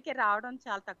అసలు రేడియోకి రావడం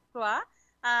చాలా తక్కువ.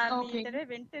 మీ ఇంటర్వ్యూ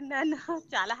వింటున్నాను,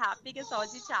 చాలా హ్యాపీగా.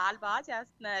 సౌజీ చాలా బాగా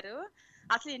చేస్తున్నారు.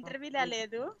 అసలు ఇంటర్వ్యూలా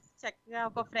లేదు, చక్కగా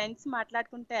ఒక ఫ్రెండ్స్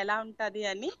మాట్లాడుకుంటే ఎలా ఉంటది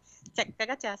అని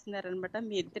చక్కగా చేస్తున్నారు అనమాట.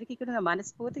 మీ ఇద్దరికి కూడా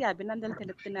మనస్ఫూర్తిగా అభినందనలు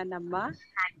తెలుపుతున్నాను అమ్మా.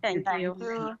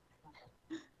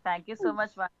 థ్యాంక్ యూ సో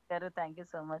మచ్ వాణి గారు. Thank you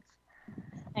so much.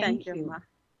 Thank you అమ్మా.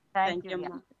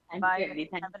 బాయ్.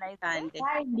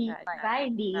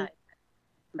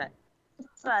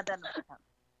 సో అదన్నమాట,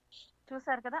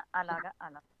 చూసారు కదా, అలా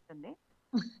ఉంటుంది.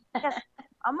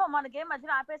 అమ్మో, మనకేం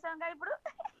మధ్యలో ఆపేసాంగా ఇప్పుడు.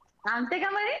 అంతేగా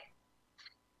మరి.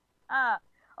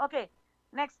 Okay,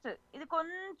 next. ఇది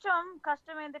కొంచెం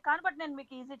కష్టమైంది కానీ బట్ నేను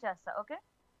మీకు ఈజీ చేస్తా. ఓకే.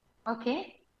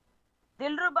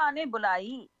 దిల్రుబానే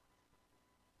బులాయి.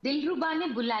 దిల్రుబానే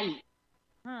బులాయి,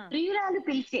 ప్రియురాలు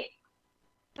పిలిచే.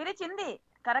 పిలిచింది,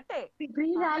 కరెక్టే.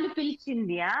 ప్రియురాలు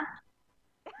పిలిచిందియా?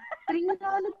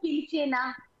 ప్రియురాలు పిలిచేనా?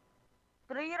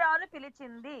 ప్రియురాలు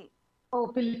పిలిచింది. ఓ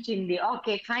పిలిచింది,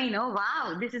 okay fine.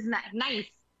 Wow, this is nice.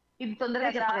 ఇది తొందరగా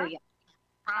చెప్పగలిగా.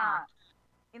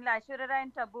 ఇందులో ఐశ్వర్యరాయ్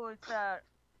అండ్ టబు.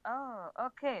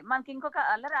 ఓకే, మనకి ఇంకొక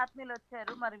అల్లరి ఆత్మీయులు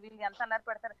వచ్చారు. మరి వీళ్ళు ఎంత అల్లరి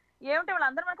పెడతారు ఏమిటి?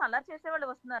 వాళ్ళందరూ మనకు అల్లరి చేసేవాళ్ళు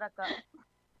వస్తున్నారు అక్క.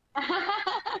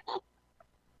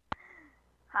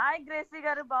 హాయ్ గ్రేసీ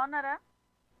గారు, బాగున్నారా?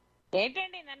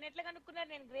 ఏంటండి నన్ను ఎట్లా కనుక్కున్నారు?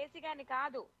 నేను గ్రేసీ గాని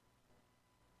కాదు.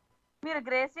 మీరు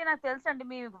గ్రేసీ నాకు తెలుసండి,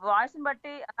 మీ వాయిస్ ని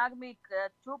బట్టి నాకు మీ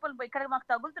చూపులు ఇక్కడ మాకు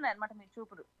తగులుతున్నాయి అనమాట మీ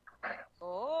చూపులు. ఓ,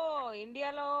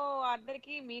 ఇండియాలో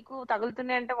అందరికి మీకు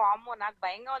తగులుతున్నాయి అంటే వామ్మో, నాకు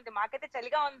భయంగా ఉంది. మాకైతే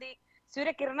చలిగా ఉంది,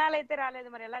 సూర్య కిరణాలు అయితే రాలేదు.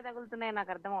 మరి ఎలా తగులుతున్నాయి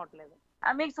నాకు అర్థం అవట్లేదు.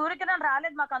 మీకు సూర్యకిరణాలు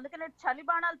రాలేదు, మాకు అందుకనే చలి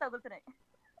బాణాలు తగులుతున్నాయి.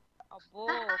 అబ్బో,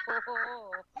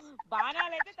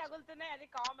 బాణాలు అయితే తగులుతున్నాయి, అది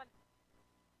కామన్.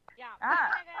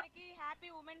 గారికి హ్యాపీ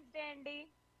ఉమెన్స్ డే అండి.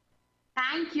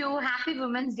 Thank you, happy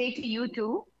women's day to you two.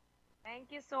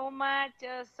 Thank you so much.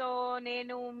 So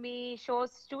నేను మీ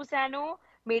షోస్ చూసాను,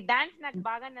 మీ డాన్స్ నాకు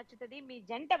బాగా నచ్చుతుంది, మీ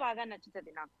జంట బాగా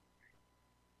నచ్చుతుంది నాకు.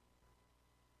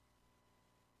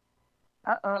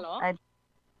 Hello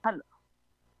hello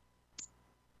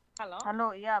hello hello,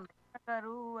 yeah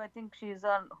గారు, I think she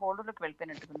on hold లోకి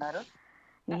వెళ్ళిపోయినట్టున్నారు.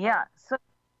 Yeah, so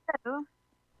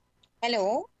hello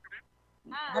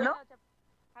hello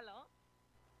hello,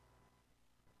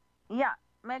 yeah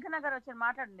మేఘనా గారు వచ్చారు,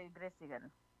 మాట్లాడండి గ్రేసీ గారు.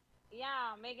 యా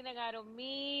మేఘన గారు,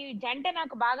 మీ జంట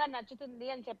నాకు బాగా నచ్చుతుంది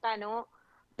అని చెప్పాను.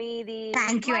 మీది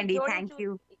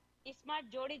స్మార్ట్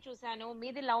జోడీ చూసాను,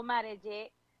 మీది లవ్ మ్యారేజే.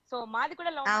 సో మాది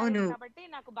కూడా లవ్ మ్యారేజ్ కాబట్టి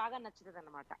నాకు బాగా నచ్చుతుంది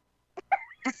అనమాట.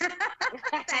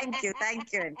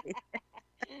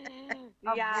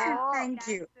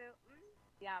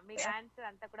 మీ డాన్స్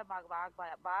అంతా కూడా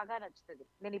బాగా నచ్చుతుంది.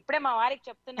 నేను ఇప్పుడే మా వారికి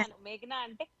చెప్తున్నాను, మేఘన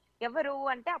అంటే ఎవరు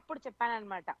అంటే అప్పుడు చెప్పాను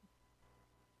అనమాట.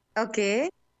 ఓకే,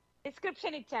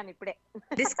 డిస్క్రిప్షన్ ఇచ్చాను ఇప్పుడే.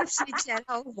 డిస్క్రిప్షన్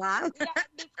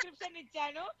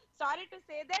ఇచ్చాను. సారీ టు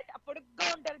సే దట్, పొడుగ్గా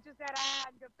ఉంటారు చూసారా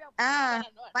అని చెప్పి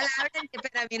వాళ్ళ ఆవిడని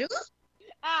చెప్పారా మీరు?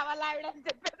 వాళ్ళ ఆవిడని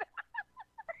చెప్పారు.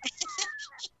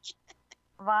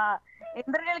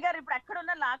 ఇంద్రనీల్ గారు ఇప్పుడు ఎక్కడ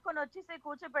ఉన్నా లాక్కొని వచ్చేసి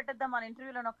కూర్చోపెట్టేద్దాం మన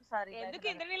ఇంటర్వ్యూలో ఒకసారి. ఎందుకు?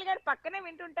 ఇంద్రనీల్ గారు పక్కనే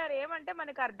వింటుంటారు, ఏమంటే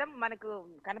మనకు అర్థం, మనకు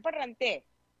కనపడరు అంతే.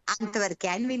 అంతవరకు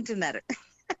ఆయన వింటున్నారు.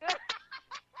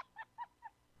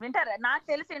 వింటారా? నాకు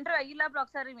తెలిసి ఇంటర్వ్యూ అయ్యేలోపు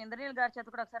ఒకసారి ఇంద్రనీల్ గారి చేత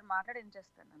కూడా ఒకసారి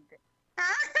మాట్లాడించేస్తాను అంతే.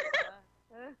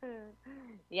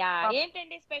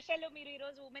 ఏంటండి స్పెషల్? మీరు ఈ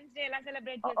రోజు ఉమెన్స్ డే ఎలా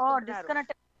సెలబ్రేట్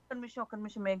డిస్కనెక్ట్ ఒక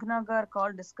నిమిషం మేఘనా గారు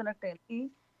కాల్ డిస్కనెక్ట్ అయింది.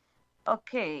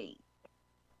 ఓకే,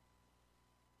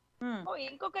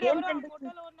 ఇంకొకరు ఎవరు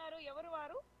ఫోటోలో ఉన్నారు? ఎవరు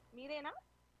వారు? మీరేనా?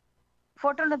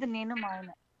 ఫోటోలో నేను మా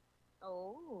ఆయన.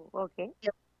 Okay,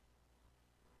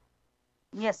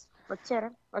 yes.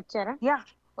 వచ్చారా? యా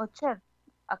వచ్చారు.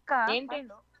 అక్క ఏంటో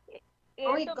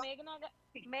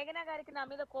మేఘనా గారికి నా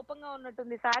మీద కోపంగా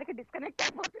ఉన్నట్టుంది, సార్కి డిస్కనెక్ట్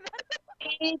అయిపోతున్నారు.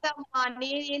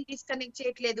 నేనేం డిస్కనెక్ట్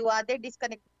చేయట్లేదు, అదే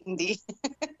డిస్కనెక్ట్ అయింది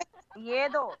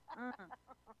ఏదో.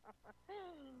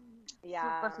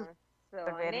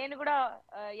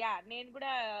 నేను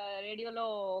కూడా రేడియోలో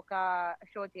ఒక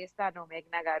షో చేస్తాను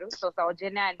మేఘనా గారు. So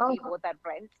Soujanya and me both are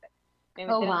friends.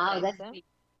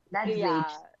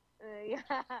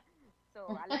 So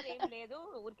అల్లరి ఏం లేదు,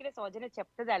 ఊరికే సౌజన్య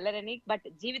చెప్తుంది అల్లరని. బట్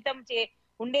జీవితం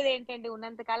ఉండేది ఏంటండి,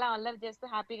 ఉన్నంత కాలం అల్లరి చేస్తూ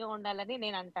హ్యాపీగా ఉండాలని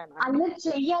నేను అంటాను. అల్లరి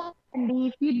చెయ్యాలండి.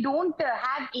 If you don't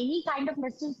have any kind of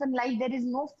mistakes in life, there is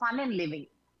no fun in living.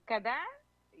 కదా?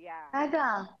 కదా,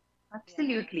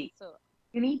 absolutely. So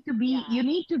you need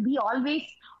to be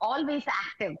always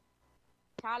active.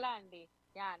 చాలా అండి.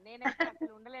 నేనైతే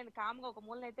అసలు ఉండలేను, కామ్గా ఒక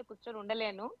మూలన అయితే కూర్చొని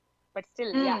ఉండలేను. But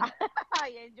still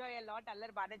enjoy a lot.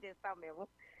 అల్లరి బాగానే చేస్తాం మేము.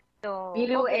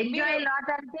 మీరు ఎంజాయ్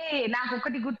లాట్ అంటే నాకు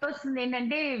ఒకటి గుర్తొస్తుంది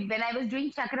ఏంటంటే, when I was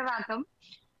doing Chakravakam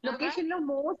location లో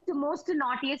most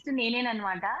naughtiest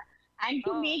నేనేనమాట. And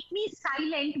to make me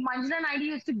silent, Manjula Naidu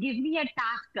use to give me a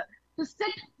task to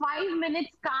sit 5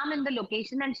 minutes calm in the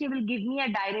location, and she will give me a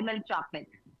dairy milk chocolate.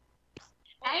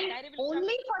 And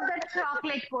only for that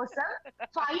chocolate కోసం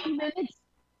 5 minutes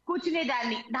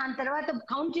కూర్చునేదాన్ని. దాని తర్వాత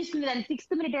count చేసుకునేదాన్ని.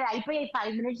 6th minute అయిపోయాయి,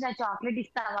 5 minutes నా chocolate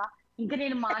ఇస్తావా, ఇంకా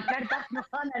నేను మాట్లాడతాను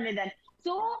అనేదాన్ని.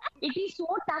 So it is so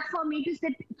tough for me to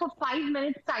SIT for 5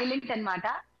 minutes silent అనమాట.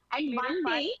 And one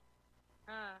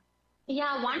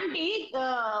day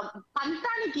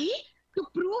పంతానికి, to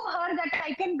prove her that I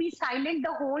can be silent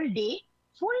the whole day,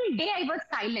 full day I was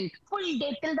silent, full day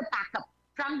till the pack up,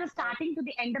 from the starting to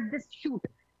the end of this shoot.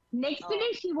 Next day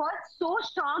she was so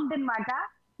shocked anamata.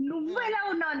 Nuvvu ela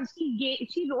unnanu,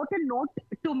 she wrote a note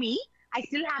to me I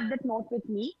still have that note with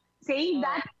me saying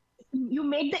that you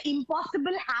made the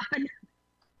impossible happen.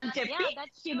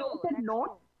 She wrote a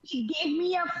note. She gave me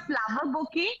a flower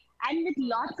bouquet and with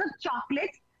lots of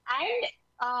chocolates and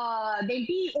the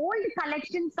old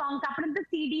collection songs. Appudu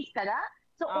CDs kada.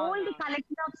 So old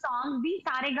collection of songs, the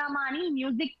Saregama ani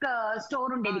music store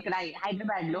undedi ikkada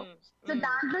Hyderabad lo. So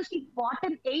daantlo she bought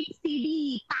an 8 CD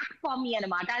pack for me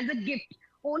anamata as a gift,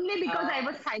 only because I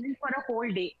was silent for a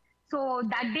whole day. So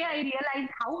that day I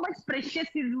realized how much precious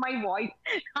is my voice.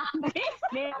 అంటే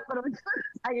నేను ఒక రోజు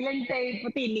silent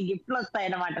అయిపోతే ఇన్ని గిఫ్ట్లు వస్తాయి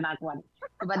అన్నమాట నాకు అని.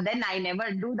 But then I never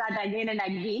do that again and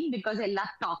again because I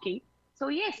love talking. So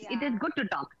yes, it is good to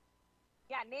talk.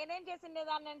 Yeah, నేనేం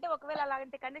చేసిండేదాన్ని అంటే ఒకవేళ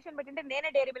అలాంటి కండిషన్ పెట్టింటే నేనే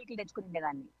డైరీ మిల్క్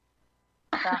తెచ్చుకునేదాన్ని.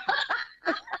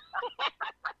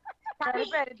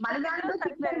 మన దాంట్లో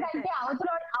అంటే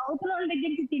అవతల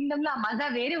దగ్గర నుంచి తినడంలో ఆ మజా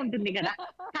వేరే ఉంటుంది కదా.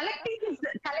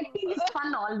 Collecting is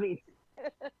fun always.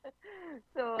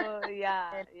 So yeah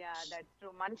that's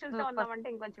true. మనుషులతో ఉన్నామంటే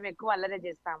ఇంకొంచెం ఎక్కువ అల్లరే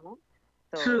చేస్తాము.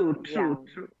 True.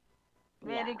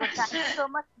 Very good. Thank you so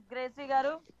much Gracie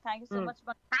గారు. Thank you so much.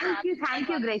 Thank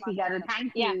you Gracie గారు.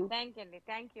 థ్యాంక్ యూ అండి.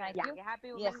 Thank you. Happy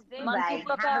women's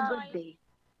day.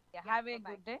 Have a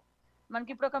good day.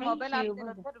 మనకి ఇప్పుడు ఒక మొబైల్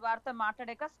ఆత్మీయులు వారితో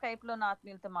మాట్లాడాక స్కైప్ లో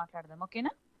ఆత్మీయులతో మాట్లాడదాం.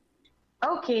 ఓకేనా?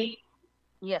 ఓకే.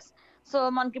 ఎస్. సో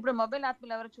మనకి ఇప్పుడు మొబైల్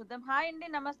ఆత్మీయులు ఎవరు చూద్దాం. హాయ్ అండి,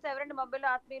 నమస్తే. ఎవరండి మొబైల్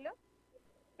ఆత్మీయులు?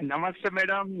 నమస్తే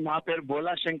మేడం, నా పేరు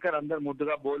బోలా శంకర్, అందరు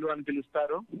ముద్దుగా బోలు అని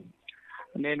పిలుస్తారు.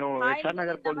 నేను ఎస్ఆర్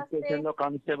నగర్ పోలీస్ స్టేషన్ లో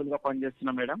కానిస్టేబుల్ గా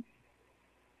పనిచేస్తున్నా మేడం.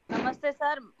 నమస్తే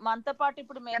సార్. మనతో పాటు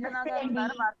ఇప్పుడు మేఘనా గారు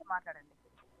ఉన్నారు, వారితో మాట్లాడండి.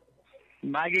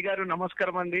 మ్యాగీ గారు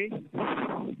నమస్కారం అండి.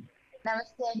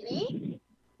 నమస్తే అండి.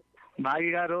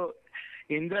 మ్యాగీ గారు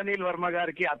ఇంద్రనీల్ వర్మ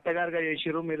గారికి అత్తగారుగా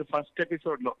చేసిరు మీరు ఫస్ట్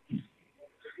ఎపిసోడ్ లో.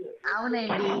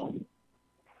 అవునండి.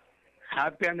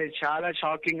 హ్యాపీ అండి, చాలా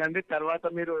షాకింగ్ అండి. తర్వాత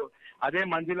మీరు అదే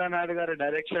మంజులా నాయుడు గారి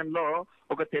డైరెక్షన్ లో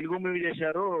ఒక తెలుగు మూవీ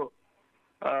చేశారు,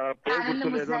 పేరు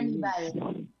గుర్తులేదు.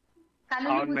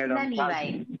 అవును మేడం.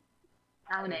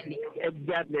 అవునండి.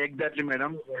 Exactly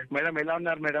madam. మేడం ఎలా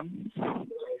ఉన్నారు మేడం?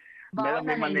 మేడం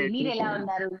మిమ్మల్ని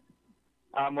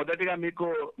మొదటిగా మీకు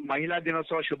మహిళా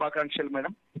దినోత్సవ శుభాకాంక్షలు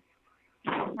మేడం.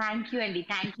 థ్యాంక్ యూ అండి.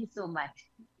 Thank you so much.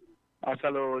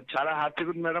 అసలు చాలా హ్యాపీగా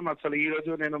ఉంది మేడం. అసలు ఈ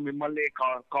రోజు నేను మిమ్మల్ని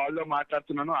కాల్ లో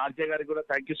మాట్లాడుతున్నాను. ఆర్జే గారికి కూడా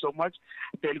thank you so much.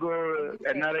 Telugu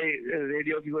NRI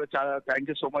రేడియోకి కూడా చాలా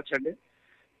థ్యాంక్ యూ సో మచ్ అండి.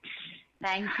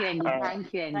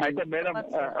 అయితే మేడం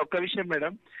ఒక్క విషయం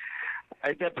మేడం,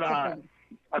 అయితే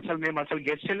అసలు మేము అసలు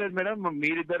గెస్ట్ చేయలేదు మేడం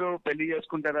మీరిద్దరు పెళ్లి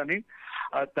చేసుకుంటారని.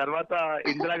 తర్వాత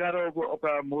ఇందిరా గారు ఒక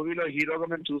మూవీలో హీరోగా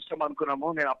మేము చూస్తాం అనుకున్నాము.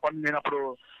 నేను అప్పుడు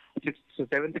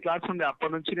 7th క్లాస్ ఉండే.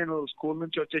 అప్పటి నుంచి నేను స్కూల్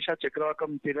నుంచి వచ్చేసి ఆ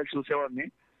చక్రవాకం సీరియల్ చూసేవాడిని.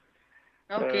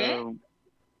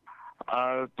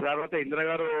 తర్వాత ఇందిరా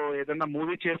గారు ఏదన్నా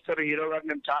మూవీ చేస్తారు హీరో గారు,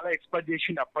 నేను చాలా ఎక్స్పెక్ట్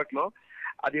చేసింది అప్పట్లో.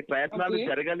 అది ప్రయత్నాలు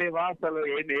జరగలేవా? అసలు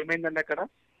ఏమైందండి అక్కడ?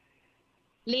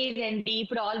 లేదండి,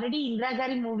 ఇప్పుడు ఆల్రెడీ ఇందిరా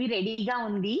గారి మూవీ రెడీగా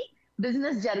ఉంది,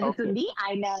 బిజినెస్ జరుగుతుంది.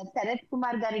 ఆయన శరత్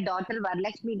కుమార్ గారి డాటర్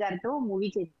వరలక్ష్మి గారితో మూవీ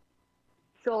చేసి,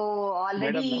 సో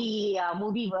ఆల్రెడీ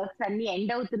మూవీ వర్క్స్ అన్ని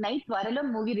ఎండ్ అవుతున్నాయి. త్వరలో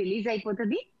మూవీ రిలీజ్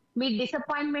అయిపోతుంది. మీ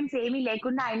డిసప్పాయింట్మెంట్స్ ఏమీ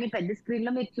లేకుండా ఆయన్ని పెద్ద స్క్రీన్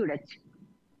లో మీరు చూడొచ్చు.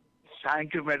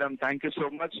 Thank you madam, thank you so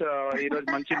much. ఈ రోజు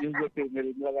మంచి న్యూస్ చెప్పింది మీరు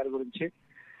ఇందిరా గారి గురించి.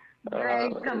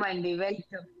 వెల్కమ్ అండి,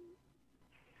 వెల్కమ్.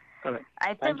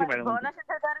 అయితే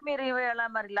భువనేశ్వర్ గారు మీరు ఇవాళ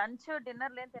మరి లంచ్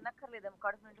డిన్నర్ లేని తినక్కర్లేదు,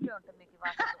 కడుపు నిండిపోయి ఉంటుంది మీకు.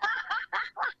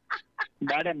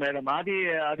 మేడం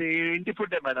అది ఇంటి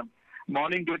ఫుడ్ మేడం.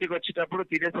 మార్నింగ్ డ్యూటీకి వచ్చేటప్పుడు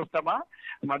తినేసి వస్తామా,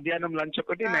 మధ్యాహ్నం లంచ్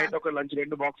ఒకటి, నైట్ ఒక లంచ్,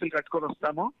 2 బాక్సులు కట్టుకొని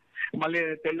వస్తాము. మళ్ళీ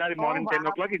తెల్లారి మార్నింగ్ 10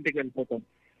 o'clock ఇంటికి వెళ్ళిపోతాం.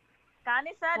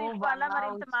 కానీ సార్ ఇవాళ మరి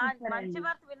ఇంత మంచి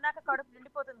వార్త విన్నాక కడుపు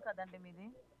నిండిపోతుంది కదండి మీది.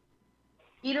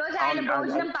 ఈ రోజు ఆయన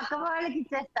భోజనం పక్క వాళ్ళకి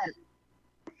ఇచ్చేస్తారు.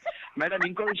 మేడం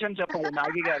ఇంకో విషయం చెప్పాలి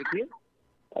నాగి గారికి.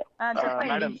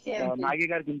 మేడం నాగి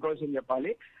గారికి ఇంకో విషయం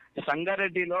చెప్పాలి.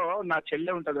 సంగారెడ్డిలో నా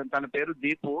చెల్లె ఉంటది, తన పేరు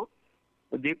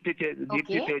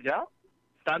దీప్తి తేజ.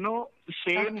 తను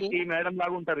సేమ్ ఈ మేడం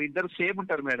లాగా ఉంటారు, ఇద్దరు సేమ్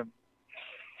ఉంటారు మేడం.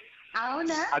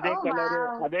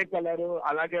 అదే కలరు,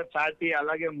 అలాగే ఫ్యాటీ,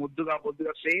 అలాగే ముద్దుగా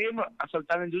సేమ్. అసలు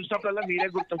తనని చూసినప్పుడల్లా మీరే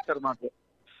గుర్తొస్తారు మాకు.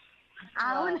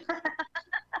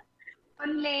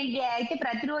 అయితే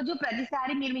ప్రతిరోజు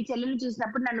ప్రతిసారి మీరు మీ చెల్లెలు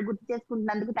చూసినప్పుడు నన్ను గుర్తు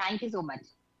చేసుకుంటున్నందుకు thank you so much.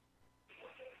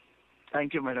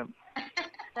 Thank you madam.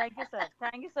 Thank you sir,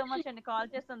 thank you so much అండి కాల్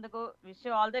చేసినందుకు. Wish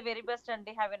you all the very best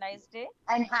అండి. Have a nice day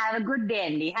and have a good day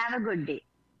అండి. Have a good day.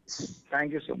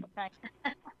 Thank you so much.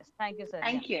 Thank you sir.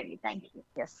 Thank you అండి. Thank you.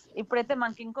 Yes, ఇప్పుడైతే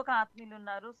మనకి ఇంకొక ఆత్మీయులు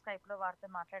ఉన్నారు, Skype లో వారితో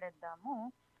మాట్లాడేద్దాము.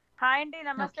 హాయ్ అండి,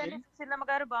 నమస్తే అండి. సుశీలమ్మ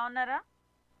గారు బాగున్నారా?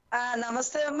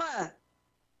 నమస్తే అమ్మా.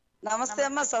 నమస్తే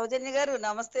అమ్మా సౌజన్య గారు.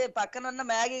 నమస్తే. పక్కన ఉన్న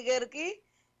మ్యాగీ గారికి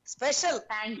స్పెషల్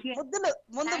థ్యాంక్ యూ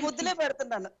ముందు ముద్దులే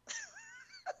పెడుతున్నాను.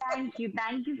 థ్యాంక్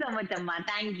యూ సో మచ్ అమ్మా.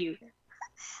 Thank you.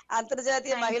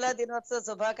 అంతర్జాతీయ మహిళా దినోత్సవ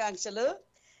శుభాకాంక్షలు.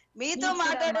 మీతో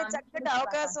మాట్లాడే చక్కటి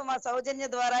అవకాశం మా సౌజన్య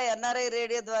ద్వారా ఎన్ఆర్ఐ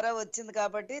రేడియో ద్వారా వచ్చింది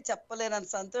కాబట్టి చెప్పలేనంత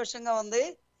సంతోషంగా ఉంది.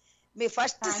 మీ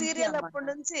ఫస్ట్ సీరియల్ అప్పటి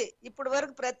నుంచి ఇప్పటి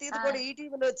వరకు ప్రతిది కూడా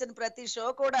ఈటీవీలో వచ్చిన ప్రతి షో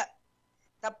కూడా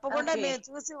తప్పకుండా మేము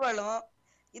చూసేవాళ్ళం.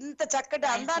 ఇంత చక్కటి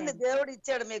అందాన్ని దేవుడు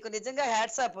ఇచ్చాడు మీకు. నిజంగా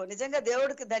హ్యాట్స్ ఆఫ్. నిజంగా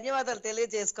దేవుడికి ధన్యవాదాలు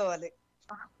తెలియజేసుకోవాలి.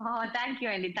 థ్యాంక్ యూ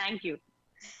అండి. Thank you.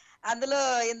 అందులో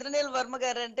ఇంద్రనీల్ వర్మ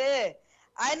గారు అంటే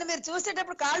ఆయన మీరు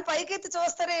చూసేటప్పుడు కాళ్ళు పైకెత్తి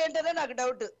చూస్తారే ఏంటనే నాకు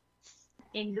డౌట్.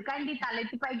 ఎందుకండి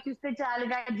తలెత్తి పైకి చూస్తే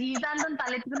చాలుగా, జీవితాంతం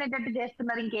తలెత్తుకునేటట్టు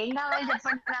చేస్తున్నారు. ఇంకేం కావాలి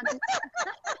చెప్పండి నాకు.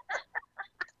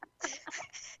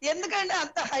 ఎందుకంటే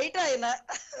అంత హైట్ ఆయన.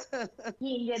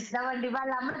 ఏం చేద్దామండి,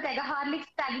 వాళ్ళ అమ్మ తెగ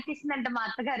హార్లిక్స్ తాగిపిస్తుందంట మా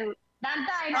అత్తగారు.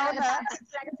 దాంతో ఆయన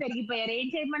పెరిగిపోయారు. ఏం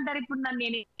చేయమంటారు ఇప్పుడు? నన్ను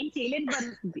నేను ఏం చేయలేని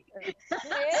పరిస్థితి.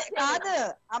 కాదు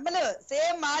అమలు,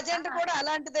 సేమ్ మా జంట కూడా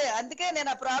అలాంటిదే. అందుకే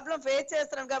నేను ఆ ప్రాబ్లం ఫేస్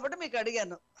చేస్తున్నాను కాబట్టి మీకు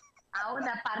అడిగాను.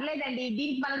 అవునా, పర్లేదండి.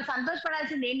 దీనికి మనం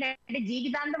సంతోషపడాల్సింది ఏంటంటే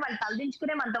జీవితాంతం వాళ్ళు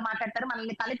తలదించుకునే మనతో మాట్లాడతారు,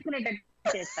 మనల్ని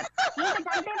తలెత్తుకునేటట్టు చేస్తారు.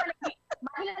 ఇంతకంటే మనకి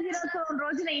మహిళా దినోత్సవం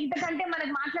రోజున ఇంతకంటే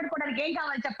మనకి మాట్లాడుకోవడానికి ఏం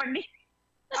కావాలి చెప్పండి?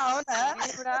 అవునా,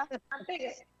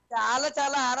 చాలా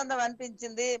చాలా ఆనందం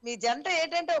అనిపించింది. మీ జంట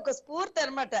ఏంటంటే ఒక స్ఫూర్తి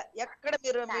అన్నమాట. ఎక్కడ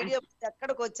మీరు మీడియా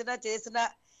ఎక్కడికి వచ్చినా చేసినా,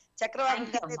 చక్రవాకం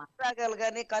కానీ రాగాలు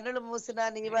కానీ, కన్నులు మూసినా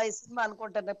నీవా ఈ సినిమా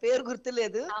అనుకుంటున్నా, పేరు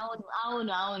గుర్తులేదు.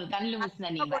 అవును కన్నులు మూసినా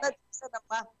కూడా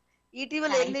చూసానమ్మా.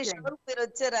 ఈటీవీలో ఎన్ని షోలు మీరు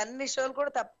వచ్చారు, అన్ని షోలు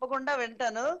కూడా తప్పకుండా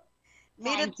వింటాను.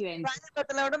 మీరు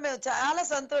కార్యకర్తలు అవడం మేము చాలా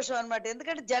సంతోషం అన్నమాట.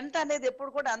 ఎందుకంటే జంట అనేది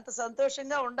ఎప్పుడు కూడా అంత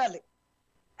సంతోషంగా ఉండాలి.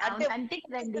 అంటే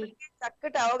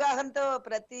చక్కటి అవగాహనతో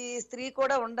ప్రతి స్త్రీ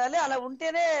కూడా ఉండాలి. అలా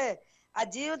ఉంటేనే ఆ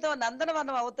జీవితం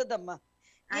నందనవనం అవుతుందమ్మా.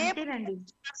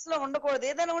 మనసులో ఉండకూడదు.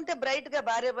 ఏదైనా ఉంటే బ్రైట్ గా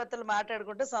భార్య భర్తలు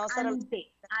మాట్లాడుకుంటే సంవత్సరాలు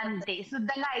అంతే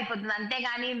శుద్ధంగా అయిపోతుంది.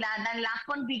 అంతేగాని దాన్ని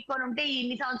లాక్కొని పీక్కొని ఉంటే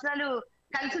ఇన్ని సంవత్సరాలు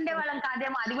కలిసి ఉండే వాళ్ళం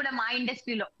కాదేమో. అది కూడా మా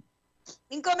ఇండస్ట్రీలో.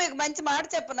 ఇంకో మీకు మంచి మాట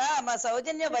చెప్పనా, మా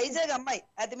సౌజన్య వైజాగ్ అమ్మాయి,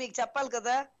 అది మీకు చెప్పాలి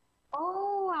కదా. ఓ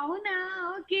అవునా,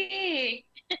 ఓకే.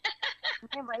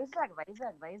 వైజాగ్ మాది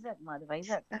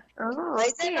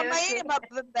వైజాగ్ అమ్మాయి మా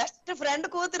బెస్ట్ ఫ్రెండ్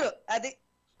కూతురు అది.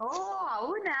 ఓ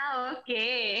అవునా, ఓకే.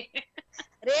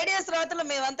 రేడియో శ్రోతలు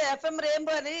మేమంతా ఎఫ్ఎం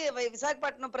రెయిన్బో అని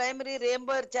విశాఖపట్నం ప్రైమరీ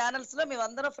రెయిన్బో ఛానల్స్ లో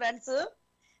మేమందరం ఫ్రెండ్స్.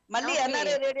 మళ్ళీ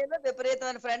ఎన్ఆర్ఐ రేడియోలో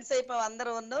విపరీతమైన ఫ్రెండ్స్ అయిపోయాం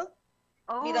అందరం.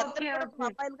 మీరందరూ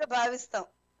అమ్మాయిలుగా భావిస్తాం.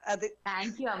 అది.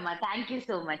 థ్యాంక్ యూ అమ్మా. Thank you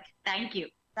so much. Thank you.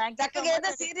 చక్కగా ఏదో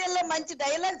సీరియల్ లో మంచి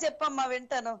డైలాగ్ చెప్పమ్మా,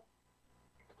 వింటాను.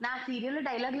 నా సీరియల్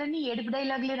డైలాగులన్నీ ఏడుపు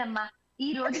డైలాగులేనమ్మా. ఈ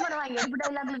రోజు మనం ఆ ఏడుపు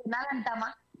డైలాగులు వినాలంటామా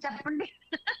చెప్పండి?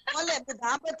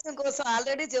 దాంపత్యం కోసం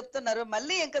ఆల్రెడీ చెప్తున్నారు.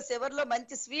 మళ్ళీ ఇంకా చివరిలో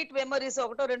మంచి స్వీట్ మెమరీస్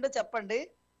ఒకటో రెండో చెప్పండి,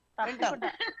 వింటాం.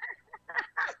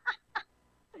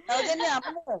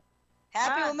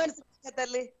 హ్యాపీ ఉమెన్స్ డే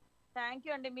తల్లి. థ్యాంక్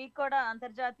యూ అండి. మీకు కూడా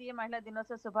అంతర్జాతీయ మహిళా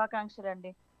దినోత్సవ శుభాకాంక్షలు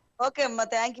అండి. ఓకే అమ్మా,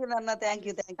 థ్యాంక్ యూ నాన్న. థ్యాంక్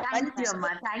యూ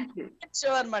షో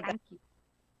అన్నమాట.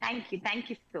 Thank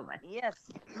you so much.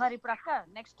 మరి ఇప్పుడు అక్క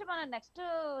నెక్స్ట్ మన నెక్స్ట్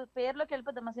పేర్లోకి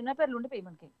వెళ్ళిపోద్దాం. మా సినిమా పేర్లు ఉండిపోయి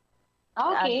మనకి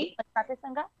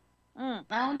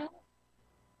అవును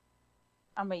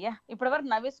అమ్మయ్యా. ఇప్పటి వరకు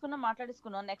నవ్వేసుకున్నాం,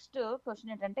 మాట్లాడేసుకున్నాం. నెక్స్ట్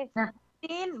క్వశ్చన్ ఏంటంటే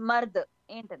తీన్ మర్ద్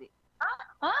ఏంటది?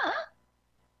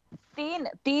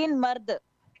 తీన్ మర్ద్.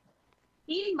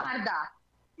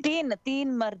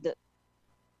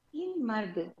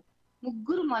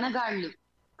 ముగ్గురు మనగాళ్ళు.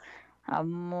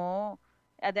 అమ్మో,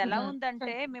 అది ఎలా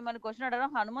ఉందంటే మిమ్మల్ని క్వశ్చన్ అడగడం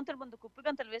హనుమంతుడి ముందు కుప్పి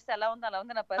గంతలు వేస్తే ఎలా ఉంది అలా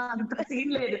ఉంది నా పరిస్థితి.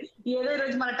 లేదు, ఏదో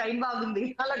రోజు మన టైం బాగుంది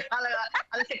అలా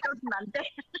సెట్ అవుతుంది అంతే.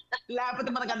 లేకపోతే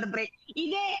మనకు అంత బ్రేక్.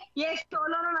 ఇదే ఏ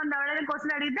షోలోనో నన్ను ఎవరైనా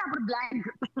క్వశ్చన్ అడిగితే అప్పుడు బ్లాంక్.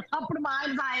 అప్పుడు మా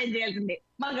ఆయన సహాయం చేయాల్సిందే,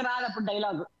 మనకు రాదు అప్పుడు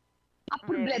డైలాగ్.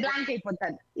 అప్పుడు బ్లాంక్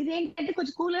అయిపోతాను. ఇదేంటంటే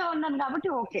కొంచెం కూల్ గా ఉన్నాను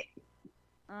కాబట్టి ఓకే.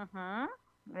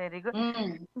 Very good.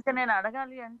 ఇంకా నేను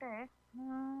అడగాలి అంటే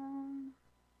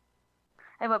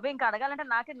బాబు, ఇంకా అడగాలంటే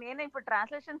నాకే నేనే ఇప్పుడు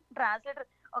ట్రాన్స్లేటర్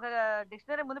ఒక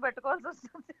డిక్షనరీ ముందు పెట్టుకోవాల్సి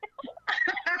వస్తుంది.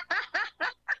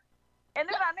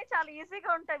 ఎందుకంటే అన్ని చాలా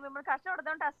ఈజీగా ఉంటాయి. మిమ్మల్ని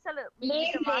కష్టపడదంటే అస్సలు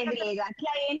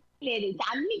అట్లా ఏం లేదు.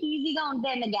 అన్ని ఈజీగా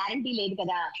ఉంటాయన్న గ్యారంటీ లేదు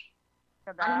కదా.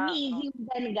 అన్ని ఈజీ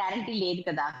ఉంటాయని గ్యారంటీ లేదు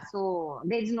కదా. So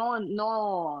there is no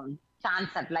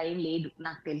chance. అట్లా ఏం లేదు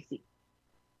నాకు తెలిసి.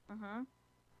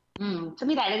 సో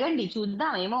మీరు అడగండి,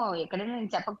 చూద్దాం. ఏమో ఎక్కడైనా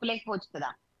నేను చెప్పలేకపోవచ్చు కదా.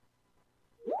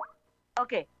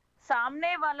 ఓకే.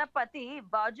 సామ్నే వాళ్ళ పతి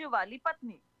బాజు వాली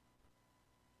పత్ని.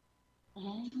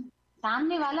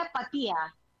 సామ్నే వాళ్ళ పతియా?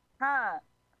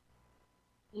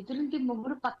 ఎదురింటి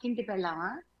ముగ్గురు పక్కింటి పెళ్ళామా?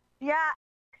 యా.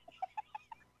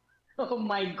 Oh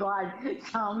my God.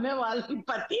 సామ్నే వాళ్ళ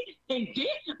పతి ఏంటి?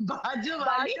 బాజు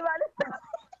వాली.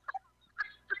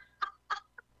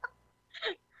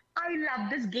 I love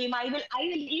this game. I will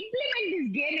implement this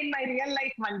game in my real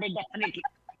life one day, definitely.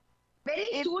 Very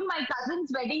soon my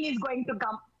cousin's wedding is going to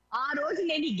come. ఆ రోజు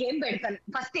నేను ఈ గేమ్ పెడతాను.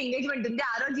 ఫస్ట్ ఎంగేజ్మెంట్ ఉంది,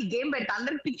 ఆ రోజు ఈ గేమ్ పెడతాను.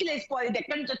 అందరూ పిచ్చిలు వేసుకోవాలి ఇది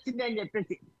ఎక్కడి నుంచి వచ్చింది అని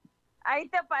చెప్పేసి.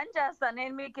 అయితే పని చేస్తాను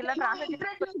నేను మీకు ఇలా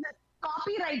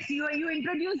copy rights you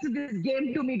introduce this game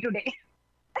to me today.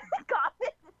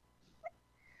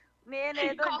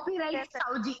 నేనేదో కాపీ రైట్స్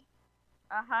సౌజీ.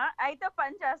 అయితే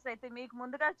పని చేస్తా. అయితే మీకు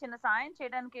ముందుగా చిన్న సాయం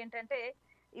చేయడానికి ఏంటంటే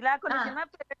ఇలా కొన్ని సినిమా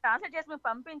ట్రాన్స్లేట్ చేసి మీకు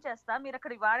పంపించేస్తా, మీరు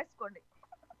అక్కడికి వాడేసుకోండి.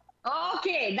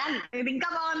 Okay done. ఇది ఇంకా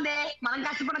బాగుంది, మనం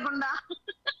కష్టపడకుండా.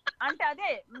 అంటే అదే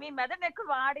మీ మెదడుని ఎక్కువ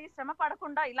వాడి శ్రమ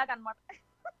పడకుండా ఇలాగనమాట.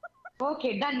 Okay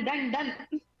done done done.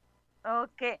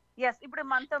 Okay yes. ఇప్పుడు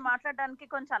మనతో మాట్లాడడానికి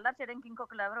కొంచెం అల్లరి చేయడానికి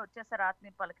ఇంకొకరు ఎవరు వచ్చేసారు,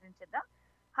 ఆత్మీయులు పలకరించేద్దాం.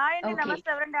 హాయ్ అండి, నమస్తే.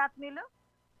 ఎవరండి ఆత్మీయులు?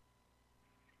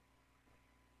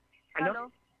 హలో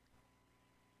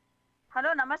హలో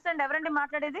నమస్తే అండి, ఎవరండి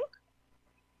మాట్లాడేది?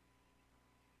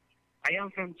 I am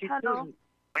from Chittoor.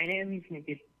 My name is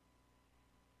Nikit.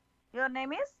 Your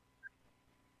name is?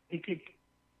 Nikit.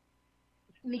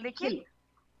 Nikit?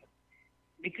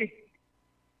 Nikit.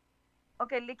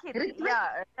 Okay, Nikit. Yeah.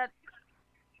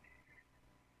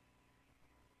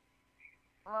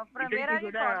 From where are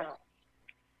you calling?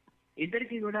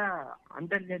 ఇద్దరికి కూడా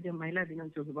అంతర్జాతీయ మహిళా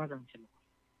దినోత్సవ శుభాకాంక్షలు.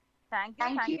 Thank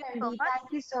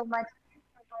you so much.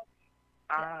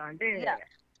 అంటే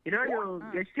ఈరోజు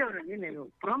గెస్ట్ ఎవరండి? నేను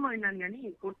ప్రోమో విన్నాను కానీ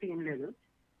పూర్తి ఏం లేదు.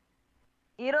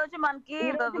 ఈ రోజు మనకి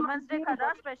విమెన్స్ డే కదా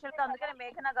స్పెషల్ గా, అందుకని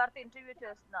మేఘనా గారితో ఇంటర్వ్యూ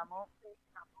చేస్తున్నాము.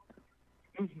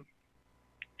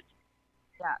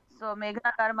 సో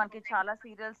మేఘనా గారు మనకి చాలా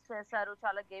సీరియల్స్ చేశారు,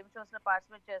 చాలా గేమ్ షోస్ లో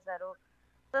పార్టిసిపేట్ చేశారు.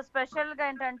 సో స్పెషల్ గా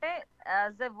ఏంటంటే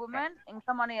యాజ్ ఎ ఉమెన్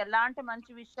ఇంకా మనం ఎలాంటి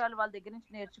మంచి విషయాలు వాళ్ళ దగ్గర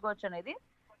నుంచి నేర్చుకోవచ్చు అనేది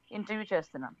ఇంటర్వ్యూ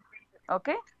చేస్తున్నాం.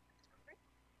 ఓకే,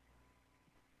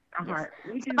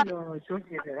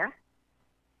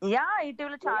 యా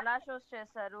ఈటీవీలో చాలా షోస్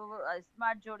చేశారు,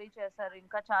 స్మార్ట్ జోడీ చేశారు,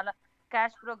 ఇంకా చాలా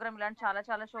క్యాష్ ప్రోగ్రామ్, ఇలాంటి చాలా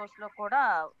చాలా షోస్ లో కూడా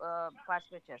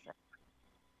పార్టిసిపేట్ చేశారు.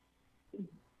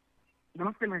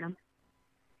 నమస్తే మేడం.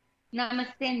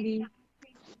 నమస్తే అండి.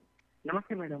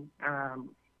 నమస్తే మేడం,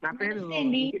 నా పేరు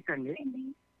లిఖిత్ అండి.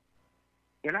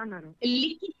 ఎలా ఉన్నారు?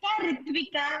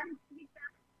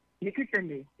 లిఖిత్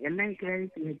అండి,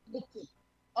 NIKIT.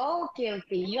 Okay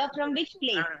okay, you are from which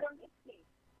place?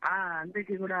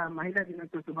 అందరికీ కూడా మహిళా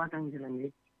దినోత్సవ శుభాకాంక్షలు అండి.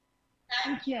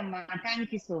 థ్యాంక్ యూ అమ్మా,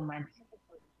 thank you so much.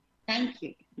 Thank you.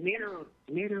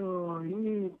 మీరు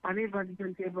ఇన్ని పని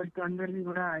బాధ్యతలు చేపడుతూ అందరినీ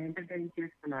కూడా ఎంటర్టైన్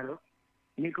చేస్తున్నారు,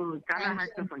 మీకు చాలా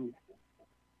హ్యాట్స్ అండి.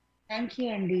 థ్యాంక్ యూ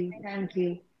అండి, థ్యాంక్ యూ.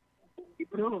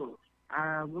 ఇప్పుడు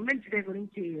ఉమెన్స్ డే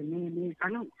గురించి మీ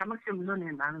సమక్షంలో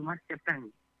నేను 4 మాటలు చెప్తాను.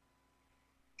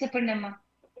 చెప్పండి అమ్మా.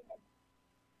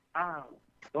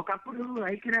 ఒకప్పుడు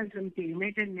ఐక్యరాజ్యసమితి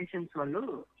యునైటెడ్ నేషన్స్ వాళ్ళు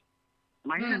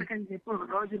మహిళలకని చెప్పి ఒక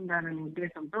రోజు ఉండాలనే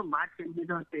ఉద్దేశంతో మార్చి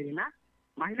 8వ తేదీన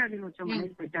మహిళా దినోత్సవం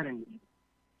అనేది పెట్టారండి.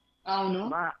 అవును.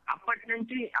 అప్పటి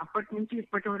నుంచి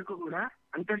ఇప్పటి వరకు కూడా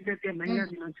అంతర్జాతీయ మహిళా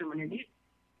దినోత్సవం అనేది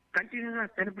కంటిన్యూగా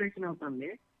సెలబ్రేషన్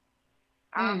అవుతుంది.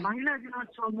 ఆ మహిళా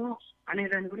దినోత్సవము అనే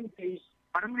దాని గురించి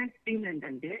పర్మనెంట్ థీమ్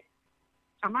ఏంటంటే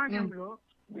సమాజంలో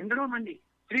ఎందరో మంది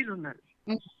స్త్రీలు ఉన్నారు.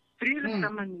 స్త్రీలకు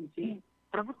సంబంధించి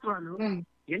ప్రభుత్వాలు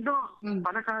ఎన్నో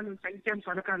పథకాలు, సంక్షేమ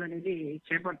పథకాలు అనేది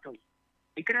చేపడతాం.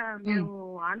 ఇక్కడ మేము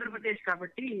ఆంధ్రప్రదేశ్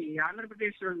కాబట్టి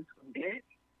ఆంధ్రప్రదేశ్ లో చూసుకుంటే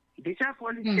దిశ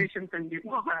పోలీస్ స్టేషన్స్ అని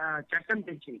చెప్పి ఒక చట్టం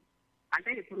తెచ్చింది.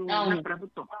 అంటే ఇప్పుడు ఉన్న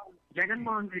ప్రభుత్వం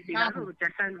జగన్మోహన్ రెడ్డి గారు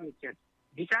చట్టాన్ని తెచ్చారు,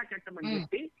 దిశ చట్టం అని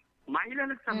చెప్పి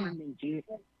మహిళలకు సంబంధించి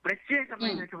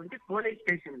ప్రత్యేకమైనటువంటి పోలీస్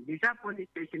స్టేషన్, దిశ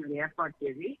పోలీస్ స్టేషన్ ఏర్పాటు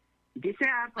చేసి దిశ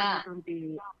యాప్ అనేటువంటి,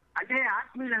 అంటే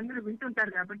ఆత్మీయులు అందరూ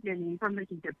వింటుంటారు కాబట్టి నేను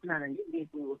ఇన్ఫర్మేషన్ చెప్తున్నానండి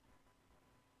మీకు.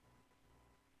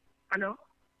 హలో,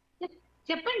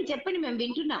 చెప్పండి మేము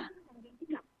వింటున్నాం.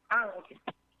 ఓకే,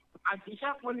 ఆ దిశ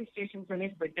పోలీస్ స్టేషన్స్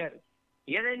అనేది పెట్టారు.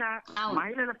 ఏదైనా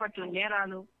మహిళల పట్ల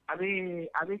నేరాలు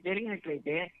అవి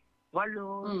జరిగినట్లయితే వాళ్ళు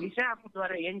దిశ యాప్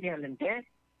ద్వారా ఏం చేయాలంటే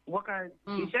ఒక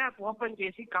దిశ యాప్ ఓపెన్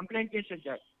చేసి కంప్లైంట్ చేసి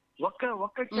వచ్చారు.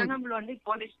 ఒక్క క్షణంలో అండి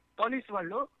పోలీస్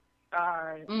వాళ్ళు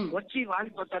వచ్చి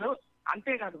వాలిపోతారు.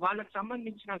 అంతేకాదు వాళ్ళకి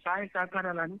సంబంధించిన సహాయ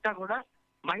సహకారాలు అంతా కూడా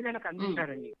మహిళలకు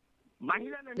అందిస్తారండి.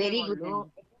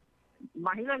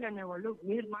 మహిళలు అనేవాళ్ళు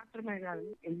మీరు మాత్రమే కాదు,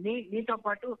 మీతో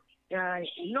పాటు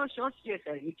ఎన్నో షోస్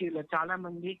చేశారు ఈటీవీలో చాలా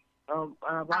మంది,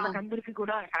 వాళ్ళకందరికీ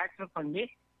కూడా హ్యాట్స్ ఆఫ్ అండి.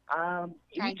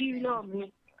 ఈటీవీలో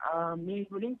మీ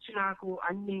గురించి నాకు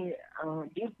అన్ని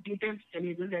డీటెయిల్స్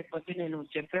తెలియదు, లేకపోతే నేను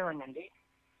చెప్పేవాడినండి.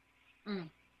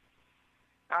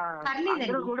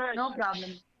 అందరూ కూడా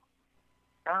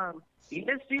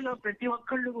ఇండస్ట్రీలో ప్రతి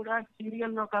ఒక్కళ్ళు కూడా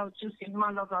సీరియల్లో కావచ్చు,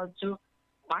 సినిమాల్లో కావచ్చు,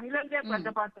 మహిళలదే పెద్ద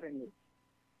పాత్ర అండి.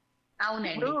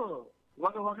 ఇప్పుడు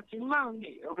ఒక సినిమా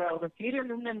ఉంది, ఒక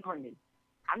సీరియల్ ఉంది అనుకోండి,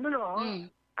 అందులో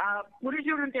ఆ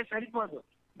పురుషుడు ఉంటే సరిపోదు,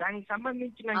 దానికి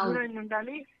సంబంధించిన హీరోయిన్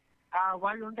ఉండాలి,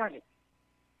 వాళ్ళు ఉండాలి.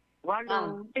 వాళ్ళు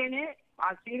ఉంటేనే ఆ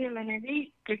సీరియల్ అనేది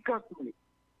క్లిక్ అవుతుంది.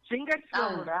 సింగర్స్ లో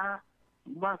కూడా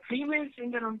ఫీమేల్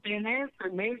సింగర్ ఉంటేనే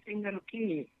మేల్ సింగర్ కి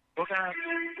ఒక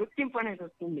గుర్తింపు అనేది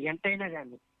వస్తుంది ఎంతైనా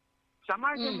కానీ.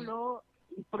 సమాజంలో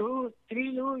ఇప్పుడు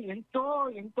స్త్రీలు ఎంతో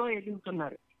ఎంతో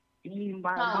ఎదుగుతున్నారు. ఈ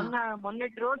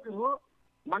మొన్నటి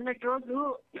రోజు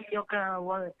ఈ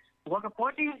ఒక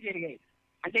పోటీలు జరిగాయి,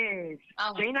 అంటే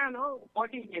చైనాలో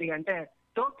పోటీలు జరిగాయి, అంటే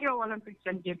టోక్యో ఒలింపిక్స్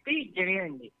అని చెప్పి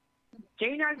జరిగాయండి.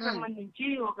 చైనాకి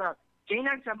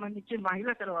సంబంధించి మహిళ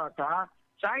తర్వాత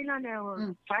సాయినా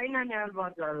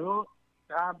నెహ్వాల్ గారు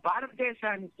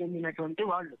భారతదేశానికి చెందినటువంటి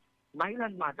వాళ్ళు మహిళ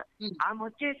అన్నమాట. ఆమె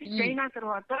వచ్చేసి చైనా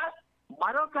తర్వాత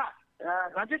మరొక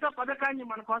రజత పథకాన్ని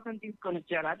మన కోసం తీసుకొని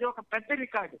వచ్చారు. అది ఒక పెద్ద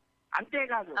రికార్డు.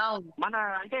 అంతేకాదు మన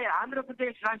అంటే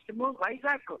ఆంధ్రప్రదేశ్ రాష్ట్రము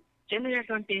వైజాగ్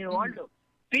చెందినటువంటి వాళ్ళు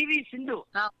పివి సింధు,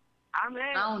 ఆమె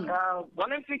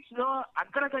ఒలింపిక్స్ లో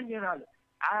అగ్రగణ్యురాలు.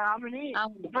 ఆమెని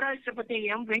ఉపరాష్ట్రపతి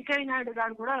వెంకయ్య నాయుడు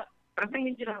గారు కూడా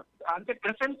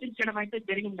ప్రశంసించడం అయితే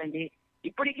జరిగిందండి.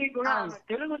 ఇప్పటికీ కూడా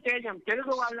తెలుగు తేజం,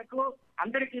 తెలుగు వాళ్లకు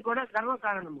అందరికీ కూడా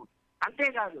గర్వకారణము.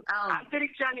 అంతేకాదు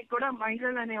అంతరిక్షానికి కూడా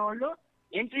మహిళలు అనేవాళ్ళు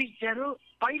ఎంట్రీ ఇచ్చారు.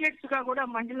 పైలట్స్ గా కూడా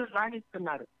మహిళలు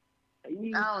రాణిస్తున్నారు.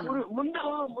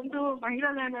 ముందు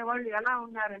మహిళలు అనేవాళ్ళు ఎలా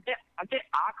ఉన్నారంటే, అంటే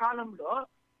ఆ కాలంలో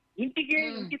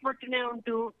ఇంటి పట్టునే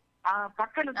ఉంటూ ఆ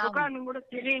పక్కన దుకాణం కూడా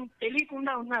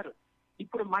తెలియకుండా ఉన్నారు.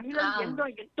 ఇప్పుడు మహిళలు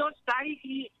ఎంతో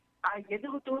స్థాయికి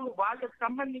ఎదుగుతూ వాళ్ళకు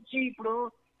సంబంధించి ఇప్పుడు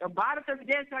భారత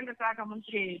విదేశాంగ శాఖ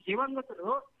మంత్రి దివంగతులు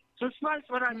సుష్మా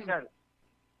స్వరాజ్ గారు,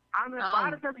 ఆమె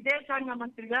భారత విదేశాంగ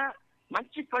మంత్రిగా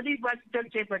మంచి పదవి బాధ్యతలు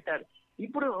చేపట్టారు.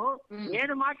 ఇప్పుడు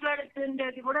నేను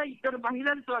మాట్లాడుతుండేది కూడా ఇద్దరు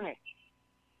మహిళలతోనే.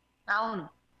 అవును,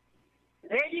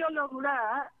 రేడియోలో కూడా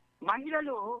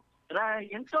మహిళలు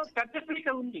ఎంతో పెద్ద పీట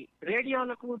ఉంది.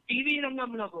 రేడియోలకు, టీవీ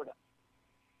రంగంలో కూడా.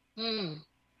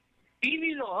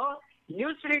 టీవీలో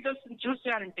న్యూస్ రీడర్స్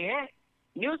చూశారంటే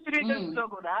న్యూస్ రీడర్స్ లో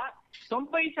కూడా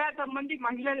 90% మంది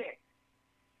మహిళలే.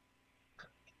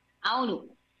 అవును,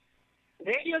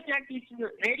 రేడియో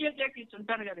జాకీస్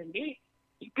ఉంటారు కదండి,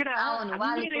 ఇక్కడ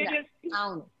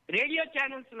రేడియో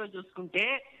ఛానల్స్ లో చూసుకుంటే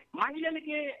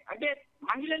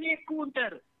మహిళలే ఎక్కువ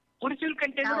ఉంటారు. పురుషుల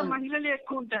కంటే కూడా మహిళలే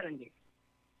ఎక్కువ ఉంటారండి.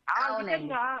 ఆ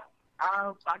విధంగా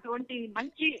అటువంటి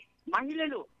మంచి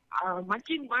మహిళలు,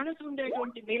 మంచి మనసు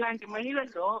ఉండేటువంటి మీలాంటి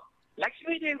మహిళల్లో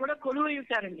లక్ష్మీదేవి కూడా కొలువై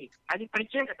ఉంటారండి. అది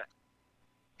ప్రత్యేకత.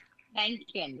 Thank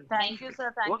you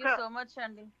sir, thank you so much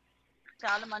అండి.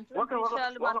 చాలా మంచి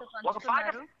విషయాలు మాతో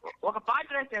పంచుకున్నారు. ఒక పాట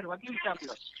రాశారు వకీల్ షాప్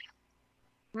లో,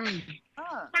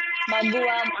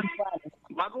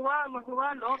 మగువా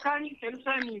లోకానికి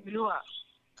తెలుసా నీ విలువ,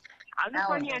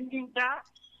 అదుపని అందింటా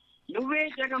నువ్వే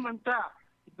జగమంతా,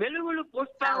 వెలుగులు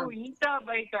పోస్తావు ఇంట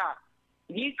బయట,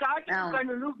 నీ కాటు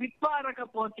కనులు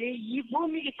విప్పారకపోతే ఈ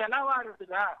భూమికి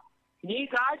తెలవారుదుగా, నీ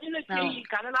గాజుల చెయ్యి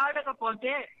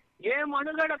కదలాడకపోతే ఏ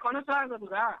మనుగడ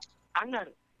కొనసాగదుగా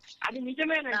అన్నారు. అది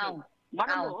నిజమేనండి.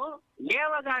 మనము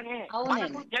లేవగానే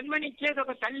మనకు జన్మనిచ్చేది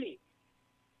ఒక తల్లి.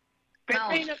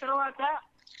 పెద్దయిన తర్వాత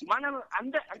మనం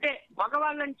అంటే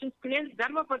మగవాళ్ళని చూసుకునేది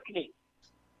ధర్మపత్ని.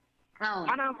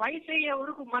 మన వయసు అయ్యే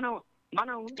వరకు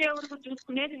మనం ఉండే వరకు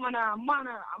చూసుకునేది మన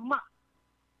అమ్మ.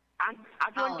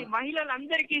 అటువంటి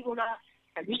మహిళలందరికీ కూడా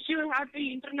wish you happy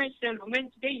international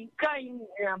women's day. ఇంకా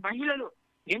మహిళలు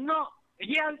ఎన్నో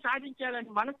విజయాలు సాధించాలని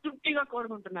మనస్ఫూర్తిగా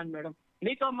కోరుకుంటున్నాను మేడం.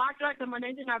 మీతో మాట్లాడటం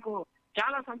అనేది నాకు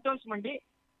చాలా సంతోషం అండి.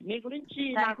 మీ గురించి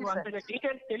నాకు అంతగా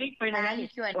డీటెయిల్స్ తెలియకపోయినా కానీ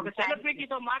ఒక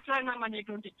సెలబ్రిటీతో మాట్లాడినాం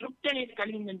అనేటువంటి తృప్తి అనేది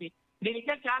కలిగిందండి. మీరు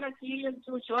ఇంకా చాలా సీరియల్స్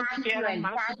షోస్ చేయాలని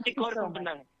మనస్ఫూర్తి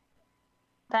కోరుకుంటున్నాను.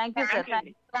 Thank you sir,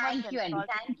 thank you అండి,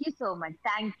 thank you so much,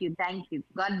 thank you,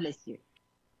 God bless you.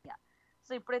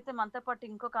 So ఇప్పుడైతే మనతో పాటు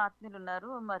ఇంకొక ఆత్మీయులు ఉన్నారు.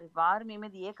 మరి వారు మీ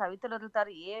మీద ఏ కవితలు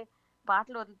వదులుతారు, ఏ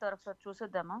పాటలు వదులుతారు ఒకసారి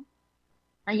చూసేద్దామా?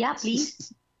 ప్లీజ్.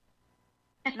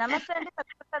 నమస్తే అండి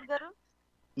సత్యప్రసాద్ గారు.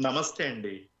 నమస్తే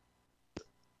అండి.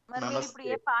 మరి మీరు ఇప్పుడు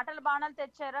ఏ పాటలు బాణాలు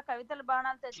తెచ్చారా, కవితలు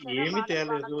బాణాలు తెచ్చారా? ఏమి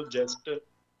తేలేదు, జస్ట్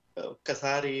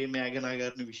ఒక్కసారి మేఘనా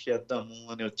గారిని విష్ చేద్దాము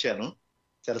అని వచ్చాను.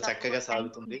 చాలా చక్కగా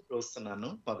సాగుతుంది, చూస్తున్నాను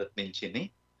మొదటి నుంచి.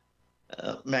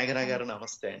 మేఘనా గారు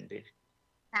నమస్తే అండి.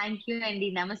 థ్యాంక్ యూ అండి,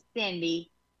 నమస్తే అండి.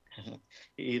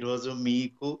 ఈ రోజు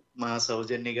మీకు, మా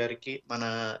సౌజన్య గారికి, మన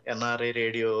ఎన్ఆర్ఐ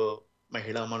రేడియో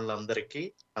మహిళా మనులందరికీ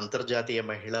అంతర్జాతీయ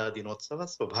మహిళా దినోత్సవ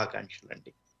శుభాకాంక్షలు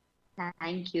అండి.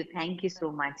 Thank you so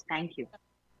much, thank you.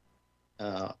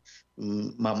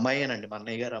 మా అమ్మాయేనండి, మా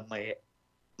అన్నయ్య గారు అమ్మాయే,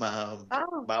 మా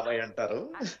బాబాయ్ అంటారు.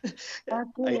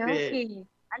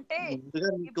 అయితే ముందుగా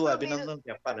మీకు అభినందన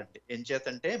చెప్పాలండి. ఏం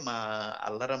చేతంటే మా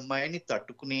అల్లరమ్మాయిని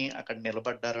తట్టుకుని అక్కడ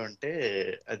నిలబడ్డారు అంటే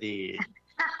అది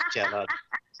చాలా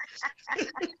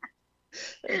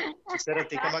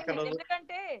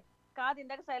ఎందుకంటే కాదు,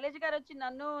 ఇందాక శైలజ గారు వచ్చి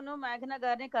నన్ను మేఘనా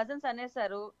గారిని కజిన్స్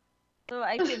అనేసారు. సో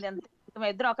అయిపోయింది అంతే. మా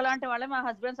ఇద్దరు ఒకలాంటి వాళ్ళే, మా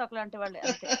హస్బెండ్స్ ఒకలాంటి వాళ్ళే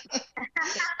అంతే.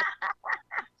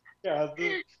 కాదు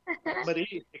మరి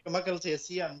తికమకలు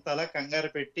చేసి అంతలా కంగారు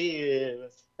పెట్టి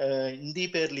హిందీ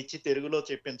పేర్లు ఇచ్చి తెలుగులో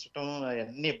చెప్పించడం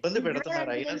అన్ని ఇబ్బంది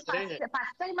పెడుతున్నారు. అయినా సరే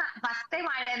ఫస్ట్ టైం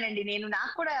ఆడానండి నేను.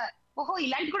 నాకు కూడా ఓహో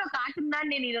ఇలాంటి కూడా ఒక ఆట ఉందా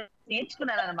నేను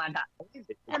నేర్చుకున్నాను అనమాట.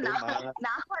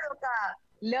 నాకు అది ఒక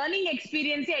లెర్నింగ్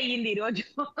ఎక్స్పీరియన్స్ అయ్యింది ఈ రోజు.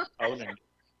 అవునండి,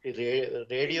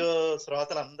 రేడియో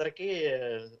శ్రోతలందరికీ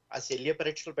ఆ శల్య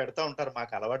పరీక్షలు పెడతా ఉంటారు,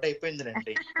 మాకు అలవాటు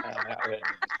అయిపోయిందిలేండి.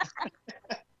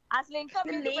 అసలు ఇంకా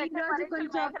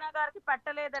మేఘనా గారికి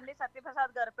పెట్టలేదండి,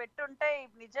 సత్యప్రసాద్ గారు పెట్టుంటే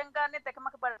నిజంగానే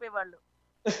తికమక పడిపోయేవాళ్ళు.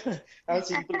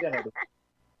 సింపుల్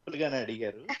గానే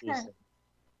అడిగారు.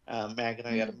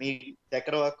 మేఘనా గారు, మీ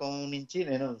చక్రవాకం నుంచి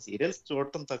నేను సీరియల్స్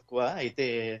చూడటం తక్కువ, అయితే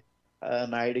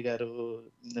నాయుడు గారు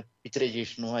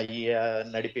పిక్చరైజేషన్ అయ్యి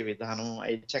నడిపే విధానం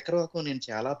చక్రవాకం నేను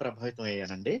చాలా ప్రభావితం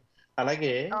అయ్యానండి.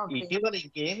 అలాగే ఇటీవల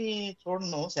ఇంకేమి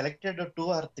చూడను, సెలెక్టెడ్ 2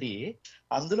 or 3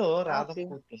 అందులో రాధమ్మ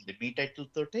కూతురుంది, మీ టైటిల్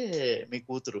తోటే మీ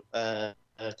కూతురు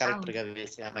కరెక్టర్ గా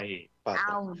వేసే అమ్మాయి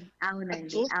పాత్ర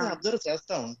చూస్తూ అబ్జర్వ్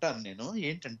చేస్తా ఉంటాను నేను.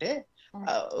 ఏంటంటే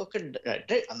ఒక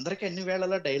అంటే అందరికి అన్ని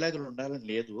వేళలా డైలాగులు ఉండాలని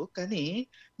లేదు, కానీ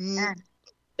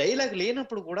డైలాగ్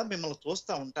లేనప్పుడు కూడా మిమ్మల్ని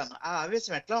చూస్తా ఉంటాను. ఆ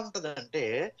ఆవేశం ఎట్లా ఉంటదంటే,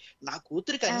 నా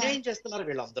కూతురికి అన్యాయం చేస్తున్నారు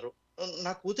వీళ్ళందరూ,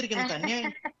 నా కూతురికి ఇంత అన్యాయం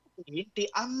ఏంటి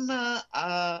అన్న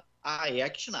ఆ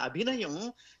యాక్షన్ అభినయం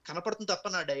కనపడుతుంది తప్ప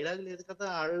నా డైలాగ్ లేదు కదా,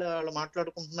 వాళ్ళు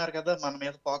మాట్లాడుకుంటున్నారు కదా, మన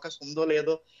మీద ఫోకస్ ఉందో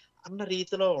లేదో అన్న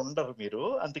రీతిలో ఉండరు మీరు.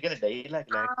 అందుకని డైలాగ్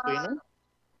లేకపోయినా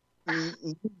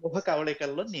ముఖ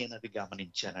కవళికల్లో నేను అది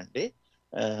గమనించానండి.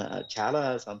 చాలా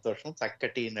సంతోషం,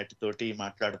 చక్కటి నటితోటి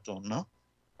మాట్లాడుతూ ఉన్నాం.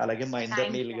 అలాగే మా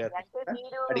ఇంద్రనీల్ గారు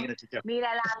మీరు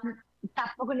అలా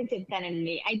తప్పకుండా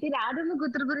చెప్తానండి. అయితే రాధమ్మ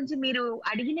కూతురు గురించి మీరు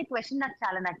అడిగిన క్వశ్చన్ నాకు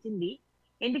చాలా నచ్చింది.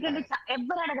 ఎందుకంటే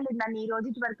ఎవ్వరు అడగలేదు నన్ను ఈ రోజు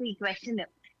వరకు ఈ క్వశ్చన్.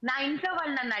 నా ఇంట్లో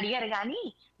వాళ్ళు నన్ను అడిగారు కానీ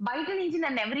బయట నుంచి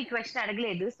నన్ను ఎవరి క్వశ్చన్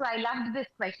అడగలేదు. So I love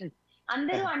this question.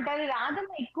 అందరూ అంటారు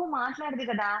రాధమ్మ ఎక్కువ మాట్లాడదు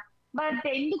కదా, బట్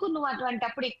ఎందుకు నువ్వు అటువంటి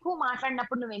అప్పుడు ఎక్కువ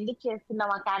మాట్లాడినప్పుడు నువ్వు ఎందుకు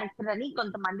చేస్తున్నావు ఆ క్యారెక్టర్ అని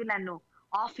కొంతమంది నన్ను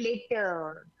ఆఫ్ లేట్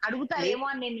అడుగుతారేమో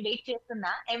అని నేను వెయిట్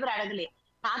చేస్తున్నా. ఎవరు అడగలేదు.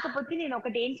 కాకపోతే నేను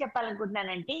ఒకటి ఏం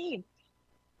చెప్పాలనుకుంటున్నానంటే,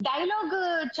 డైలాగ్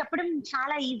చెప్పడం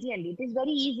చాలా ఈజీ అండి. It is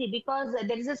very easy because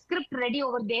there is a script ready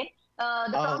over there.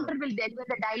 The counter will deliver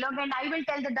the dialogue and I will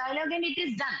tell the dialogue and it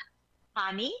is done.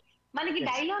 కానీ మనకి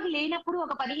డైలాగ్ లేనప్పుడు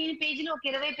ఒక 15 పేజీలు ఒక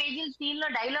 20 పేజీల సీన్ లో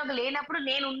dialogue లేనప్పుడు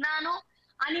నేను ఉన్నాను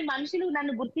అని మనుషులు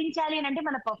నన్ను గుర్తించాలి అని అంటే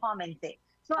మన పర్ఫార్మెన్సే.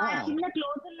 సో ఆ చిన్న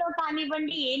క్లోజుల్లో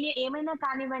కానివ్వండి, ఏమైనా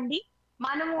కానివ్వండి,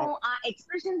 మనము ఆ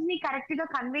ఎక్స్ప్రెషన్స్ ని కరెక్ట్ గా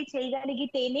convey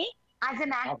చేయగలిగితేనే as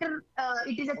an actor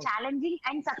it is a challenging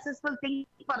and successful thing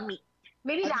for me.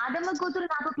 Maybe Radhamma కూతురు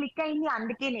నాకు క్లిక్ అయింది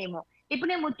అందుకేనేమో. ఇప్పుడు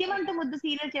నేను ముత్యమంత ముద్దు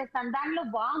సీరియల్ చేస్తాను, దానిలో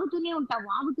వాగుతూనే ఉంటా.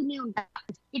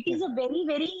 It is a very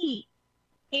very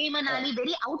ఏమనాలి,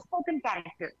 very out spoken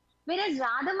character. వేరేజ్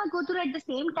Radhamma కూతురు అట్ ద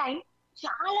సేమ్ టైం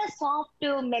చాలా సాఫ్ట్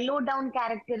మెలో డౌన్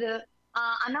క్యారెక్టర్.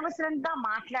 అనవసరంగా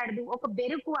మాట్లాడదు, ఒక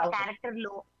బెరుకు ఆ క్యారెక్టర్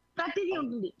లో ప్రతిదీ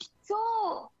ఉంటుంది. సో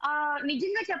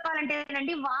నిజంగా చెప్పాలంటే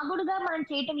ఏంటంటే వాగుడుగా మనం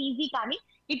చేయటం ఈజీ, కానీ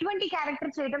ఇటువంటి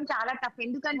క్యారెక్టర్ చేయడం చాలా టఫ్.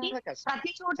 ఎందుకంటే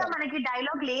ప్రతి చోట మనకి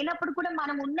డైలాగ్ లేనప్పుడు కూడా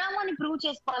మనం ఉన్నాము అని ప్రూవ్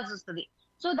చేసుకోవాల్సి వస్తుంది.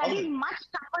 So that is much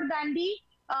టఫర్ than the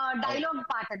dialogue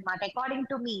part అన్నమాట అకార్డింగ్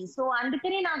టు మీ. సో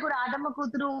అందుకనే నాకు రాధమ్మ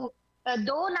కూతురు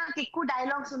దో నాకు ఎక్కువ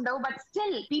డైలాగ్స్ ఉండవు, but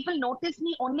still people notice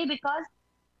me only because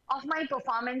of my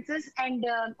performances and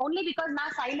only because నా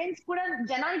సైలెన్స్ కూడా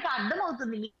జనానికి అర్థం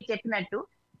అవుతుంది. మీకు చెప్పినట్టు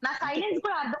నా సైలెన్స్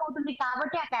కూడా అర్థం అవుతుంది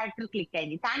కాబట్టి ఆ క్యారెక్టర్ క్లిక్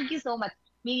అయింది. Thank you so much.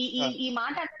 మీ ఈ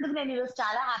మాట అన్నందుకు నేను ఈరోజు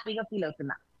చాలా హ్యాపీగా ఫీల్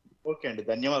అవుతున్నా. ఓకే అండి,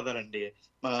 ధన్యవాదాలండి.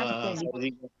 మా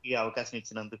సౌజీకి అవకాశం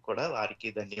ఇచ్చినందుకు కూడా వారికి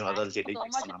ధన్యవాదాలు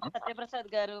తెలియజేస్తున్నాను. సత్యప్రసాద్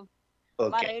గారు,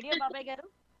 రేడియో బాబాయ్ గారు,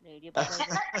 రేడియో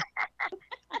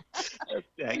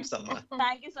థ్యాంక్స్ అమ్మా.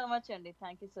 థ్యాంక్ యూ సో మచ్ అండి,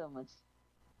 thank you so much.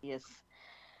 Yes.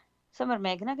 So మరి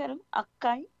మేఘనా గారు,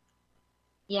 అక్కాయ్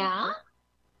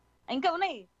ఇంకా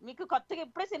ఉన్నాయి మీకు కొత్తగా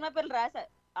ఇప్పుడే సినిమా పేర్లు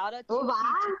రాశారు.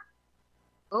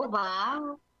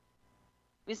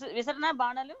 విసరనా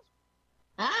బాణాలు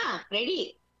రెడీ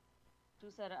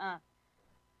చూసారా?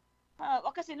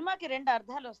 ఒక సినిమాకి 2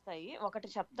 అర్థాలు వస్తాయి. ఒకటి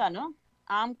చెప్తాను,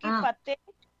 ఆమ్కి పత్తే.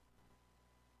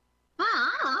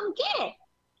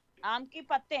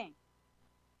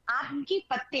 ఆమ్కి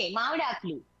పత్తే మామిడి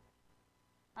ఆకులు.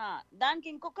 దానికి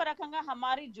ఇంకొక రకంగా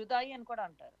హమారీ జుదాయి అని కూడా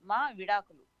అంటారు, మా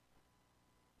విడాకులు.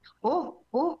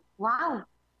 వావ్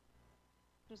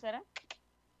చూసారా?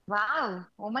 Wow,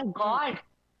 oh my God,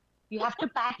 you have to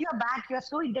pack your bag, you are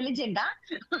so intelligent.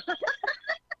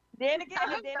 దేనికి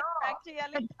ప్యాక్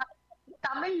చేయాలి?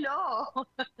 తమిళ్లో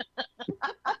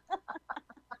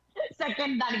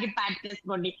సెకండ్ దానికి ప్యాక్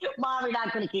చేసుకోండి మా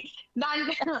విడాకులకి.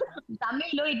 దాంట్లో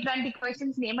తమిళ్లో ఇట్లాంటి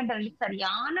క్వశ్చన్స్ ఏమంటారంటే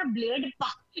సరియాన బ్లేడ్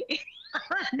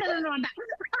అనమాట.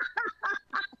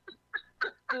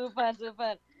 Super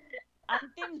super.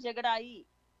 అంతిమ్ జగడాయి.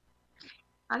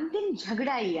 అంతిమ్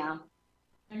జగడాయియా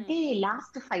అంటే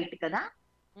లాస్ట్ ఫైట్ కదా,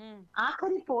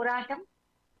 ఆఖరి పోరాటం.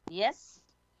 ఎస్.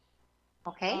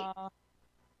 ఓకే,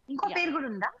 ఇంకో పేరు కూడా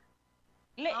ఉందా?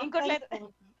 ఇంకోటి లేదు,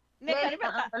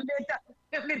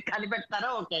 మీరు కనిపెడతారా?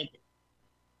 ఓకే అయితే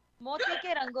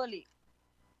మోతీకే రంగోలి.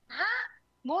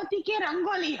 మోతీకే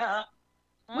రంగోలి,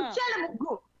 ముత్యాల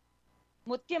ముగ్గు.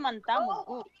 ముత్యమంతా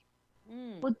ముగ్గు.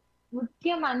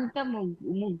 ముత్యమంత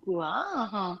ముగ్గు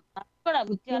కూడా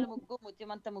ముత్యాల ముగ్గు,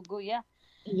 ముత్యమంత ముగ్గు.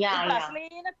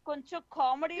 అసలైన కొంచెం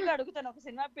కామెడీగా అడుగుతాను ఒక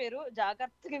సినిమా పేరు,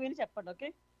 జాగ్రత్తగా విని చెప్పండి. Okay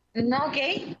okay.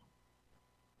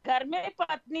 घर में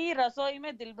पत्नी रसोई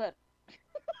में दिलभर.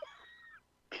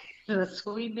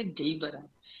 రసోయి మే దిల్బర్.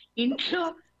 ఇంట్లో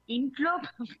ఇంట్లో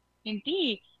ఏంటి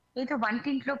ఏదో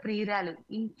వంటింట్లో ప్రియురాలు,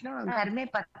 ఇంట్లో ఘర్మే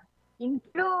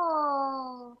ఇంట్లో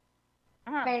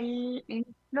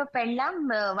ఇంట్లో పెళ్ళాం,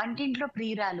 వంటింట్లో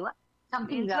ప్రియురాలు,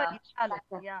 సంథింగ్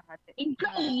ఇంట్లో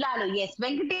ఇల్లాలు. Yes,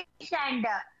 Venkatesh and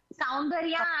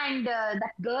Soundarya and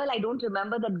that girl, I don't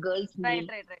remember that girls name.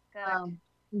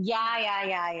 Yeah yeah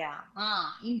yeah yeah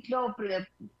ఇంట్లో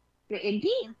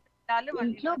ఏంటి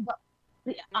ఇంట్లో.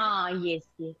 Yes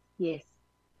yes yes.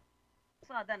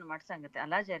 సో అదనమాట సంగతి.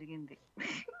 అలా జరిగింది.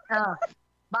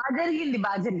 బాగా జరిగింది,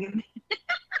 బాగా జరిగింది.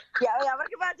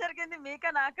 ఎవరికి బాగా జరిగింది, మీకా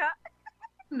నాకా?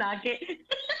 నాకే.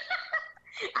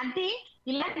 అంటే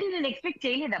ఇలాంటివి నేను expect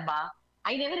చేయలేదబ్బా.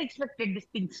 I never expected this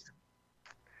things.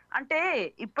 అంటే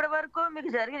ఇప్పటి వరకు మీకు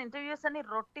జరిగిన ఇంటర్వ్యూస్ అన్ని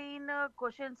రొటీన్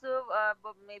క్వశ్చన్స్,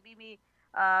 మేబీ మీ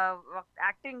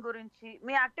యాక్టింగ్ గురించి,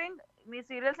 మీ యాక్టింగ్ మీ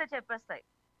సీరియల్స్ చెప్పేస్తాయి,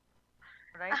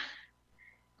 రైట్?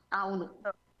 అవును.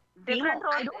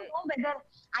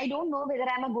 I don't know whether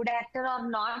I'm a good actor or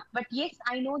not, but yes,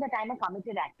 I know that I'm a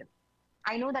committed actor.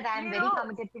 I know that I am very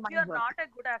committed to my work. You're not a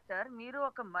good actor. మీరు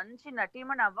ఒక మంచి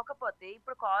నటీమణి అవ్వకపోతే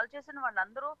ఇప్పుడు call చేసిన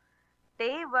వాళ్ళందరూ day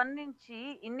 1 నుంచి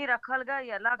ఇన్ని రకాలుగా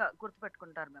ఎలాగా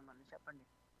గుర్తుపెట్టుకుంటారు మిమ్మల్ని, చెప్పండి.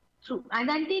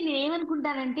 అదంటే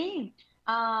నేనేమనుకుంటానంటే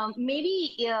మేబీ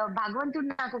భగవంతుడు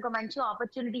నాకు ఒక మంచి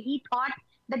opportunity, he thought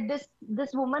that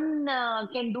this woman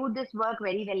can do this work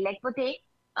very well. లేకపోతే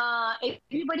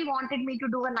everybody wanted me to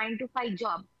do a 9 to 5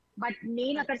 job, but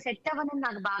నేను అక్కడ సెట్ అవ్వనని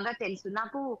నాకు బాగా తెలుసు.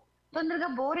 నాకు తొందరగా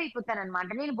బోర్ అయిపోతాను అనమాట.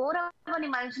 నేను బోర్ అవ్వని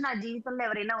మనిషి నా జీవితంలో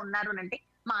ఎవరైనా ఉన్నారు అంటే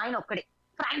మా ఆయన ఒక్కడే.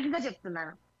 ఫ్రాంక్ గా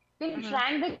చెప్తున్నాను, నేను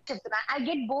ఫ్రాంక్ గా చెప్తున్నాను. I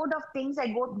get bored of things, I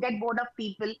get bored of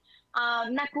people.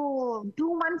 నాకు 2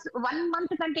 months 1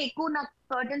 month కంటే ఎక్కువ నాకు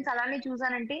కర్టన్స్ అలానే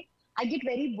చూసానంటే I get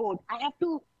very board. I have to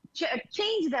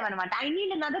change them అనమాట. I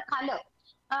need another colour.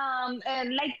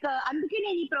 Like అందుకే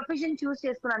నేను ఈ ప్రొఫెషన్ చూస్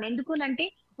చేసుకున్నాను. ఎందుకంటే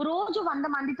రోజు 100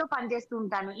 మందితో పనిచేస్తూ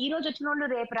ఉంటాను. ఈ రోజు వచ్చిన వాళ్ళు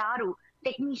రేపు రారు.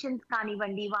 టెక్నీషియన్స్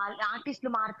కానివ్వండి, వాళ్ళ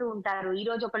ఆర్టిస్టులు మారుతూ ఉంటారు. ఈ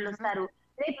రోజు ఒకళ్ళు వస్తారు,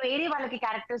 రేపు వేరే వాళ్ళకి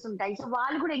క్యారెక్టర్స్ ఉంటాయి, సో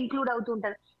వాళ్ళు కూడా ఇంక్లూడ్ అవుతూ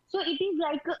ఉంటారు. So it is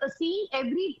like seeing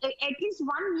at least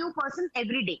 1 new person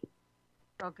every day.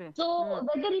 Okay. So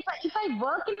whether if I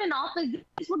work in an office,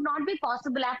 this would not be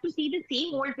possible. I have to see the same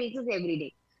old faces every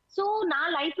day. So నా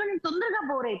life లో నేను తొందరగా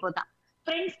bore అయిపోతా.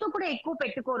 Friends తో కూడా ఎక్కువ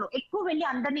పెట్టుకోను, ఎక్కువ వెళ్ళి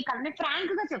అందరినీ కలిసి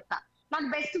ఫ్రాంక్ గా చెప్తా. నాకు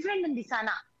బెస్ట్ ఫ్రెండ్ ఉంది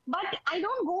Sana, but I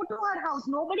don't go to her house.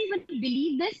 Nobody will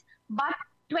believe this, but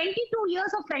 22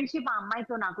 years of friendship ఆ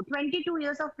అమ్మాయితో నాకు. 22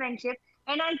 years of friendship,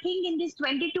 and I think in these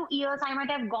 22 years I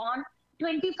might have gone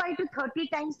 25 to 30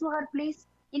 times to her place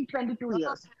in 22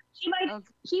 years.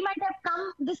 She might have come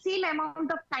the same amount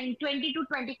of time, 20 to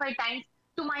 25 times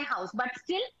to my house, but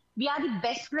still we are the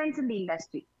best friends in the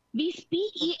industry. We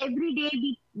speak every day,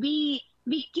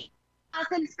 we keep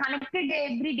ourselves connected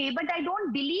every day, but I don't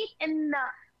believe in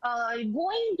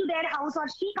going to their house or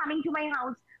she coming to my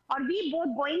house or we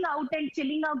both going out and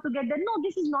chilling out together. No,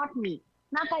 this is not me.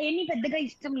 నాకు అవన్నీ పెద్దగా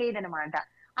ఇష్టం లేదనమాట.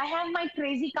 I have my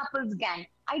crazy couples gang.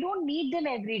 I don't meet them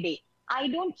every day. I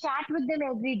don't chat with them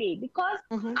every day because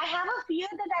I have a fear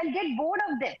that I'll get bored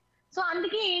of them. So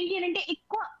అందుకే ఏంటి అంటే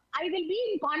ఎక్కువ I will be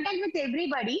in contact with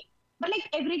everybody, but like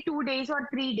every 2 days or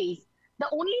 3 days. The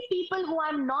only people who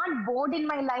I'm not bored in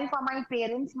my life are my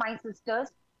parents, my sister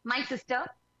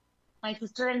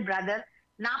and brother,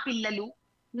 నా పిల్లలు.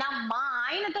 మా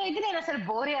ఆయనతో అయితే నేను అసలు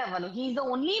బోరే అవ్వను. He's the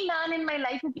only man in my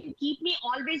life who can keep me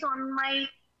always on my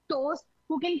toes,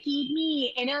 who can keep me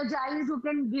energized, who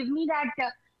can give me that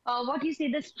what you say,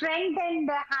 the strength and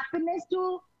happiness to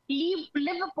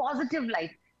live a positive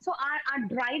life. So our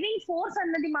driving force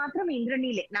అన్నది మాత్రం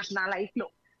ఇంద్రనీలే నాకు నా life లో.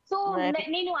 So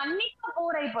నేను అన్నిటితో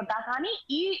bore అయిపోతా, కానీ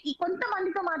ఈ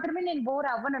కొంతమందితో మాత్రమే నేను బోర్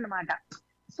అవ్వను అనమాట.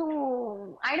 So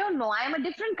I don't know. I am a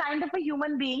different kind of a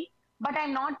human being, but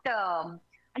I'm not.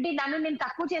 అంటే నన్ను నేను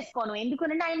తక్కువ చేసుకోను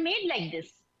ఎందుకంటే I made like this.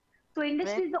 So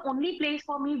industry is the only place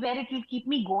for me wear it will keep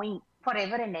me going for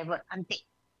ever and ever. అంతే.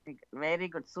 Very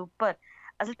good, super.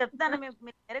 అసలు చెప్తాను, మీరు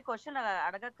వేరే క్వశ్చన్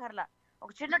అడగక్కర్లా.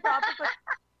 ఒక చిన్న టాపిక్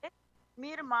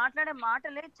మీరు మాట్లాడే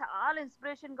మాటలే చాలా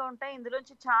ఇన్స్పిరేషన్ గా ఉంటాయి.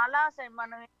 ఇందులోంచి చాలా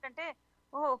మనం ఏంటంటే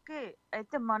ఓకే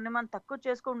అయితే మనం తక్కువ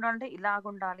చేసుకుంటామంటే ఇలాగ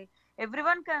ఉండాలి.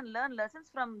 Everyone can learn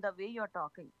lessons from the way you are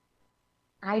talking.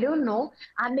 I don't know.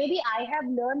 Maybe I have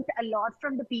learned a lot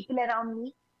from the people around me.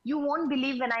 You won't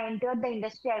believe when I entered the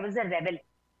industry, I was a rebel.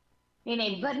 In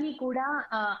every kuda,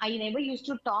 I never used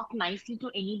to talk nicely to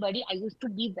anybody. I used to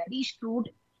be very shrewd.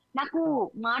 Naku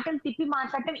maatal tippi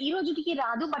maatladam ee rojutiki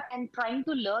raadu, but I'm trying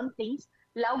to learn things.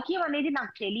 Laukyam anedi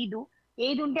naaku telidu.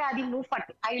 Edi unte adi move fat.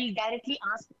 I will directly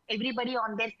ask everybody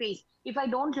on their face. If I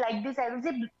don't like this, I will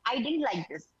say I didn't like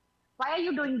this. Why are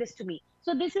you doing this to me?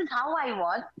 So this is how I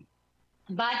was.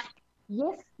 But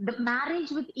yes, the marriage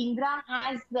with Indra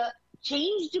has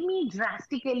changed me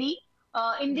drastically.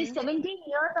 In these 17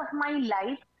 years of my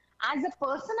life, as a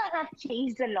person, I have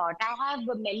changed a lot. I have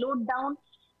mellowed down.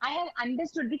 I have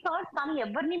understood because tanu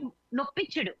evarni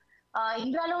noppichadu.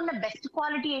 ఇంద్రాలో ఉన్న best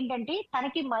quality ఏంటంటే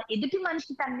తనకి ఎదుటి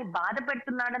మనిషి తనని బాధ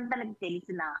పెడుతున్నాడని తనకి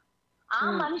తెలిసిన ఆ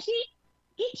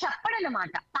మనిషికి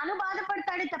చెప్పడనమాట. తను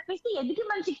బాధపడతాడే తప్పేసి ఎదుటి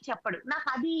మనిషికి చెప్పడు. నాకు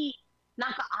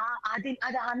అది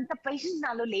అంత పేషెన్స్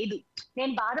నాలో లేదు.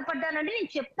 నేను బాధపడ్డానంటే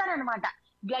నేను చెప్తానన్నమాట.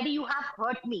 Bloody you have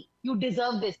hurt me, you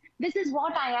deserve this is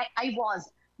what I was.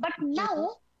 But now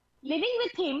living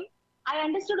with him I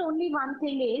understood only one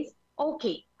thing is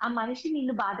okay, ఆ మనిషి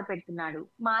నిన్ను బాధ పెడుతున్నాడు.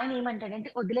 మా ఆయన ఏమంటాడంటే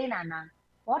వదిలే నాన్న,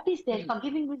 what is there,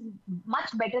 forgiving is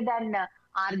much better than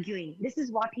arguing. This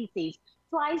is what he says.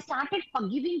 So I started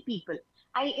forgiving people.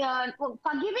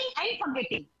 Forgiving and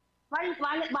forgetting.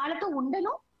 వాళ్ళతో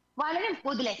ఉండను, వాళ్ళని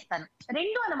వదిలేస్తాను,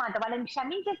 రెండు అన్నమాట. వాళ్ళని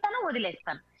క్షమించేస్తాను,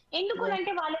 వదిలేస్తాను.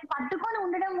 ఎందుకునంటే వాళ్ళని పట్టుకొని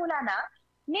ఉండడం మూలాన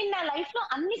నేను నా లైఫ్ లో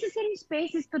అన్నెసెసరీ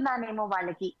స్పేస్ ఇస్తున్నానేమో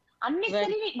వాళ్ళకి.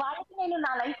 అన్నెసరీ వాళ్ళకి నేను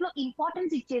నా లైఫ్ లో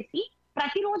ఇంపార్టెన్స్ ఇచ్చేసి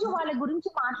ప్రతిరోజు వాళ్ళ గురించి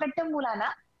మాట్లాడటం మూలాన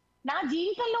నా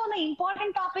జీవితంలో ఉన్న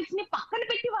ఇంపార్టెంట్ టాపిక్స్ ని పక్కన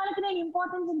పెట్టి వాళ్ళకి నేను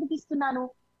ఇంపార్టెన్స్ ఎందుకు ఇస్తున్నాను?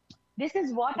 This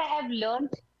is what I have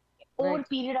learned over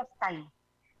period of time.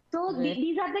 So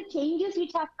these are the changes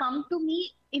which have come to me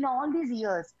in all these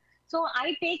years. So I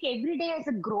take every day as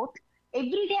a growth.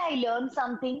 Every day I learn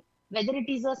something, whether it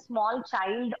is a small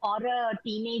child or a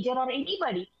teenager or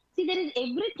anybody. See, there is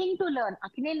everything to learn.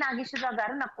 Akine Nageswara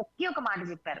garu నాకు ఒకే ఒక మాట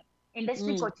చెప్పారు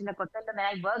ఇండస్ట్రీకి వచ్చిన కొత్తలో.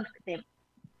 I worked with them.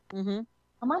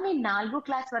 అమ్మా నేను 4వ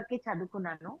క్లాస్ వరకే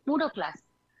చదువుకున్నాను, 3వ క్లాస్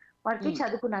వరకే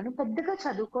చదువుకున్నాను, పెద్దగా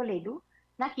చదువుకోలేదు,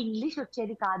 నాకు ఇంగ్లీష్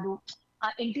వచ్చేది కాదు.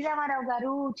 ఎన్టీ రామారావు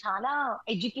గారు చాలా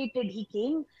educated, he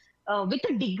came with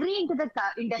degree in to the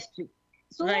industry.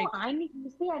 So ఆయన్ని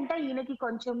చూస్తే అంటే ఈయనకి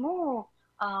కొంచెం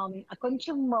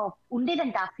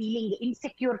ఉండేదంట ఆ feeling,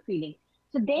 insecure feeling.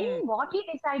 So then what he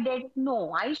decided, no,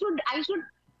 I should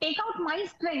take out my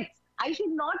strength. I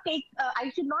should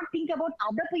not think about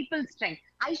other people's strength.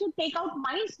 I should take out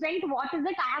my strength. What is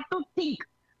it I have to think?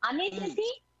 Anesi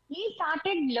he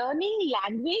started learning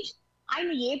language.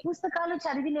 ఆయన ఏ పుస్తకాలు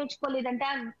చదివి నేర్చుకోలేదంటే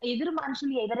ఎదురు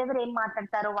మనుషులు ఎవరెవరు ఏం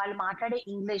మాట్లాడతారో వాళ్ళు మాట్లాడే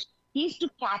English, he used to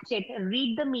catch it,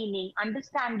 read the meaning,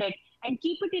 understand it, and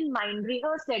keep it in mind,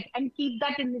 rehearse it, and keep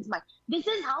that in his mind. This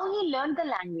is how he learned the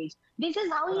language. This is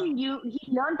how he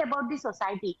learned about the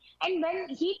society. And when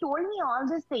he told me all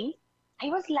these things, I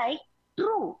was like,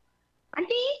 true.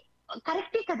 అంటే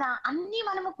కరెక్టే కదా, అన్ని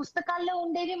మనము పుస్తకాల్లో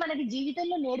ఉండేవి మనకి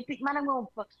జీవితంలో మనము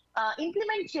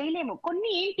ఇంప్లిమెంట్ చేయలేము.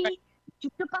 కొన్ని ఏంటి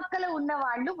చుట్టుపక్కల ఉన్న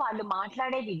వాళ్ళు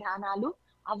మాట్లాడే విధానాలు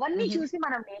అవన్నీ చూసి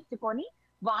మనం నేర్చుకొని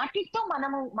వాటితో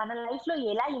మనము మన లైఫ్ లో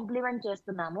ఎలా ఇంప్లిమెంట్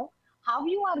చేస్తున్నాము, how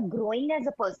you are growing as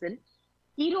a person.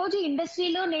 ఈ రోజు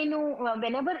ఇండస్ట్రీలో నేను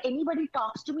whenever anybody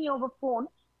talks to me over phone,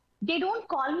 they don't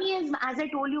call me as I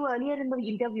told you earlier in the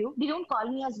interview, they don't call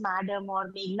me as madam or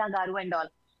Meghana garu and all.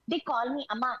 They call me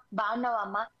amma, బాగున్నావా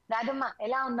అమ్మా, రాదమ్మా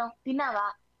ఎలా ఉన్నావు, తిన్నావా,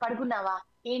 పడుకున్నావా,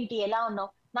 ఏంటి ఎలా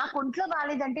ఉన్నావు. నాకు ఒంట్లో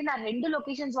బాగాలేదంటే నా 2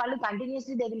 లొకేషన్స్ వాళ్ళు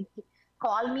continuously they will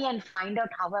call me and find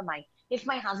out how am I. If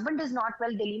my husband is not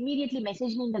well, they'll immediately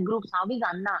message me in the groups, how is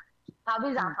Anna, how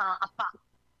is Appa.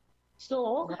 So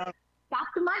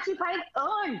that much if I've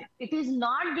earned, it is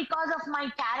not because of my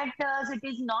characters, it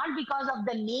is not because of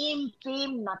the name,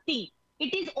 fame, nothing.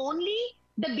 It is only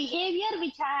the behavior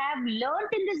which I have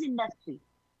learned in this industry,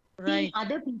 seeing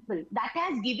other people, that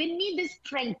has given me this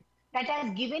strength, that has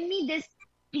given me this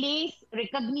place,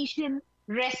 recognition,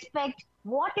 respect,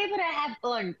 whatever I have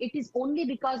earned. It is only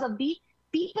because of the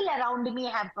people around me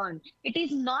have earned. It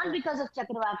is not because of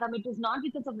Chakravakam, it is not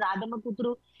because of Radama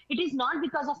Kutru, it is not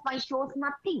because of my shows,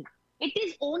 nothing. It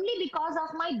is only because of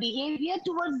my behavior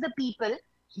towards the people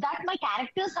that my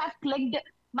characters have clicked.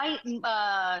 My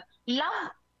love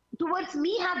towards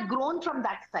me have grown from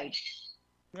that side.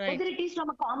 Right. Whether it is from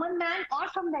a common man or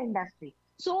from the industry.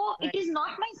 So it is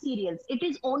not my serials. It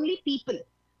is only people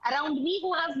around me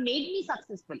who have made me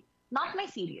successful, not my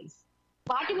serials.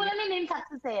 వాటి వల్లనే నేను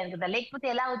success అయ్యాను కదా, లేకపోతే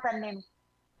ఎలా అవుతాను నేను?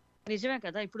 నిజమే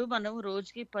కదా. ఇప్పుడు మనం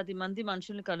రోజుకి 10 మంది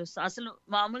మనుషుల్ని కలుస్తాం. అసలు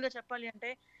మామూలుగా చెప్పాలి అంటే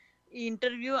ఈ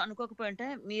ఇంటర్వ్యూ అనుకోకపోయింటే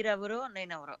మీరెవరో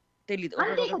నేనెవరో తెలీదు.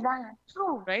 అంతే కదా.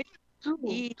 రైట్.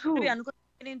 ఈ ఇంటర్వ్యూ అనుకో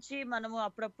నుంచి మనము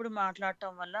అప్పుడప్పుడు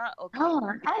మాట్లాడటం వల్ల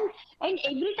and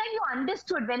every time you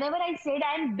understood, whenever I said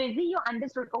I am busy, you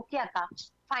understood. Okay akka,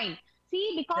 fine. See,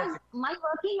 because my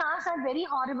working hours are very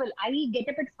horrible. I get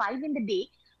up at 5 in the day,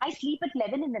 I sleep at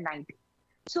 11 in the night.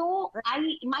 So I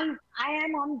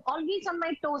am always on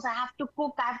my toes. I have to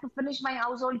cook, I have to finish my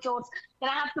household chores, then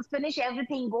I have to finish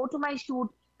everything, go to my shoot,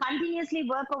 continuously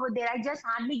work over there. I just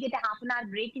hardly get a half an hour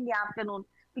break in the afternoon,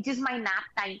 which is my nap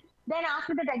time. Then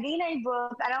after that again I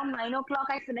work around 9 o'clock.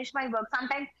 I finish my work.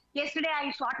 Sometimes yesterday I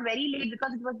shot very late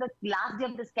because it was the last day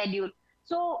of the schedule.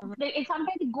 So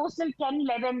sometimes it goes till 10,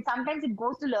 11. Sometimes it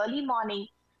goes till early morning.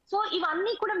 So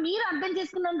ivanni kuda meer ardham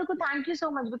cheskunnanduku thank you so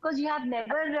much, because you have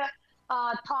never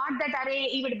thought that are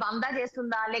even banda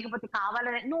chestunda lekapothe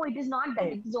kavalani. No, it is not that.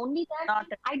 It is only that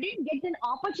I didn't get an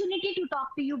opportunity to talk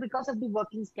to you because of the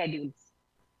working schedules.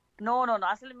 No.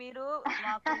 అసలు మీరు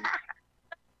మాకు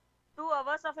 2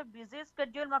 hours of a busy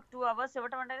schedule, మాకు 2 hours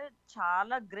ఇవ్వటం అనేది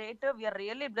చాలా great. We are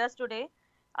really blessed today.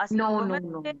 No.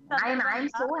 I'm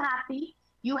so happy.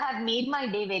 You have made my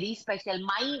day very special.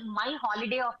 My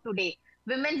holiday of today,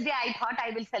 Women's Day, I thought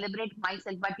I will celebrate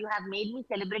myself, but you have made me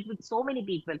celebrate with so many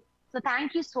people. So thank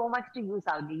you so much to you,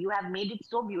 Sowji. You have made it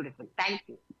so beautiful. Thank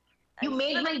you. You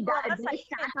made my day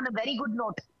start on a very good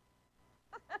note.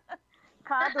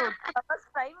 కాదు,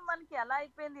 time మనకి ఎలా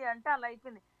అయిపోయింది అంటే అలా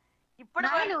అయిపోయింది.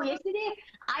 I know. Yesterday,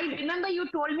 I remember you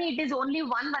told me it is only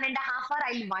 1.5 hour.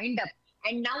 I'll wind up,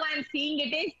 and now I'm seeing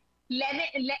it is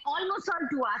 11, almost on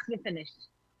 2 hours we finished.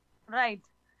 Right.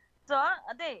 So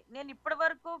అదే నేను ఇప్పటి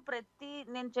వరకు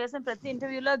నేను చేసిన ప్రతి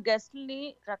ఇంటర్వ్యూలో గెస్ట్ని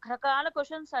రకరకాల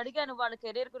క్వశ్చన్స్ అడిగాను వాళ్ళ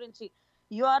కెరీర్ గురించి.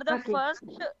 You are the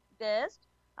first guest.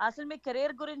 అసలు మీ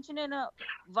కెరీర్ గురించి నేను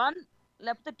 1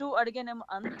 లేకపోతే 2 అడిగానేమో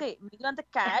అంతే. మిగిలినంత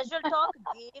క్యాజువల్ టాక్,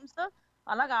 గేమ్స్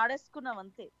అలాగ ఆడేసుకున్నాం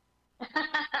అంతే.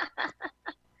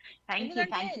 చాలా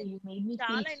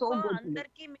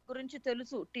అందరికి మీ గురించి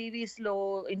తెలుసు, టీవీస్ లో,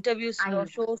 ఇంటర్వ్యూస్ లో,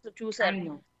 షోస్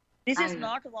చూసారు. This is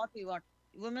not what we want.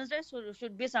 Women's day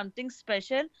should be something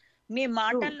special. మీ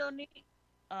మాటల్లోని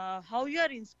how you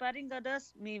are inspiring others,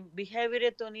 me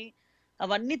behaviour తోని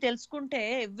అవన్నీ తెలుసుకుంటే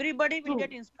everybody will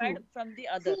get inspired from the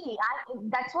other.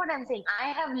 That's what I'm saying. I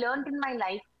have learned in my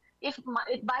life, if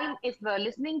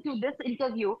listening to this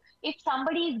interview, if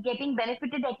somebody is getting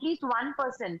benefited, at least one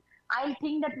person, I'll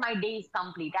think that my day is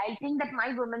complete. I'll think that my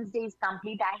Women's Day is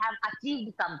complete. I have achieved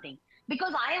something,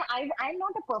 because I'm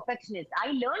not a perfectionist. I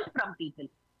learned from people.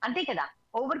 Ante kada,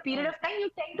 over period of time you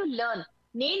tend to learn.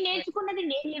 నేను నేర్చుకున్నది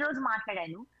నేను ఈ రోజు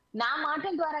మాట్లాడాను. నా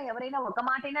మాటల ద్వారా ఎవరైనా ఒక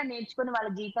మాటైనా నేర్చుకుని వాళ్ళ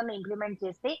జీవితంలో ఇంప్లిమెంట్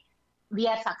చేస్తే we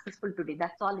are successful today.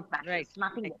 That's all it matters. Right.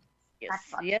 Nothing else.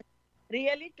 Yes.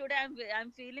 Really today I'm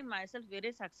feeling myself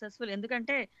very successful.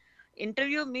 ఎందుకంటే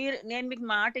ఇంటర్వ్యూ నేను మీకు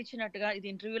మాట ఇచ్చినట్టుగా ఇది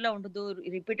ఇంటర్వ్యూలో ఉండదు,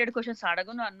 రిపీటెడ్ క్వశ్చన్స్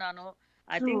అడగను అన్నాను.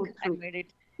 I think I made it.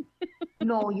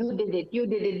 No, you did it.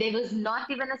 There was not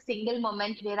even a single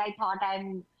moment where I thought I'm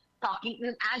talking,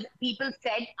 as people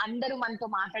said, andaru manto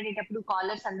maatladetappudu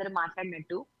callers andaru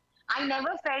maatladinattu. I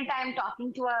never felt I am talking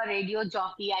to a radio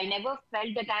jockey. I never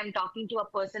felt that I am talking to a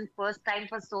person first time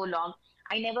for so long.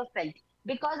 I never felt,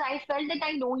 because I felt that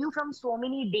I know you from so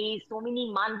many days, so many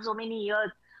months, so many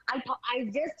years. I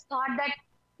just thought that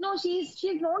no,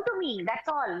 she's known to me. That's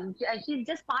all. She's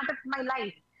just part of my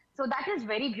life. So that is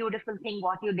very beautiful thing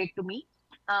what you did to me.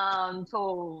 So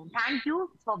thank you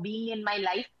for being in my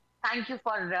life. Thank you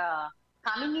for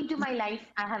coming into my life.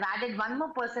 I have added one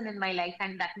more person in my life,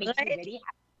 and that makes me very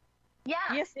happy. Yeah.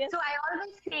 Yes. So I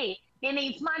always say in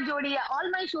Smart Jodi, all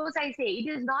my shows I say, it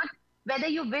is not whether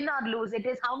you win or lose. It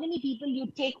is how many people you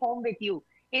take home with you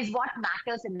is what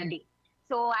matters in the day.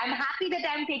 So I'm happy that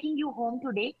I'm taking you home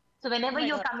today. So whenever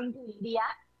you're coming to India,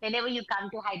 whenever you come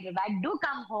to Hyderabad, do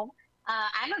come home.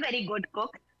 I'm a very good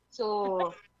cook. So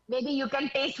maybe you can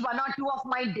taste 1 or 2 of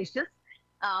my dishes.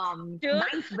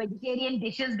 Nice vegetarian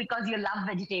dishes, because you love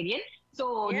vegetarian. So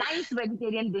nice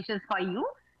vegetarian dishes for you.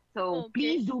 So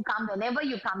please do come whenever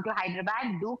you come to Hyderabad.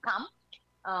 Do come.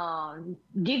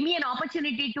 Give me an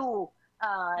opportunity to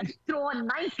throw a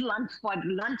nice lunch or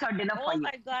dinner for you. Oh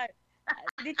my God.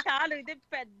 ఇది చాలు, ఇది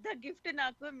పెద్ద gift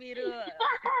నాకు. మీరు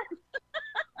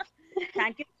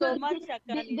thank you so much అక్క.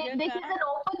 This is an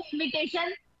open invitation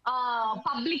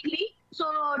publicly. So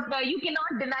you cannot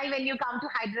deny when you come to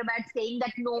Hyderabad saying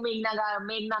that no, Meghna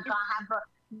have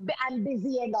I'm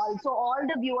busy and all. So all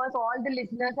the viewers, all the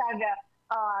listeners are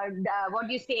what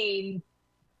you say,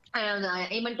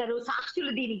 ఏమంటారు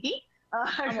సాక్షులు దీనికి.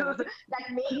 That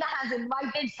Meghna has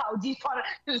invited Sowji for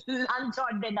lunch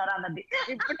or dinner అన్నది.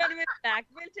 ఇప్పుడు మీరు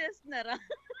blackmail చేస్తున్నారా?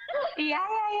 Yeah.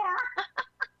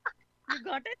 You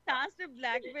got a chance to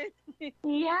blackmail me.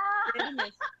 Yeah. Very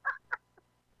nice.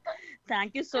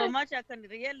 Thank you so much, Akka.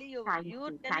 Really, you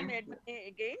tell me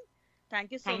again. Thank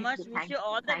you so much. Wish you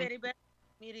all the very best.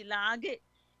 మీరు ఇలాగే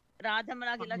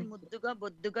రాధమ్మలాగా ఇలాగే ముద్దుగా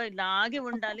బొద్దుగా ఇలాగే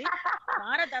ఉండాలి.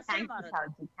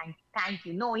 Thank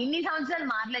you. No, ఇన్ని సంవత్సరాలు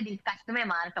మారలేదు, ఇంక కష్టమే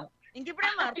మారటం.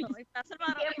 ఇంకిప్పుడే మారతాం, అసలు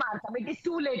మారతాం. It is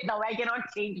too late now. I cannot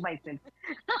change my self.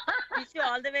 Wish you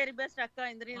all the very best అక్క.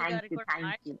 ఇంద్రియల్ గారికి కూడా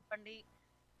చెప్పండి.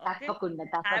 తప్పకుండా.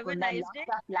 Have a nice day.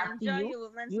 Enjoy your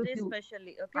Women's Day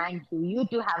especially. Okay. Thank you. You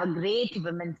too have a great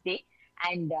Women's Day,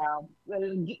 and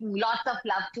lots of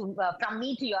love to from me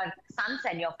to your sons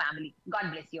and your family. God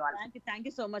bless you all. Thank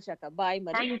you so much Akka. Bye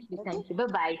Mari. Thank you.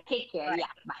 Bye. Take care.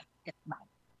 Yeah, bye.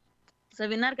 So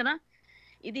విన్నారు కదా,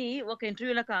 ఇది ఒక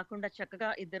ఇంటర్వ్యూలో కాకుండా చక్కగా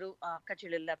ఇద్దరు అక్క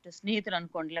చెల్లెలు లేకపోతే స్నేహితులు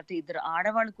అనుకోండి, లేకపోతే ఇద్దరు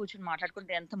ఆడవాళ్ళు కూర్చొని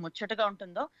మాట్లాడుకుంటే ఎంత ముచ్చటగా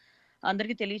ఉంటుందో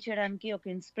అందరికి తెలియచేయడానికి, ఒక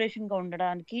ఇన్స్పిరేషన్ గా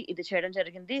ఉండడానికి ఇది చేయడం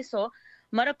జరిగింది. సో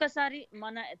మరొకసారి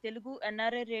మన తెలుగు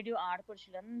ఎన్ఆర్ఐ రేడియో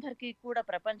ఆడపడుచులందరికీ కూడా,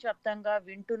 ప్రపంచవ్యాప్తంగా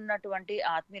వింటున్నటువంటి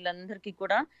ఆత్మీయులందరికీ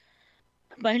కూడా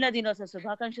మహిళా దినోత్సవ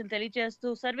శుభాకాంక్షలు తెలియజేస్తూ,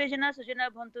 సర్వే జన సుజనా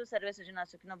భవంతు, సర్వే సుజనా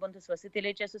సుఖినో భవంతు, స్వస్తి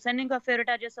తెలియజేస్తూ, సెండింగ్ ఆఫ్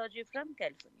ఫేవరెట్ సౌజీ ఫ్రమ్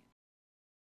కాలిఫోర్నియా.